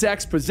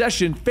 Ransack's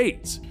possession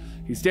fades.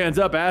 He stands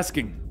up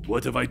asking,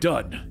 "What have I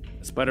done?"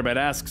 Spider-Man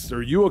asks,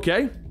 "Are you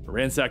okay?"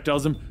 Ransack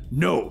tells him,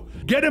 "No,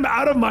 get him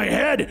out of my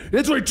head,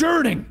 it's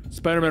returning!"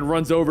 Spider-Man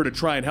runs over to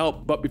try and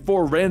help, but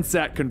before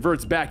Ransack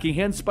converts back, he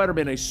hands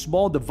Spider-Man a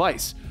small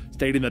device,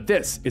 stating that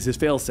this is his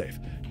failsafe.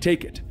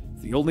 Take it,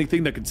 it's the only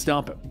thing that can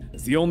stop him.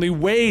 It's the only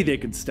way they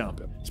can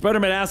stop him.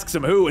 Spider-Man asks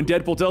him who, and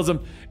Deadpool tells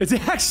him, "It's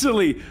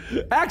actually,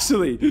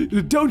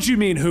 don't you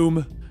mean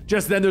whom?"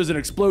 Just then there's an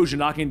explosion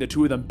knocking the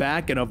two of them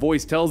back, and a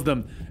voice tells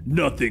them,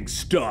 "Nothing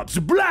stops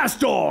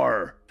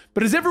Blastar!"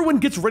 But as everyone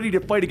gets ready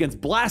to fight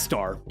against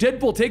Blastar,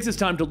 Deadpool takes his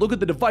time to look at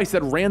the device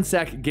that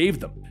Ransack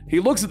gave them. He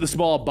looks at the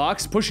small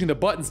box, pushing the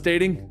button,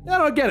 stating, "I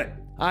don't get it.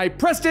 I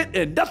pressed it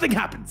and nothing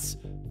happens."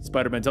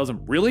 Spider-Man tells him,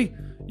 "Really?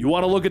 You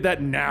want to look at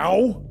that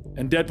now?"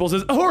 And Deadpool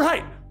says, "All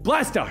right,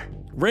 Blastar."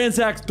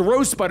 Ransack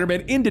throws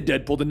Spider-Man into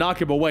Deadpool to knock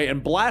him away,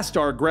 and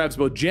Blastar grabs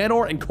both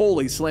Janor and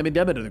Coley, slamming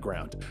them into the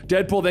ground.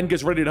 Deadpool then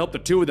gets ready to help the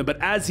two of them, but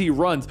as he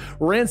runs,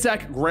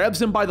 Ransack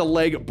grabs him by the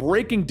leg,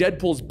 breaking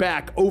Deadpool's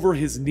back over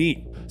his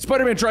knee.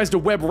 Spider-Man tries to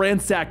web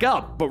Ransack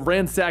up, but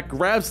Ransack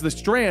grabs the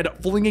strand,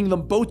 flinging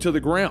them both to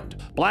the ground.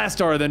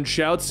 Blastar then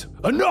shouts,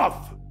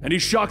 "Enough!" and he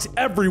shocks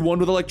everyone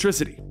with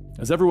electricity.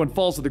 As everyone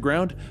falls to the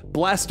ground,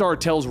 Blastar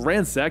tells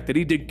Ransack that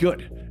he did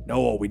good. Now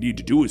all we need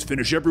to do is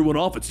finish everyone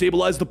off and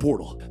stabilize the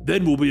portal.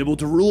 Then we'll be able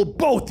to rule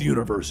both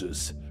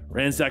universes.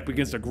 Ransack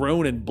begins to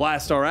groan, and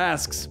Blastar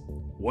asks,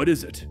 "What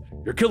is it?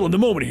 You're killing the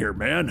moment here,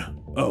 man."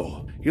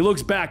 Oh. He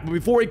looks back, but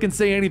before he can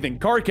say anything,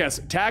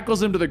 Carcass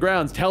tackles him to the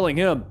ground, telling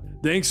him,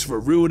 "Thanks for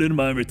ruining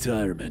my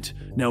retirement.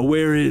 Now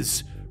where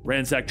is..."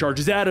 Ransack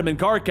charges at him, and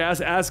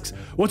Carcass asks,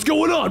 "What's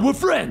going on? We're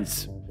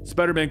friends."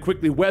 Spider-Man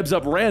quickly webs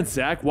up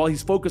Ransack while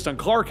he's focused on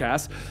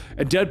Carcass,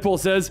 and Deadpool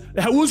says,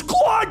 "That was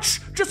clutch!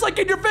 Just like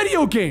in your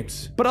video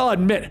games!" But I'll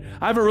admit,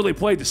 I haven't really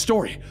played the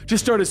story.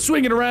 Just started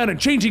swinging around and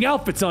changing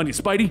outfits on you,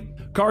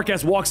 Spidey.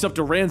 Carcass walks up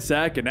to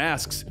Ransack and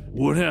asks,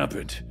 "What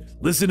happened?"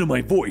 Listen to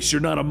my voice, you're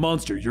not a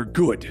monster, you're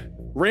good.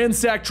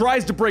 Ransack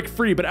tries to break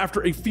free, but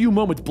after a few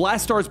moments,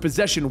 Blastar's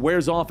possession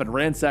wears off and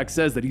Ransack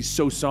says that he's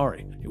so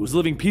sorry. He was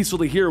living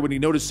peacefully here when he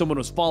noticed someone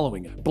was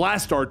following him.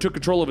 Blastar took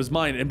control of his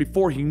mind, and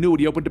before he knew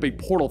it, he opened up a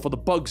portal for the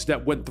bugs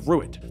that went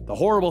through it. The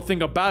horrible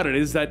thing about it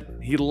is that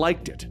he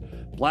liked it.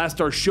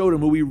 Blastar showed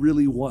him who he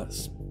really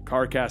was.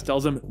 Carcass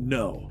tells him,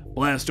 no.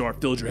 Blastar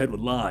filled your head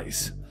with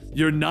lies.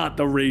 You're not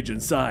the rage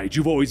inside,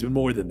 you've always been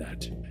more than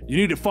that. You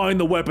need to find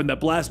the weapon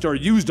that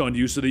Blastar used on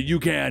you so that you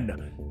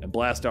can... And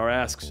Blastar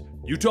asks,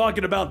 you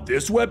talking about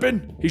this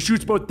weapon? He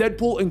shoots both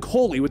Deadpool and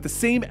Coley with the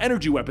same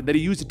energy weapon that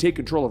he used to take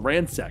control of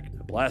Ransack.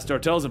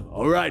 Blastar tells him,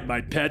 all right, my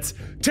pets,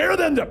 tear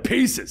them to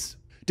pieces.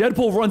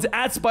 Deadpool runs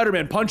at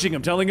Spider-Man, punching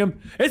him, telling him,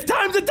 it's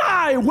time to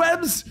die,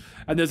 Webs!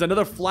 And there's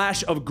another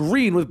flash of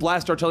green with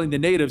Blastar telling the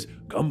natives,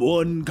 come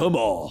one, come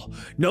all.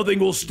 Nothing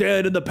will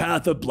stand in the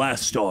path of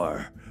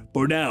Blastar.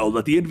 For now,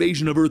 let the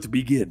invasion of Earth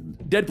begin.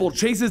 Deadpool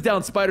chases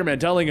down Spider-Man,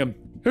 telling him,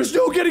 there's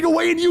no getting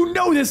away and you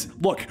know this!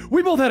 Look,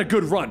 we both had a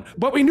good run,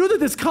 but we knew that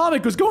this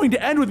comic was going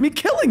to end with me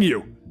killing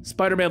you!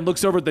 Spider-Man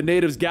looks over at the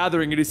natives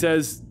gathering and he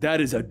says,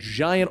 that is a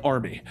giant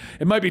army.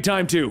 It might be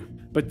time to.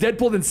 But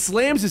Deadpool then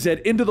slams his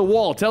head into the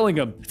wall, telling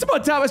him, it's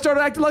about time I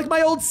started acting like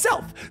my old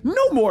self.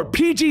 No more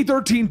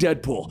PG-13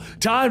 Deadpool.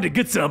 Time to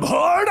get some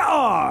hard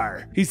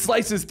R. He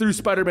slices through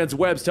Spider-Man's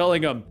webs,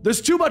 telling him, there's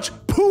too much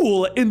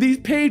pool in these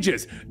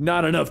pages.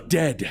 Not enough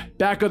dead.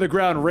 Back on the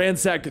ground,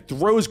 Ransack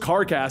throws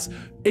Carcass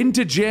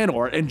into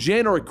Janor, and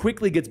Janor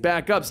quickly gets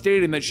back up,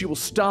 stating that she will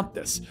stop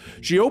this.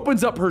 She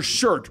opens up her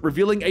shirt,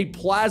 revealing a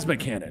plasma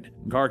cannon.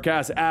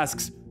 Carcass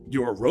asks,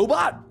 you're a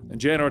robot? And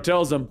Janor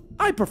tells him,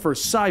 I prefer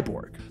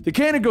cyborg. The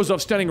cannon goes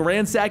off, stunning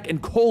Ransack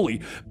and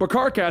Coley, but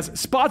Carcass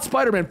spots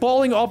Spider-Man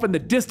falling off in the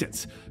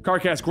distance.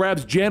 Carcass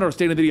grabs Janor,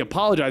 stating that he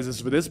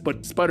apologizes for this,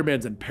 but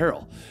Spider-Man's in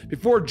peril.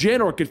 Before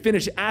Janor could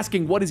finish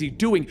asking what is he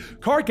doing,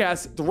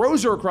 Carcass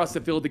throws her across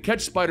the field to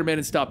catch Spider-Man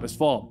and stop his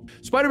fall.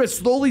 Spider-Man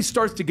slowly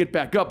starts to get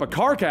back up, but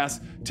Carcass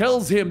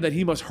tells him that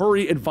he must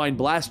hurry and find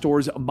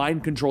Blastar's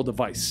mind control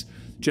device.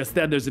 Just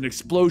then, there's an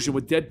explosion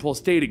with Deadpool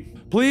stating,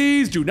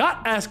 please do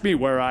not ask me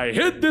where I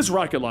hid this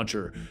rocket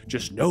launcher.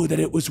 Just know that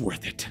it was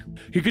worth it.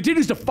 He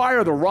continues to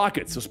fire the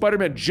rocket, so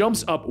Spider-Man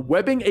jumps up,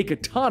 webbing a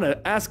katana,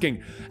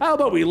 asking, how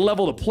about we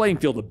level the playing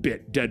field a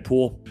bit,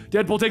 Deadpool?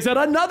 Deadpool takes out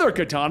another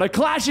katana,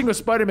 clashing with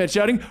Spider-Man,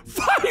 shouting,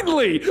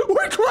 finally,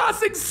 we're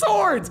crossing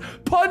swords!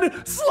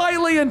 Pun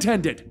slightly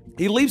intended.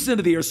 He leaps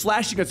into the air,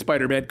 slashing at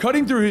Spider-Man,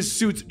 cutting through his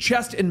suit's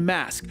chest and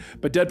mask.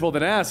 But Deadpool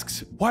then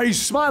asks, why are you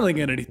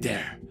smiling underneath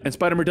there? And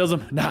Spider-Man tells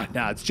him, nah,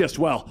 it's just,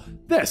 well,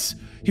 this.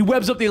 He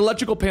webs up the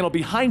electrical panel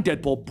behind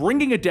Deadpool,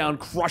 bringing it down,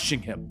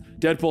 crushing him.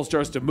 Deadpool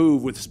starts to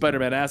move, with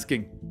Spider-Man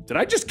asking, did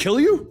I just kill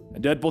you?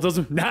 And Deadpool tells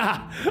him,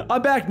 nah,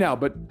 I'm back now,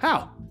 but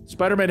how?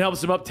 Spider-Man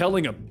helps him up,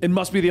 telling him, it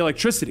must be the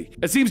electricity.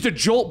 It seems to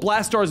jolt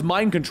Blastar's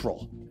mind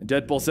control. And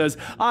Deadpool says,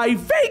 I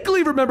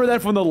vaguely remember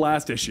that from the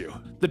last issue.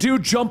 The two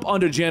jump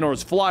onto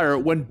Janor's flyer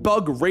when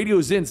Bug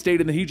radios in,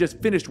 stating that he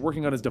just finished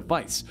working on his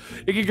device.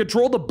 It can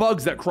control the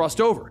bugs that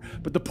crossed over,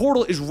 but the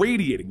portal is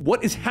radiating.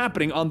 What is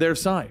happening on their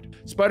side?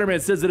 Spider-Man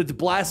says that it's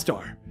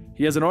Blastar.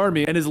 He has an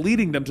army and is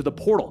leading them to the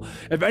portal.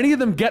 If any of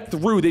them get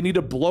through, they need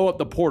to blow up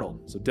the portal.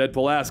 So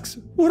Deadpool asks,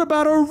 what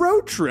about a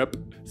road trip?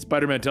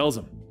 Spider-Man tells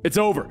him, it's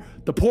over.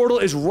 The portal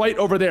is right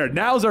over there.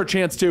 Now's our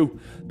chance to.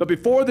 But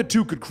before the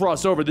two could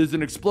cross over, there's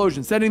an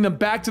explosion, sending them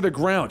back to the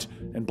ground.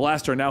 And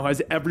Blastar now has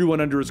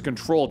everyone under his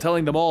control,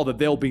 telling them all that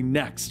they'll be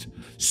next.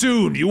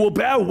 Soon, you will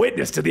bear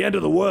witness to the end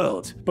of the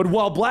world. But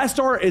while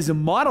Blastar is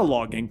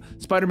monologuing,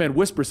 Spider-Man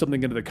whispers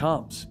something into the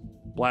comms.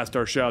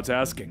 Blastar shouts,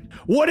 asking,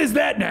 what is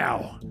that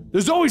now?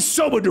 There's always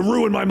someone to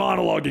ruin my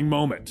monologuing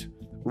moment.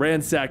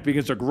 Ransack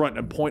begins to grunt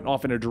and point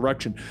off in a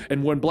direction,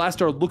 and when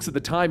Blastar looks at the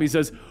time, he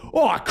says,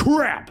 oh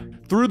crap!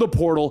 Through the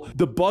portal,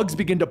 the bugs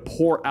begin to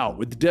pour out,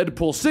 with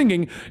Deadpool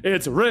singing,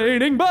 it's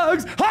raining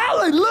bugs!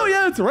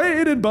 Hallelujah, it's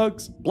raining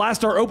bugs!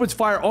 Blastar opens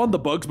fire on the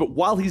bugs, but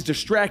while he's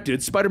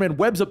distracted, Spider-Man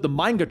webs up the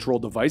mind control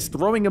device,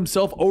 throwing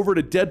himself over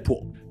to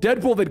Deadpool.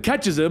 Deadpool then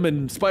catches him,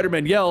 and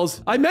Spider-Man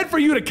yells, I meant for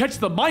you to catch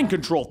the mind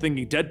control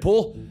thingy,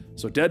 Deadpool!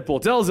 So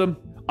Deadpool tells him,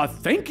 a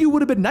thank you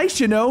would have been nice,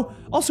 you know.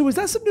 Also, is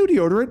that some new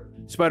deodorant?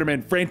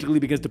 Spider-Man frantically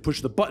begins to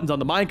push the buttons on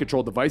the mind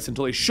control device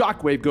until a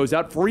shockwave goes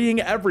out, freeing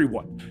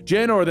everyone.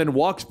 Janor then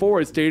walks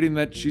forward, stating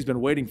that she's been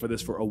waiting for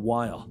this for a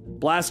while.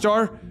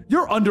 Blastar,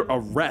 you're under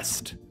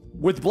arrest.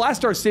 With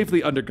Blastar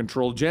safely under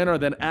control, Janor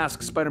then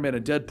asks Spider-Man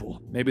and Deadpool,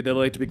 maybe they'd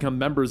like to become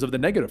members of the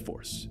Negative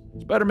Force.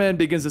 Spider-Man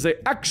begins to say,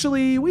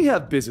 actually, we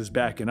have business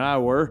back in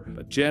our,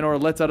 but Janor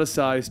lets out a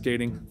sigh,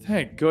 stating,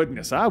 thank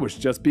goodness, I was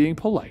just being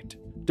polite.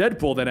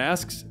 Deadpool then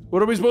asks,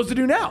 what are we supposed to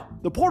do now?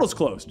 The portal's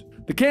closed.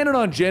 The cannon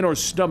on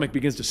Janor's stomach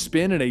begins to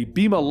spin and a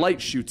beam of light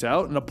shoots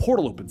out and a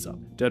portal opens up.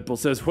 Deadpool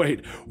says,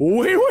 wait.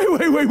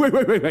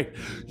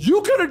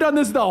 You could have done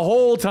this the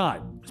whole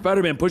time.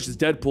 Spider-Man pushes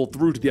Deadpool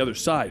through to the other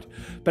side.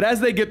 But as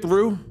they get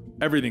through,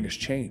 everything has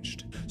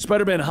changed.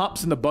 Spider-Man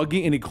hops in the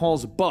buggy and he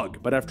calls Bug,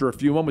 but after a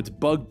few moments,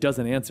 Bug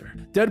doesn't answer.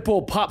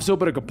 Deadpool pops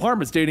open a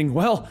compartment stating,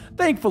 well,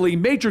 thankfully,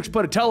 Matrix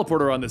put a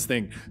teleporter on this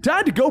thing.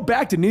 Time to go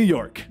back to New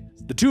York.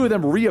 The two of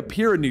them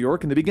reappear in New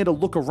York and they begin to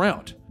look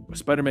around, with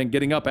Spider-Man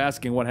getting up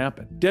asking what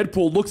happened.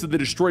 Deadpool looks at the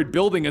destroyed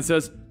building and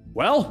says,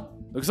 "Well,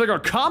 looks like our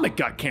comic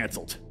got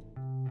canceled."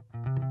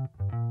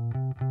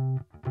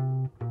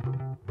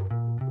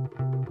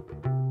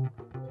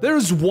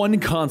 There's one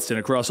constant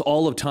across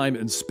all of time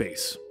and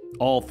space.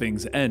 All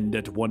things end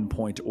at one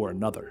point or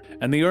another.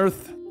 And the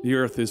Earth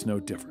is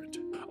no different.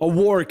 A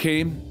war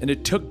came, and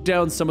it took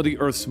down some of the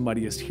Earth's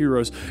mightiest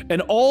heroes,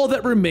 and all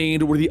that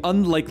remained were the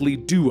unlikely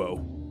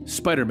duo,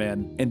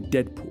 Spider-Man and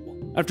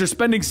Deadpool. After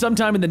spending some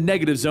time in the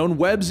negative zone,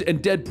 Webbs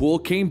and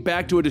Deadpool came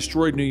back to a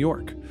destroyed New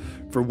York.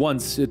 For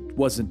once, it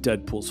wasn't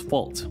Deadpool's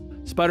fault.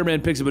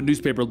 Spider-Man picks up a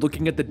newspaper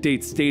looking at the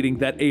date stating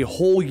that a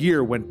whole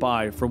year went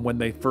by from when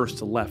they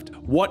first left.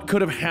 What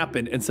could have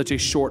happened in such a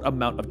short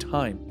amount of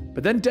time?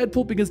 But then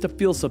Deadpool begins to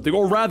feel something,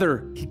 or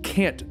rather, he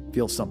can't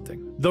feel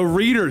something. The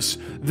readers,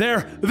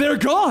 they're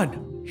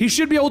gone! He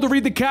should be able to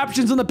read the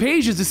captions on the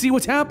pages to see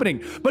what's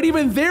happening, but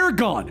even they're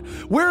gone.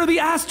 Where are the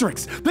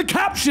asterisks? The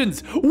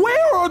captions?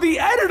 Where are the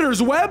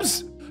editors,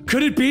 Webbs?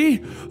 Could it be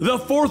the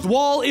fourth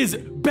wall is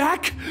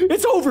back?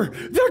 It's over!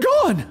 They're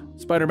gone!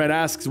 Spider-Man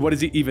asks, what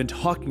is he even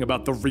talking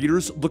about? The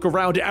readers? Look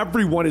around,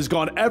 everyone is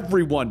gone,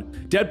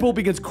 everyone. Deadpool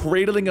begins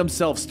cradling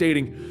himself,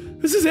 stating,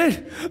 "This is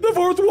it! The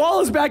fourth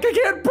wall is back, I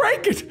can't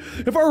break it!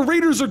 If our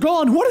readers are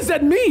gone, what does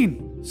that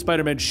mean?"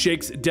 Spider-Man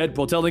shakes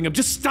Deadpool, telling him,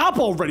 "Just stop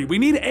already, we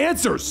need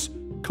answers!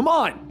 Come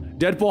on!"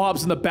 Deadpool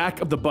hops in the back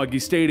of the buggy,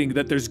 stating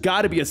that there's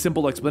gotta be a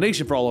simple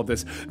explanation for all of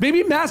this.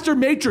 Maybe Master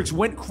Matrix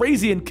went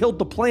crazy and killed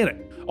the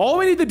planet. All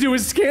we need to do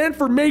is scan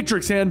for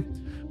Matrix and...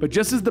 But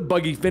just as the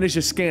buggy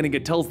finishes scanning,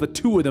 it tells the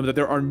two of them that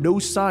there are no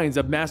signs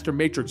of Master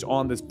Matrix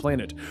on this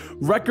planet.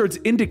 Records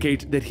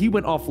indicate that he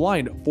went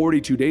offline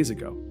 42 days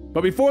ago.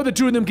 But before the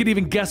two of them can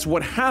even guess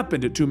what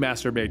happened to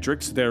Master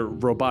Matrix, their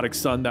robotic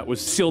son that was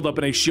sealed up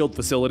in a shield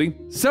facility,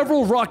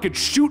 several rockets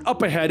shoot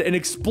up ahead and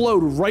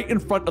explode right in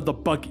front of the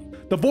buggy.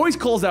 The voice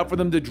calls out for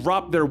them to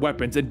drop their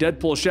weapons, and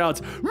Deadpool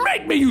shouts,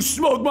 "Make me, you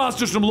smoke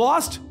monsters from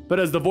Lost!" But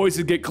as the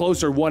voices get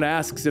closer, one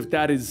asks if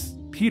that is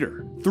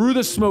Peter. Through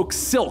the smoke,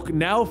 Silk,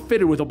 now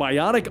fitted with a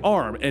bionic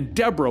arm, and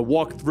Deborah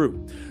walk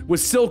through, with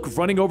Silk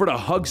running over to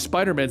hug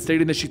Spider-Man,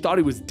 stating that she thought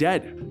he was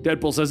dead.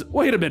 Deadpool says,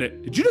 "Wait a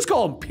minute, did you just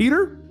call him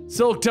Peter?"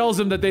 Silk tells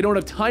him that they don't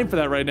have time for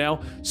that right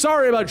now.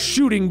 Sorry about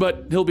shooting,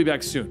 but he'll be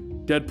back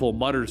soon. Deadpool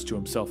mutters to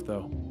himself,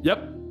 though.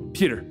 "Yep,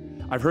 Peter.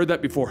 I've heard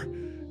that before.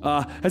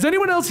 Has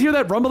anyone else hear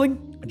that rumbling?"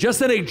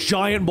 Just then, a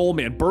giant mole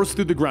man bursts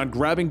through the ground,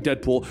 grabbing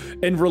Deadpool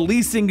and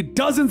releasing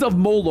dozens of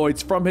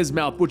moloids from his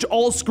mouth, which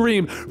all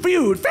scream,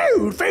 "Food,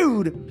 food,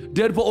 food!"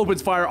 Deadpool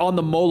opens fire on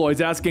the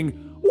moloids, asking,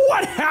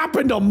 "What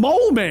happened to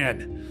Mole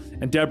Man?"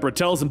 And Deborah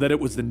tells him that it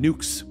was the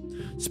nukes.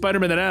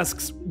 Spider-Man then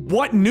asks,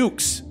 "What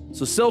nukes?"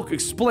 So Silk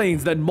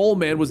explains that Mole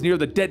Man was near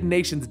the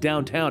detonations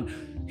downtown.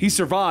 He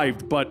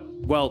survived, but,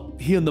 well,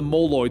 he and the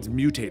moloids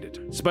mutated.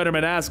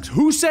 Spider-Man asks,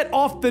 "Who set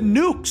off the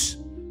nukes?"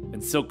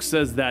 And Silk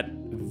says that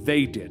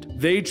they did.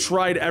 They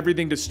tried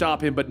everything to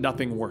stop him, but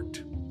nothing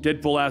worked.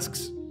 Deadpool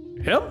asks,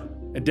 "Him?"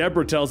 And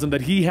Deborah tells him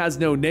that he has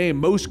no name.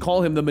 Most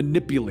call him the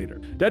Manipulator.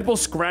 Deadpool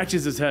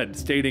scratches his head,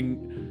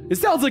 stating, "It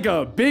sounds like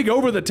a big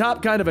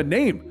over-the-top kind of a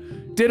name.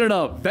 Did an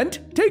event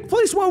take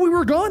place while we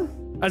were gone?"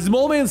 As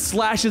Mole Man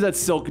slashes at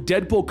Silk,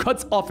 Deadpool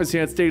cuts off his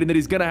hand, stating that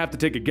he's gonna have to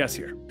take a guess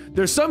here.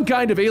 There's some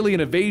kind of alien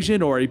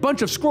invasion, or a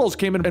bunch of Skrulls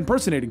came in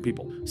impersonating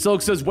people.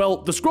 Silk says, well,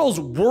 the Skrulls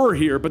were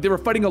here, but they were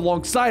fighting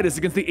alongside us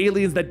against the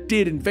aliens that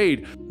did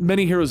invade.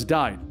 Many heroes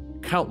died.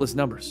 Countless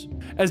numbers.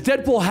 As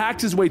Deadpool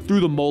hacks his way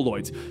through the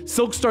moloids,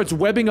 Silk starts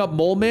webbing up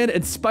Mole Man,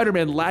 and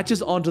Spider-Man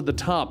latches onto the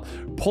top,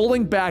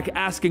 pulling back,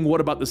 asking what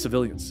about the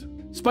civilians.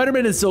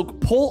 Spider-Man and Silk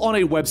pull on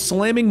a web,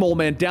 slamming Mole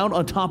Man down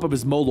on top of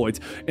his moloids,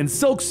 and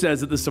Silk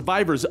says that the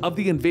survivors of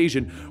the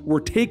invasion were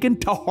taken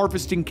to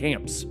harvesting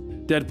camps.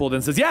 Deadpool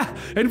then says, "Yeah,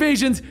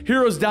 invasions,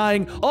 heroes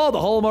dying, all the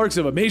hallmarks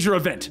of a major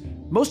event."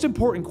 Most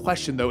important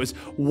question, though, is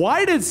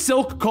why did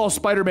Silk call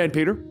Spider-Man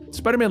Peter?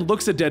 Spider-Man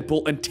looks at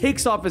Deadpool and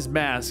takes off his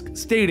mask,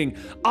 stating,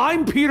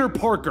 "I'm Peter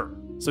Parker."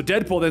 So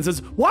Deadpool then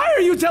says, "Why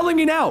are you telling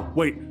me now?"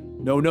 Wait,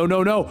 no.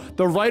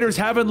 The writers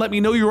haven't let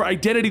me know your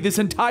identity this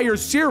entire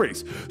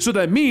series. So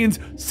that means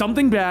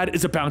something bad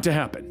is about to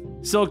happen.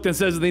 Silk then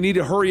says that they need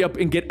to hurry up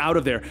and get out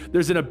of there.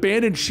 There's an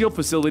abandoned shield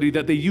facility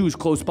that they use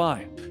close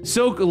by.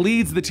 Silk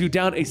leads the two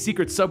down a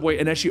secret subway,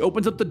 and as she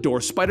opens up the door,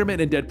 Spider-Man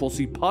and Deadpool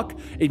see Puck,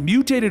 a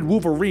mutated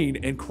Wolverine,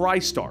 and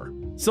Crystar.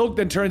 Silk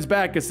then turns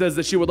back and says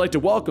that she would like to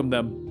welcome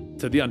them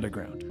to the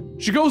underground.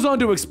 She goes on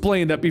to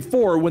explain that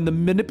before, when the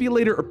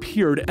Manipulator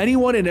appeared,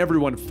 anyone and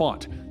everyone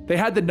fought. They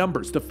had the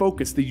numbers, the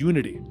focus, the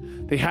unity.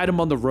 They had him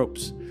on the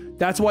ropes.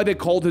 That's why they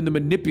called him the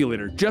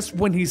Manipulator. Just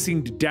when he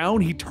seemed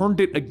down, he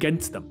turned it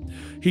against them.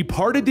 He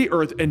parted the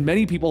earth, and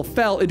many people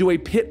fell into a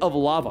pit of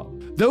lava.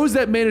 Those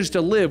that managed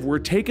to live were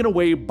taken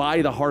away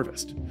by the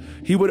harvest.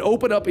 He would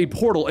open up a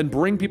portal and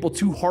bring people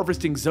to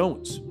harvesting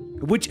zones,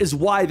 which is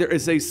why there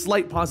is a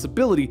slight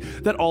possibility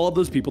that all of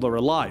those people are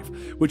alive,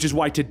 which is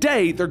why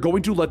today they're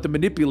going to let the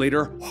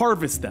Manipulator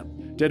harvest them.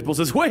 Deadpool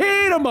says,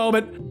 "Wait a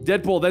moment."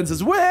 Deadpool then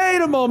says,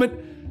 "Wait a moment.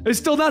 There's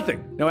still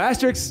nothing. No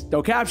asterisks,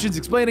 no captions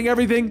explaining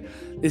everything.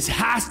 This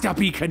has to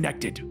be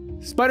connected.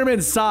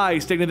 Spider-Man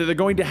sighs, stating that they're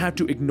going to have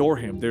to ignore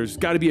him. There's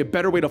got to be a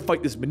better way to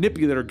fight this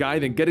manipulator guy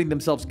than getting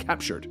themselves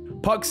captured.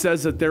 Puck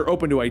says that they're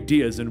open to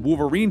ideas, and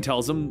Wolverine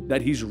tells him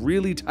that he's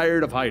really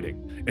tired of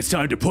hiding. It's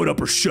time to put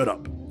up or shut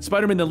up.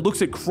 Spider-Man then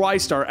looks at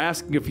Crystar,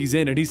 asking if he's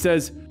in, and he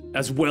says,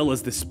 as well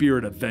as the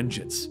spirit of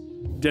vengeance.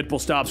 Deadpool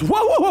stops.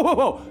 Whoa, whoa, whoa, whoa,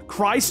 whoa!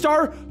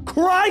 Crystar?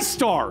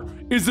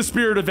 Crystar is the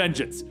spirit of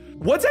vengeance.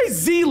 What's a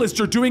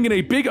Z-lister doing in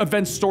a big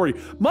event story,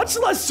 much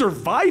less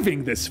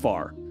surviving this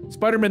far?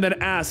 Spider-Man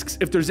then asks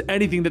if there's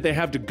anything that they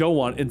have to go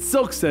on, and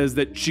Silk says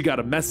that she got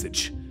a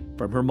message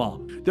from her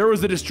mom. There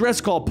was a distress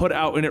call put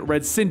out, and it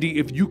read, Cindy,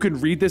 if you can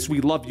read this,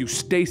 we love you.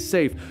 Stay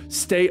safe.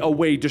 Stay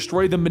away.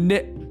 Destroy the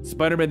Manit.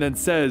 Spider-Man then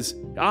says,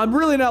 I'm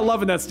really not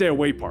loving that stay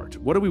away part.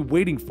 What are we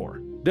waiting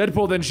for?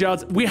 Deadpool then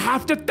shouts, we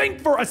have to think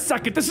for a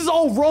second. This is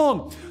all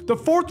wrong. The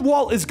fourth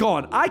wall is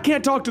gone. I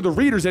can't talk to the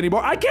readers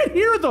anymore. I can't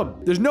hear them.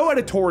 There's no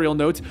editorial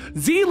notes.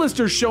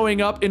 Z-listers showing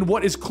up in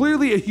what is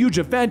clearly a huge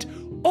event.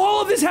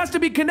 All of this has to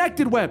be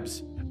connected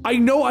webs. I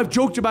know I've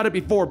joked about it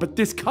before, but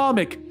this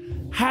comic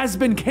has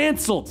been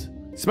canceled.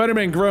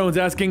 Spider-Man groans,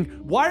 asking,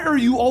 why are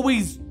you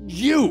always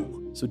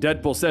you? So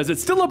Deadpool says,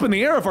 it's still up in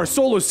the air if our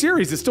solo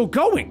series is still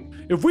going.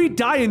 If we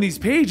die in these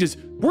pages,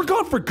 we're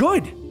gone for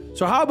good.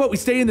 So how about we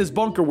stay in this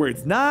bunker where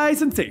it's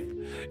nice and safe?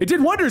 It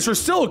did wonders for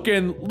Silk,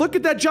 and look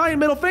at that giant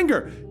middle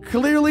finger.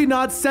 Clearly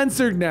not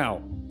censored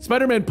now.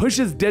 Spider-Man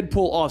pushes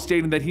Deadpool off,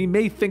 stating that he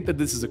may think that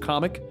this is a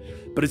comic,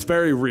 but it's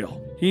very real.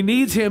 He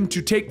needs him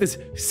to take this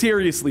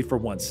seriously for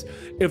once.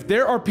 If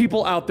there are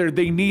people out there,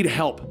 they need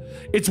help.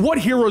 It's what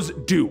heroes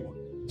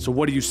do. So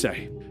what do you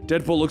say?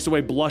 Deadpool looks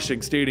away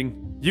blushing,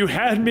 stating, you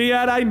had me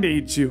at I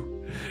need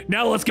you.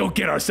 Now let's go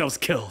get ourselves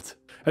killed.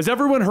 As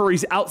everyone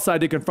hurries outside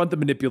to confront the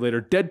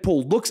manipulator,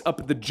 Deadpool looks up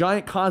at the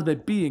giant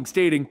cosmic being,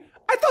 stating,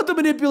 I thought the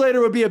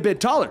manipulator would be a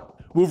bit taller.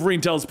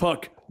 Wolverine tells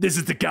Puck, this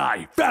is the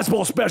guy,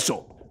 fastball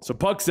special. So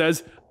Puck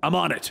says, I'm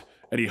on it,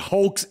 and he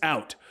hulks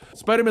out.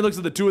 Spider-Man looks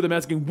at the two of them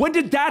asking, when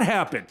did that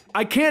happen?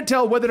 I can't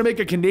tell whether to make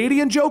a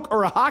Canadian joke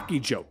or a hockey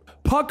joke.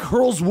 Puck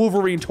hurls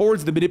Wolverine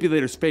towards the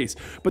manipulator's face,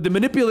 but the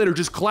manipulator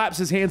just claps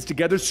his hands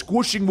together,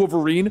 squishing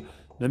Wolverine,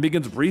 then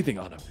begins breathing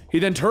on him. He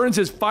then turns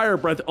his fire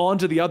breath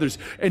onto the others,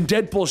 and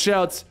Deadpool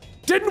shouts,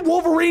 didn't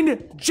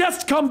Wolverine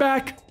just come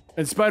back?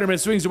 And Spider-Man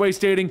swings away,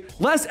 stating,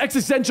 less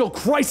existential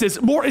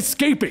crisis, more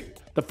escaping.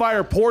 The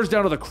fire pours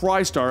down to the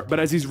Crystar, but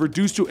as he's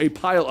reduced to a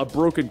pile of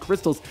broken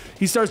crystals,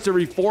 he starts to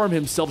reform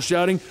himself,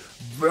 shouting,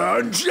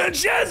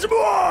 vengeance is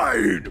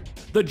mine!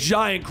 The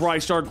giant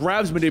Crystar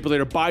grabs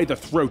Manipulator by the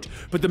throat,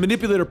 but the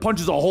Manipulator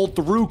punches a hole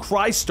through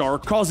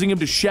Crystar, causing him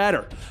to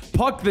shatter.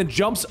 Puck then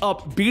jumps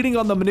up, beating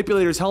on the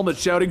Manipulator's helmet,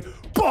 shouting,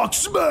 Puck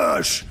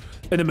smash!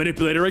 And the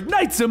Manipulator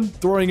ignites him,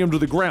 throwing him to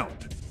the ground.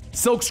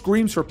 Silk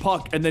screams for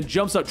Puck and then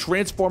jumps up,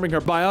 transforming her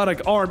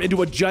bionic arm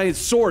into a giant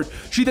sword.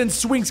 She then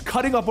swings,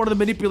 cutting off one of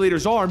the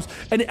Manipulator's arms,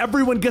 and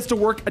everyone gets to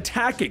work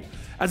attacking.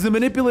 As the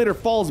Manipulator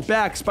falls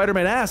back,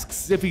 Spider-Man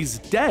asks if he's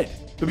dead.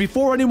 But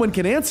before anyone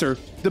can answer,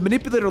 the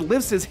Manipulator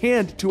lifts his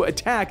hand to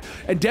attack,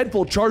 and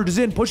Deadpool charges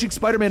in, pushing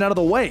Spider-Man out of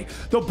the way.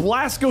 The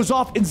blast goes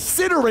off,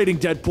 incinerating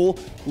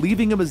Deadpool,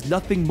 leaving him as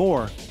nothing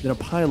more than a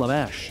pile of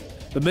ash.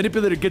 The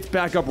Manipulator gets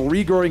back up,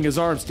 regrowing his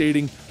arm,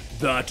 stating,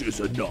 that is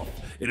enough.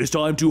 It is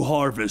time to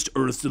harvest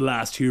Earth's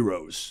last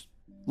heroes.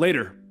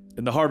 Later,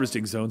 in the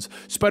harvesting zones,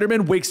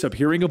 Spider-Man wakes up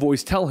hearing a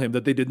voice tell him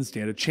that they didn't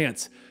stand a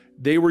chance.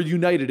 They were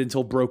united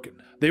until broken.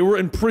 They were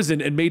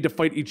imprisoned and made to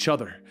fight each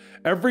other.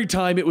 Every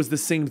time it was the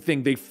same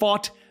thing. They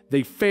fought,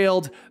 they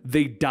failed,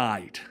 they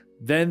died.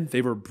 Then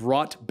they were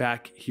brought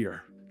back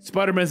here.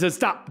 Spider-Man says,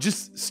 stop,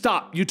 just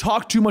stop. You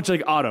talk too much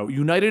like Otto.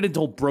 United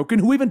until broken?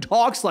 Who even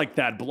talks like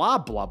that? Blah,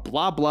 blah,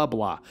 blah, blah,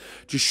 blah.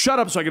 Just shut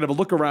up so I can have a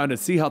look around and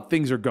see how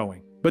things are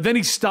going. But then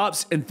he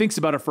stops and thinks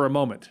about it for a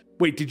moment.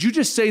 Wait, did you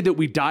just say that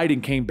we died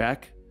and came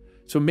back?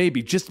 So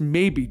maybe, just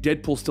maybe,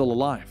 Deadpool's still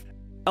alive.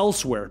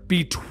 Elsewhere,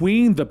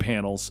 between the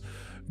panels,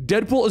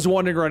 Deadpool is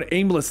wandering around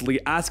aimlessly,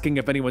 asking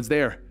if anyone's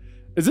there.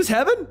 Is this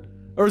heaven?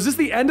 Or is this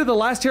the end of the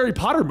last Harry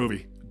Potter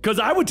movie? Because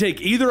I would take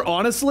either,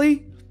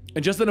 honestly.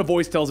 And just then a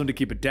voice tells him to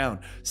keep it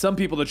down. Some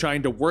people are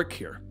trying to work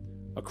here.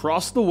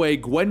 Across the way,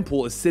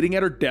 Gwenpool is sitting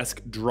at her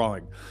desk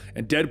drawing.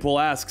 And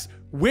Deadpool asks,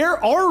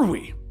 where are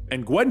we?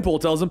 And Gwenpool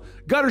tells him,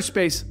 gutter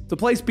space, the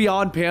place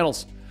beyond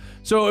panels.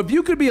 So if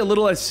you could be a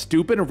little less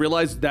stupid and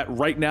realize that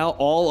right now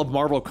all of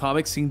Marvel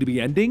Comics seem to be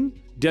ending,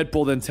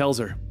 Deadpool then tells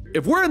her,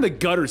 if we're in the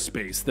gutter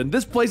space, then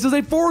this place is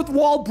a fourth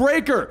wall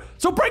breaker.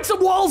 So break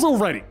some walls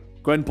already.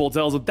 Gwenpool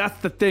tells him,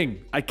 that's the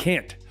thing, I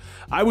can't.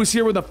 I was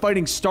here when the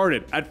fighting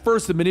started. At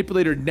first, the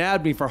Manipulator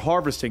nabbed me for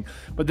harvesting,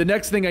 but the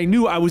next thing I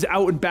knew, I was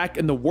out and back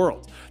in the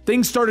world.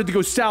 Things started to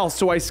go south,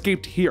 so I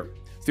escaped here.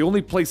 It's the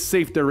only place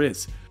safe there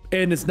is.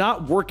 And it's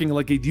not working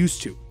like it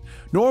used to.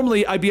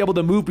 Normally, I'd be able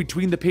to move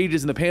between the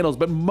pages and the panels,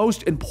 but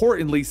most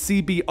importantly, see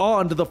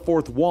beyond the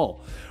fourth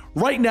wall.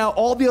 Right now,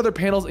 all the other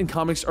panels in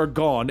comics are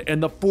gone,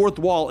 and the fourth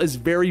wall is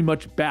very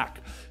much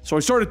back. So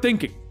I started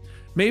thinking,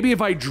 maybe if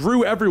I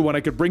drew everyone,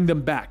 I could bring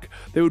them back.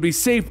 They would be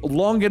safe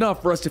long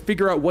enough for us to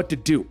figure out what to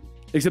do.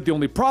 Except the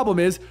only problem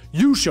is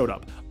you showed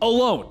up,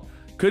 alone.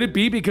 Could it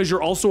be because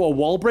you're also a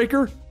wall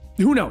breaker?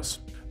 Who knows?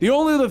 The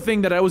only other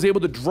thing that I was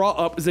able to draw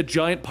up is a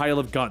giant pile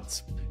of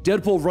guns.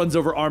 Deadpool runs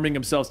over arming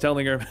himself,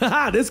 telling her,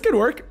 haha, this could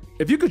work.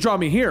 If you could draw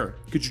me here,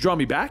 could you draw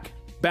me back?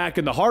 Back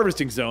in the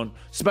harvesting zone,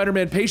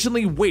 Spider-Man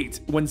patiently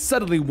waits when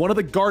suddenly one of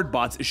the guard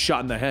bots is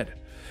shot in the head.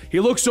 He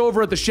looks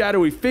over at the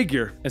shadowy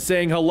figure and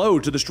saying hello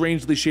to the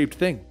strangely shaped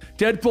thing.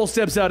 Deadpool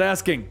steps out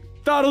asking,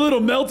 thought a little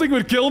melting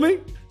would kill me?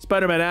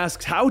 Spider-Man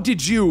asks, how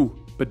did you?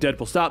 But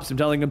Deadpool stops him,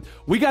 telling him,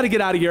 we gotta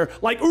get out of here,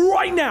 like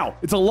right now.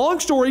 It's a long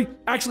story.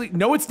 Actually,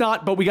 no, it's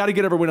not, but we gotta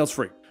get everyone else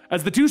free.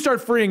 As the two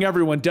start freeing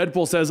everyone,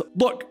 Deadpool says,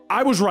 look,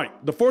 I was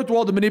right. The fourth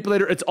wall, the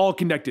manipulator, it's all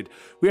connected.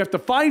 We have to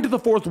find the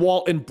fourth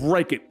wall and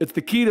break it. It's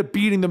the key to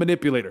beating the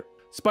manipulator.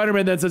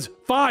 Spider-Man then says,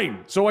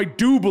 fine, so I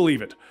do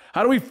believe it.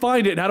 How do we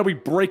find it and how do we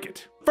break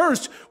it?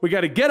 First, we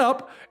gotta get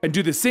up and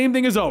do the same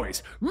thing as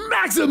always.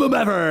 Maximum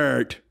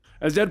effort!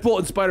 As Deadpool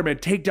and Spider-Man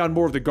take down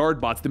more of the guard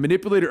bots, the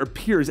manipulator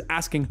appears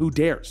asking who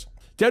dares.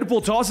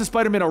 Deadpool tosses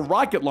Spider-Man a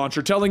rocket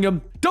launcher, telling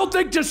him, don't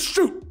think, just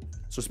shoot!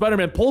 So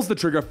Spider-Man pulls the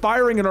trigger,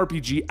 firing an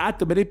RPG at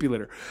the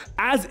manipulator.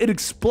 As it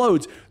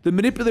explodes, the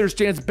manipulator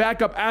stands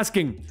back up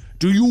asking,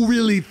 do you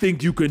really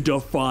think you can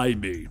defy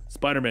me?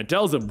 Spider-Man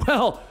tells him,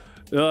 well,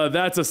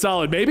 that's a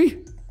solid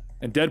maybe.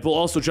 And Deadpool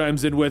also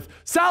chimes in with,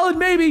 solid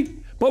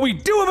maybe, but we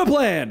do have a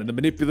plan. And the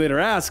manipulator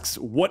asks,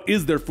 what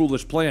is their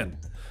foolish plan?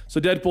 So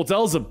Deadpool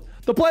tells him,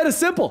 the plan is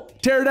simple.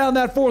 Tear down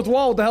that fourth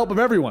wall with the help of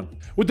everyone.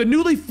 With the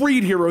newly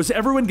freed heroes,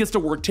 everyone gets to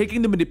work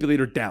taking the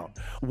manipulator down.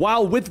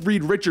 While with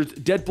Reed Richards,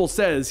 Deadpool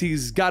says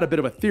he's got a bit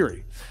of a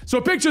theory. So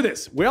picture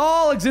this. We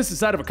all exist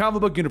inside of a comic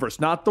book universe,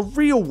 not the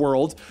real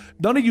world.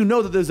 None of you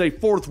know that there's a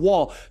fourth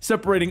wall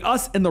separating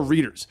us and the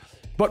readers.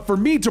 But for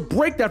me to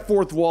break that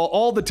fourth wall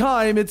all the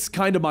time, it's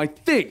kind of my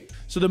thing.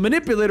 So the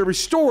manipulator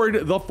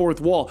restored the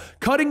fourth wall,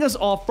 cutting us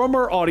off from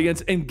our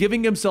audience and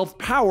giving himself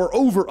power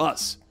over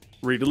us.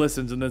 Reed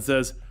listens and then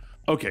says,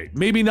 okay,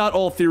 maybe not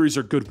all theories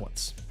are good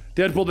ones.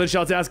 Deadpool then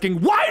shouts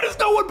asking, why does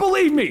no one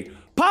believe me?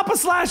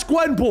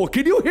 Papa/Gwenpool,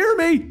 can you hear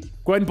me?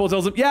 Gwenpool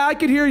tells him, yeah, I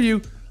can hear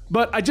you,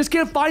 but I just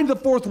can't find the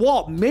fourth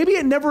wall. Maybe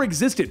it never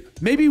existed.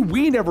 Maybe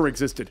we never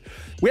existed.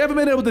 We haven't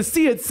been able to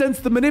see it since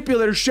the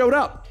manipulator showed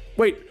up.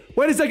 Wait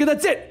a second,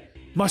 that's it.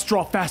 Must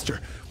draw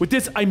faster. With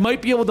this, I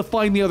might be able to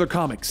find the other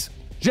comics.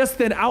 Just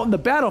then, out in the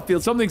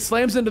battlefield, something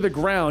slams into the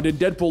ground and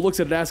Deadpool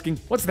looks at it asking,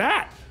 what's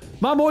that?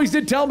 Mom always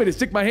did tell me to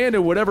stick my hand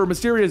in whatever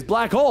mysterious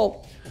black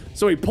hole.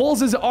 So he pulls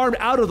his arm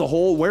out of the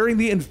hole wearing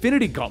the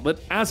Infinity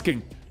Gauntlet,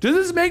 asking, does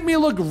this make me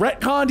look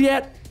retconned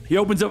yet? He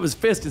opens up his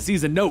fist and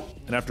sees a note,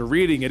 and after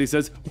reading it, he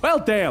says, well,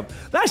 damn,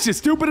 that's just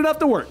stupid enough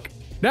to work.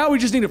 Now we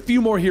just need a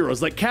few more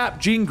heroes like Cap,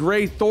 Jean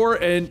Grey, Thor,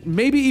 and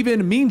maybe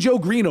even Mean Joe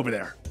Green over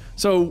there.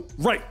 So,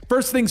 right,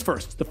 first things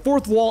first, the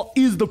fourth wall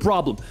is the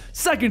problem.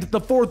 Second, the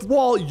fourth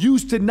wall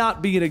used to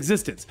not be in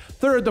existence.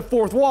 Third, the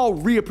fourth wall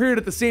reappeared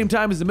at the same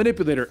time as the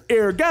manipulator.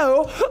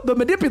 Ergo, the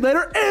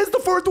manipulator is the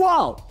fourth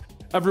wall.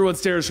 Everyone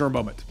stares for a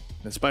moment.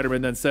 And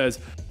Spider-Man then says,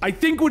 I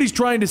think what he's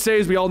trying to say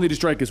is we all need to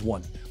strike as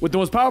one, with the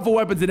most powerful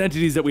weapons and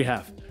entities that we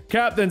have.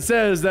 Cap then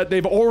says that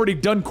they've already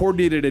done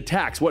coordinated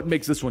attacks. What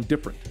makes this one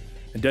different?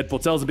 And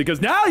Deadpool tells him,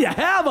 because now you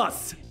have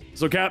us.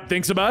 So Cap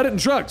thinks about it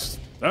and shrugs.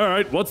 All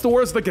right, what's the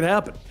worst that could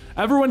happen?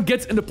 Everyone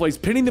gets into place,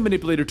 pinning the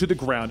manipulator to the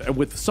ground, and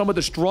with some of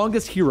the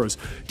strongest heroes,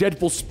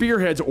 Deadpool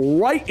spearheads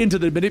right into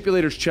the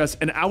manipulator's chest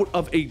and out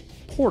of a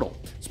portal.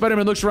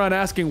 Spider-Man looks around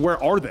asking,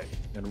 where are they?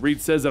 And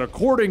Reed says that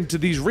according to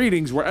these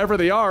readings, wherever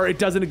they are, it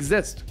doesn't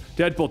exist.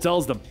 Deadpool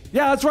tells them,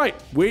 yeah, that's right,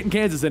 we ain't in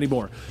Kansas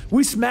anymore.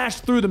 We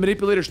smashed through the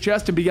manipulator's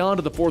chest and beyond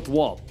to the fourth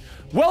wall.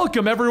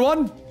 Welcome,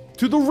 everyone,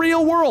 to the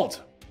real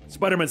world.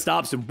 Spider-Man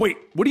stops him. Wait,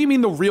 what do you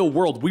mean the real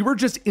world? We were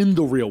just in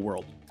the real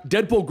world.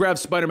 Deadpool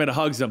grabs Spider-Man and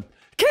hugs him.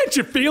 Can't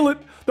you feel it?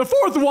 The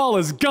fourth wall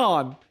is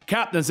gone.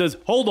 Cap then says,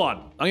 hold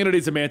on, I'm gonna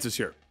need some answers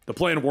here. The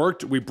plan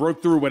worked, we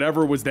broke through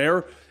whatever was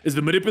there. Is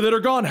the manipulator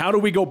gone? How do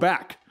we go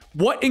back?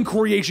 What in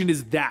creation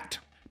is that?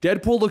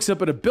 Deadpool looks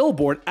up at a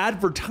billboard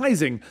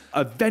advertising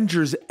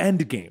Avengers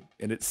Endgame,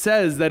 and it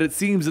says that it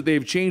seems that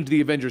they've changed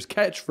the Avengers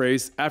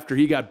catchphrase after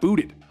he got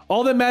booted.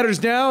 All that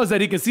matters now is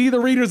that he can see the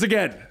readers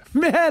again.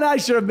 Man, I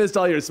should have missed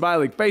all your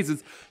smiling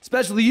faces,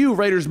 especially you,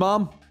 Raiders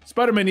Mom.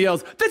 Spider-Man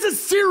yells, this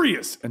is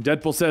serious! And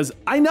Deadpool says,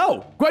 I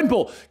know.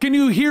 Gwenpool, can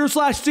you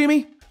hear/see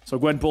me? So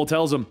Gwenpool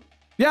tells him,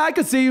 yeah, I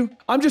can see you.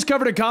 I'm just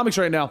covered in comics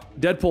right now.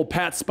 Deadpool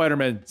pats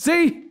Spider-Man.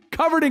 See?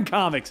 Covered in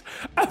comics.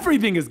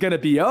 Everything is gonna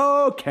be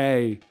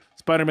okay.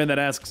 Spider-Man then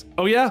asks,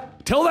 oh yeah?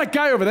 Tell that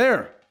guy over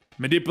there.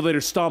 Manipulator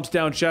stomps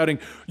down shouting,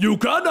 you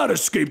cannot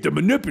escape the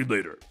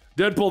manipulator.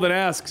 Deadpool then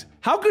asks,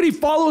 how could he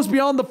follow us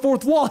beyond the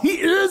fourth wall?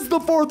 He is the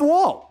fourth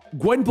wall.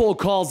 Gwenpool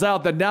calls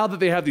out that now that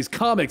they have these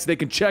comics, they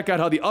can check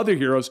out how the other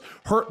heroes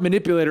hurt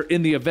Manipulator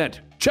in the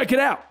event. Check it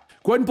out.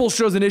 Gwenpool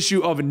shows an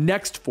issue of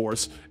Next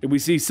Force, and we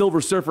see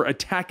Silver Surfer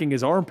attacking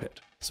his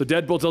armpit. So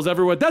Deadpool tells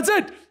everyone, that's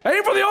it!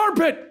 Aim for the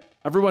armpit!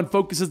 Everyone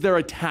focuses their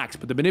attacks,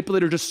 but the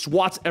Manipulator just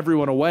swats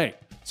everyone away.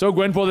 So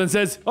Gwenpool then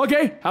says,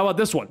 okay, how about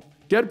this one?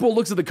 Deadpool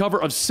looks at the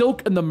cover of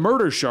Silk and the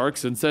Murder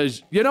Sharks and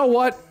says, you know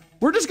what?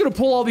 We're just gonna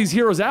pull all these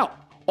heroes out.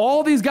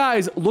 All these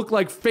guys look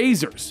like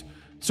phasers.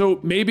 So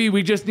maybe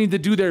we just need to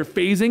do their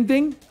phasing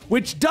thing,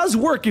 which does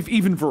work if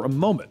even for a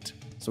moment.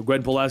 So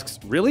Gwenpool asks,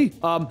 really?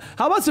 How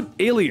about some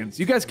aliens?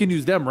 You guys can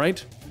use them,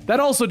 right? That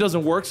also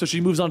doesn't work, so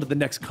she moves on to the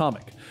next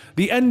comic.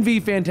 The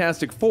NV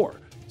Fantastic Four,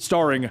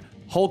 starring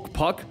Hulk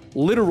Puck,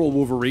 Literal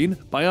Wolverine,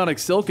 Bionic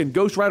Silk, and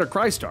Ghost Rider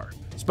Crystar.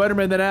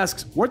 Spider-Man then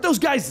asks, weren't those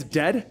guys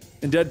dead?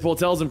 And Deadpool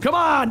tells him, come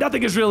on,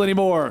 nothing is real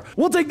anymore.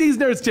 We'll take these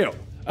nerds too.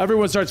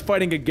 Everyone starts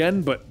fighting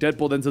again, but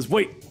Deadpool then says,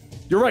 wait,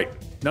 you're right.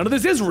 None of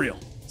this is real.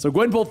 So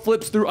Gwenpool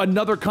flips through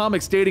another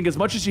comic stating as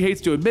much as she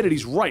hates to admit it,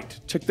 he's right.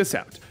 Check this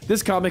out.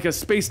 This comic has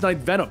Space Knight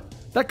Venom.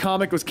 That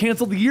comic was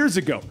canceled years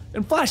ago,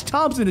 and Flash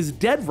Thompson is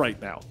dead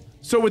right now.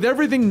 So with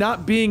everything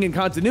not being in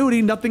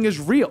continuity, nothing is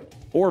real.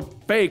 Or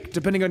fake,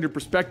 depending on your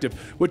perspective,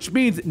 which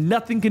means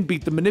nothing can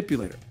beat the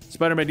manipulator.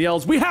 Spider-Man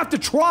yells, we have to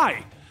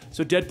try!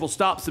 So Deadpool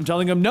stops him,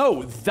 telling him,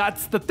 no,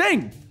 that's the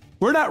thing.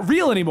 We're not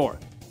real anymore.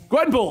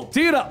 Gwenpool,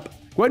 tee it up.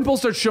 Gwenpool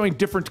starts showing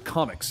different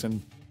comics,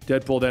 and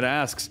Deadpool then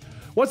asks,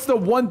 what's the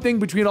one thing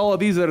between all of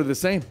these that are the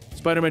same?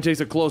 Spider-Man takes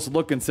a close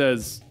look and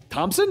says,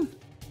 Thompson?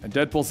 And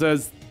Deadpool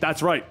says,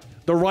 that's right,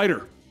 the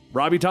writer,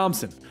 Robbie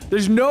Thompson.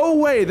 There's no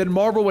way that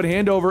Marvel would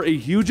hand over a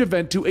huge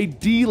event to a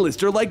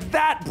D-lister like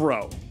that,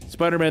 bro.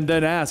 Spider-Man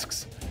then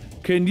asks,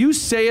 can you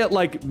say it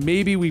like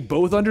maybe we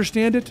both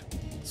understand it?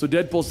 So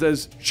Deadpool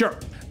says, sure.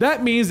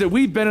 That means that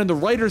we've been in the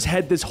writer's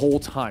head this whole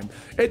time.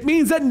 It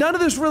means that none of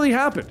this really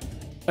happened.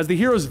 As the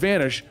heroes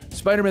vanish,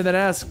 Spider-Man then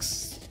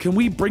asks, can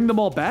we bring them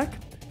all back?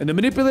 And the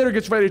manipulator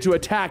gets ready to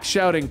attack,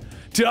 shouting,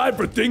 time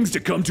for things to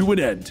come to an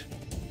end.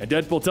 And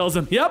Deadpool tells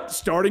him, yep,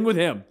 starting with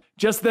him.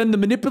 Just then, the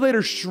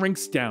manipulator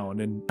shrinks down,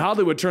 and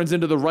Hollywood turns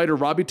into the writer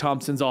Robbie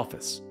Thompson's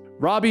office.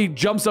 Robbie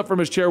jumps up from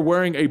his chair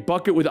wearing a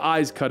bucket with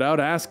eyes cut out,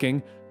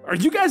 asking, are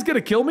you guys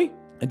gonna kill me?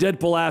 And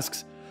Deadpool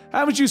asks,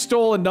 haven't you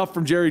stole enough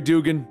from Jerry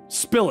Dugan?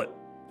 Spill it.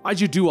 Why'd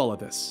you do all of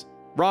this?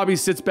 Robbie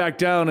sits back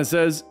down and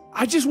says,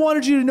 I just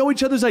wanted you to know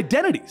each other's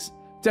identities,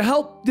 to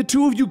help the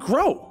two of you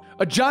grow.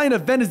 A giant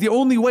event is the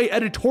only way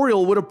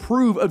editorial would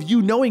approve of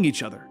you knowing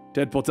each other.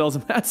 Deadpool tells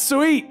him, that's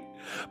sweet.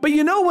 But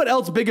you know what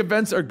else big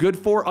events are good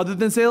for other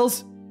than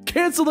sales?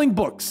 Canceling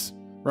books.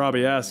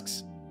 Robbie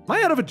asks, am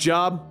I out of a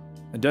job?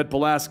 And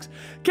Deadpool asks,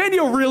 can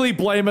you really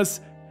blame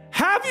us?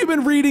 Have you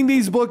been reading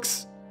these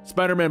books?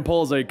 Spider-Man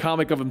pulls a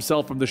comic of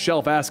himself from the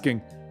shelf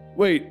asking,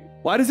 wait,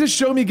 why does this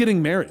show me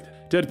getting married?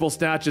 Deadpool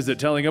snatches it,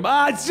 telling him,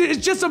 it's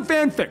just some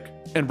fanfic.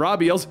 And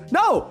Robbie yells,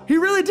 no, he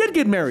really did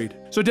get married.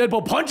 So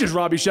Deadpool punches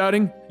Robbie,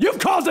 shouting, you've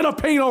caused enough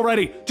pain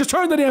already. Just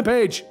turn the damn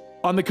page.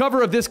 On the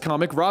cover of this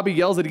comic, Robbie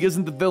yells that he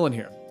isn't the villain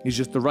here. He's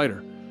just the writer.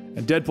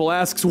 And Deadpool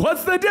asks,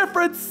 what's the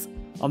difference?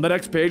 On the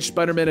next page,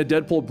 Spider-Man and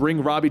Deadpool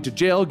bring Robbie to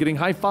jail, getting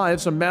high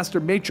fives from Master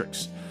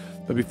Matrix.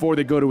 But before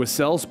they go to his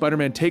cell,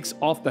 Spider-Man takes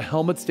off the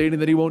helmet, stating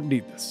that he won't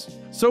need this.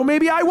 So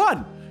maybe I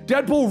won.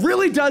 Deadpool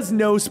really does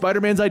know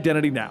Spider-Man's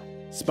identity now.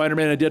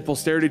 Spider-Man and Deadpool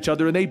stare at each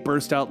other and they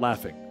burst out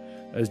laughing.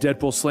 As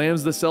Deadpool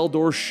slams the cell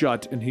door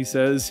shut and he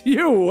says,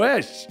 you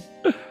wish.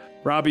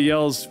 Robbie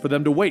yells for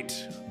them to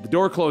wait. The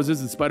door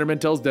closes and Spider-Man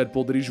tells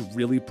Deadpool that he's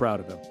really proud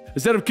of him.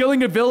 Instead of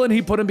killing a villain,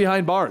 he put him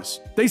behind bars.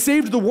 They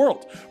saved the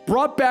world,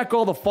 brought back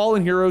all the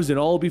fallen heroes, and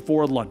all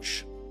before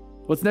lunch.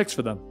 What's next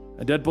for them?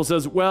 And Deadpool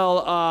says,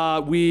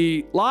 well,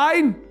 we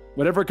line?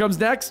 Whatever comes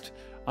next,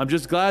 I'm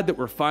just glad that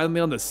we're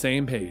finally on the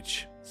same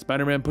page.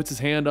 Spider-Man puts his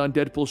hand on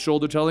Deadpool's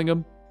shoulder, telling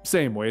him,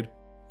 same, Wade,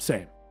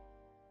 same.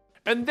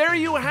 And there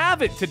you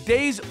have it,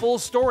 today's full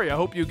story. I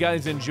hope you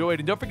guys enjoyed,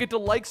 and don't forget to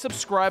like,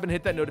 subscribe, and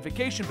hit that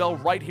notification bell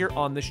right here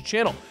on this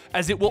channel,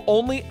 as it will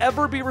only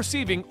ever be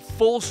receiving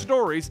full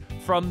stories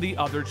from the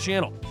other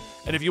channel.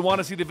 And if you want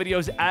to see the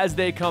videos as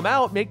they come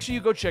out, make sure you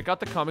go check out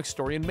the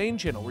Comicstorian main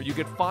channel, where you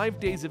get 5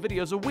 days of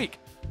videos a week.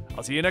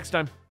 I'll see you next time.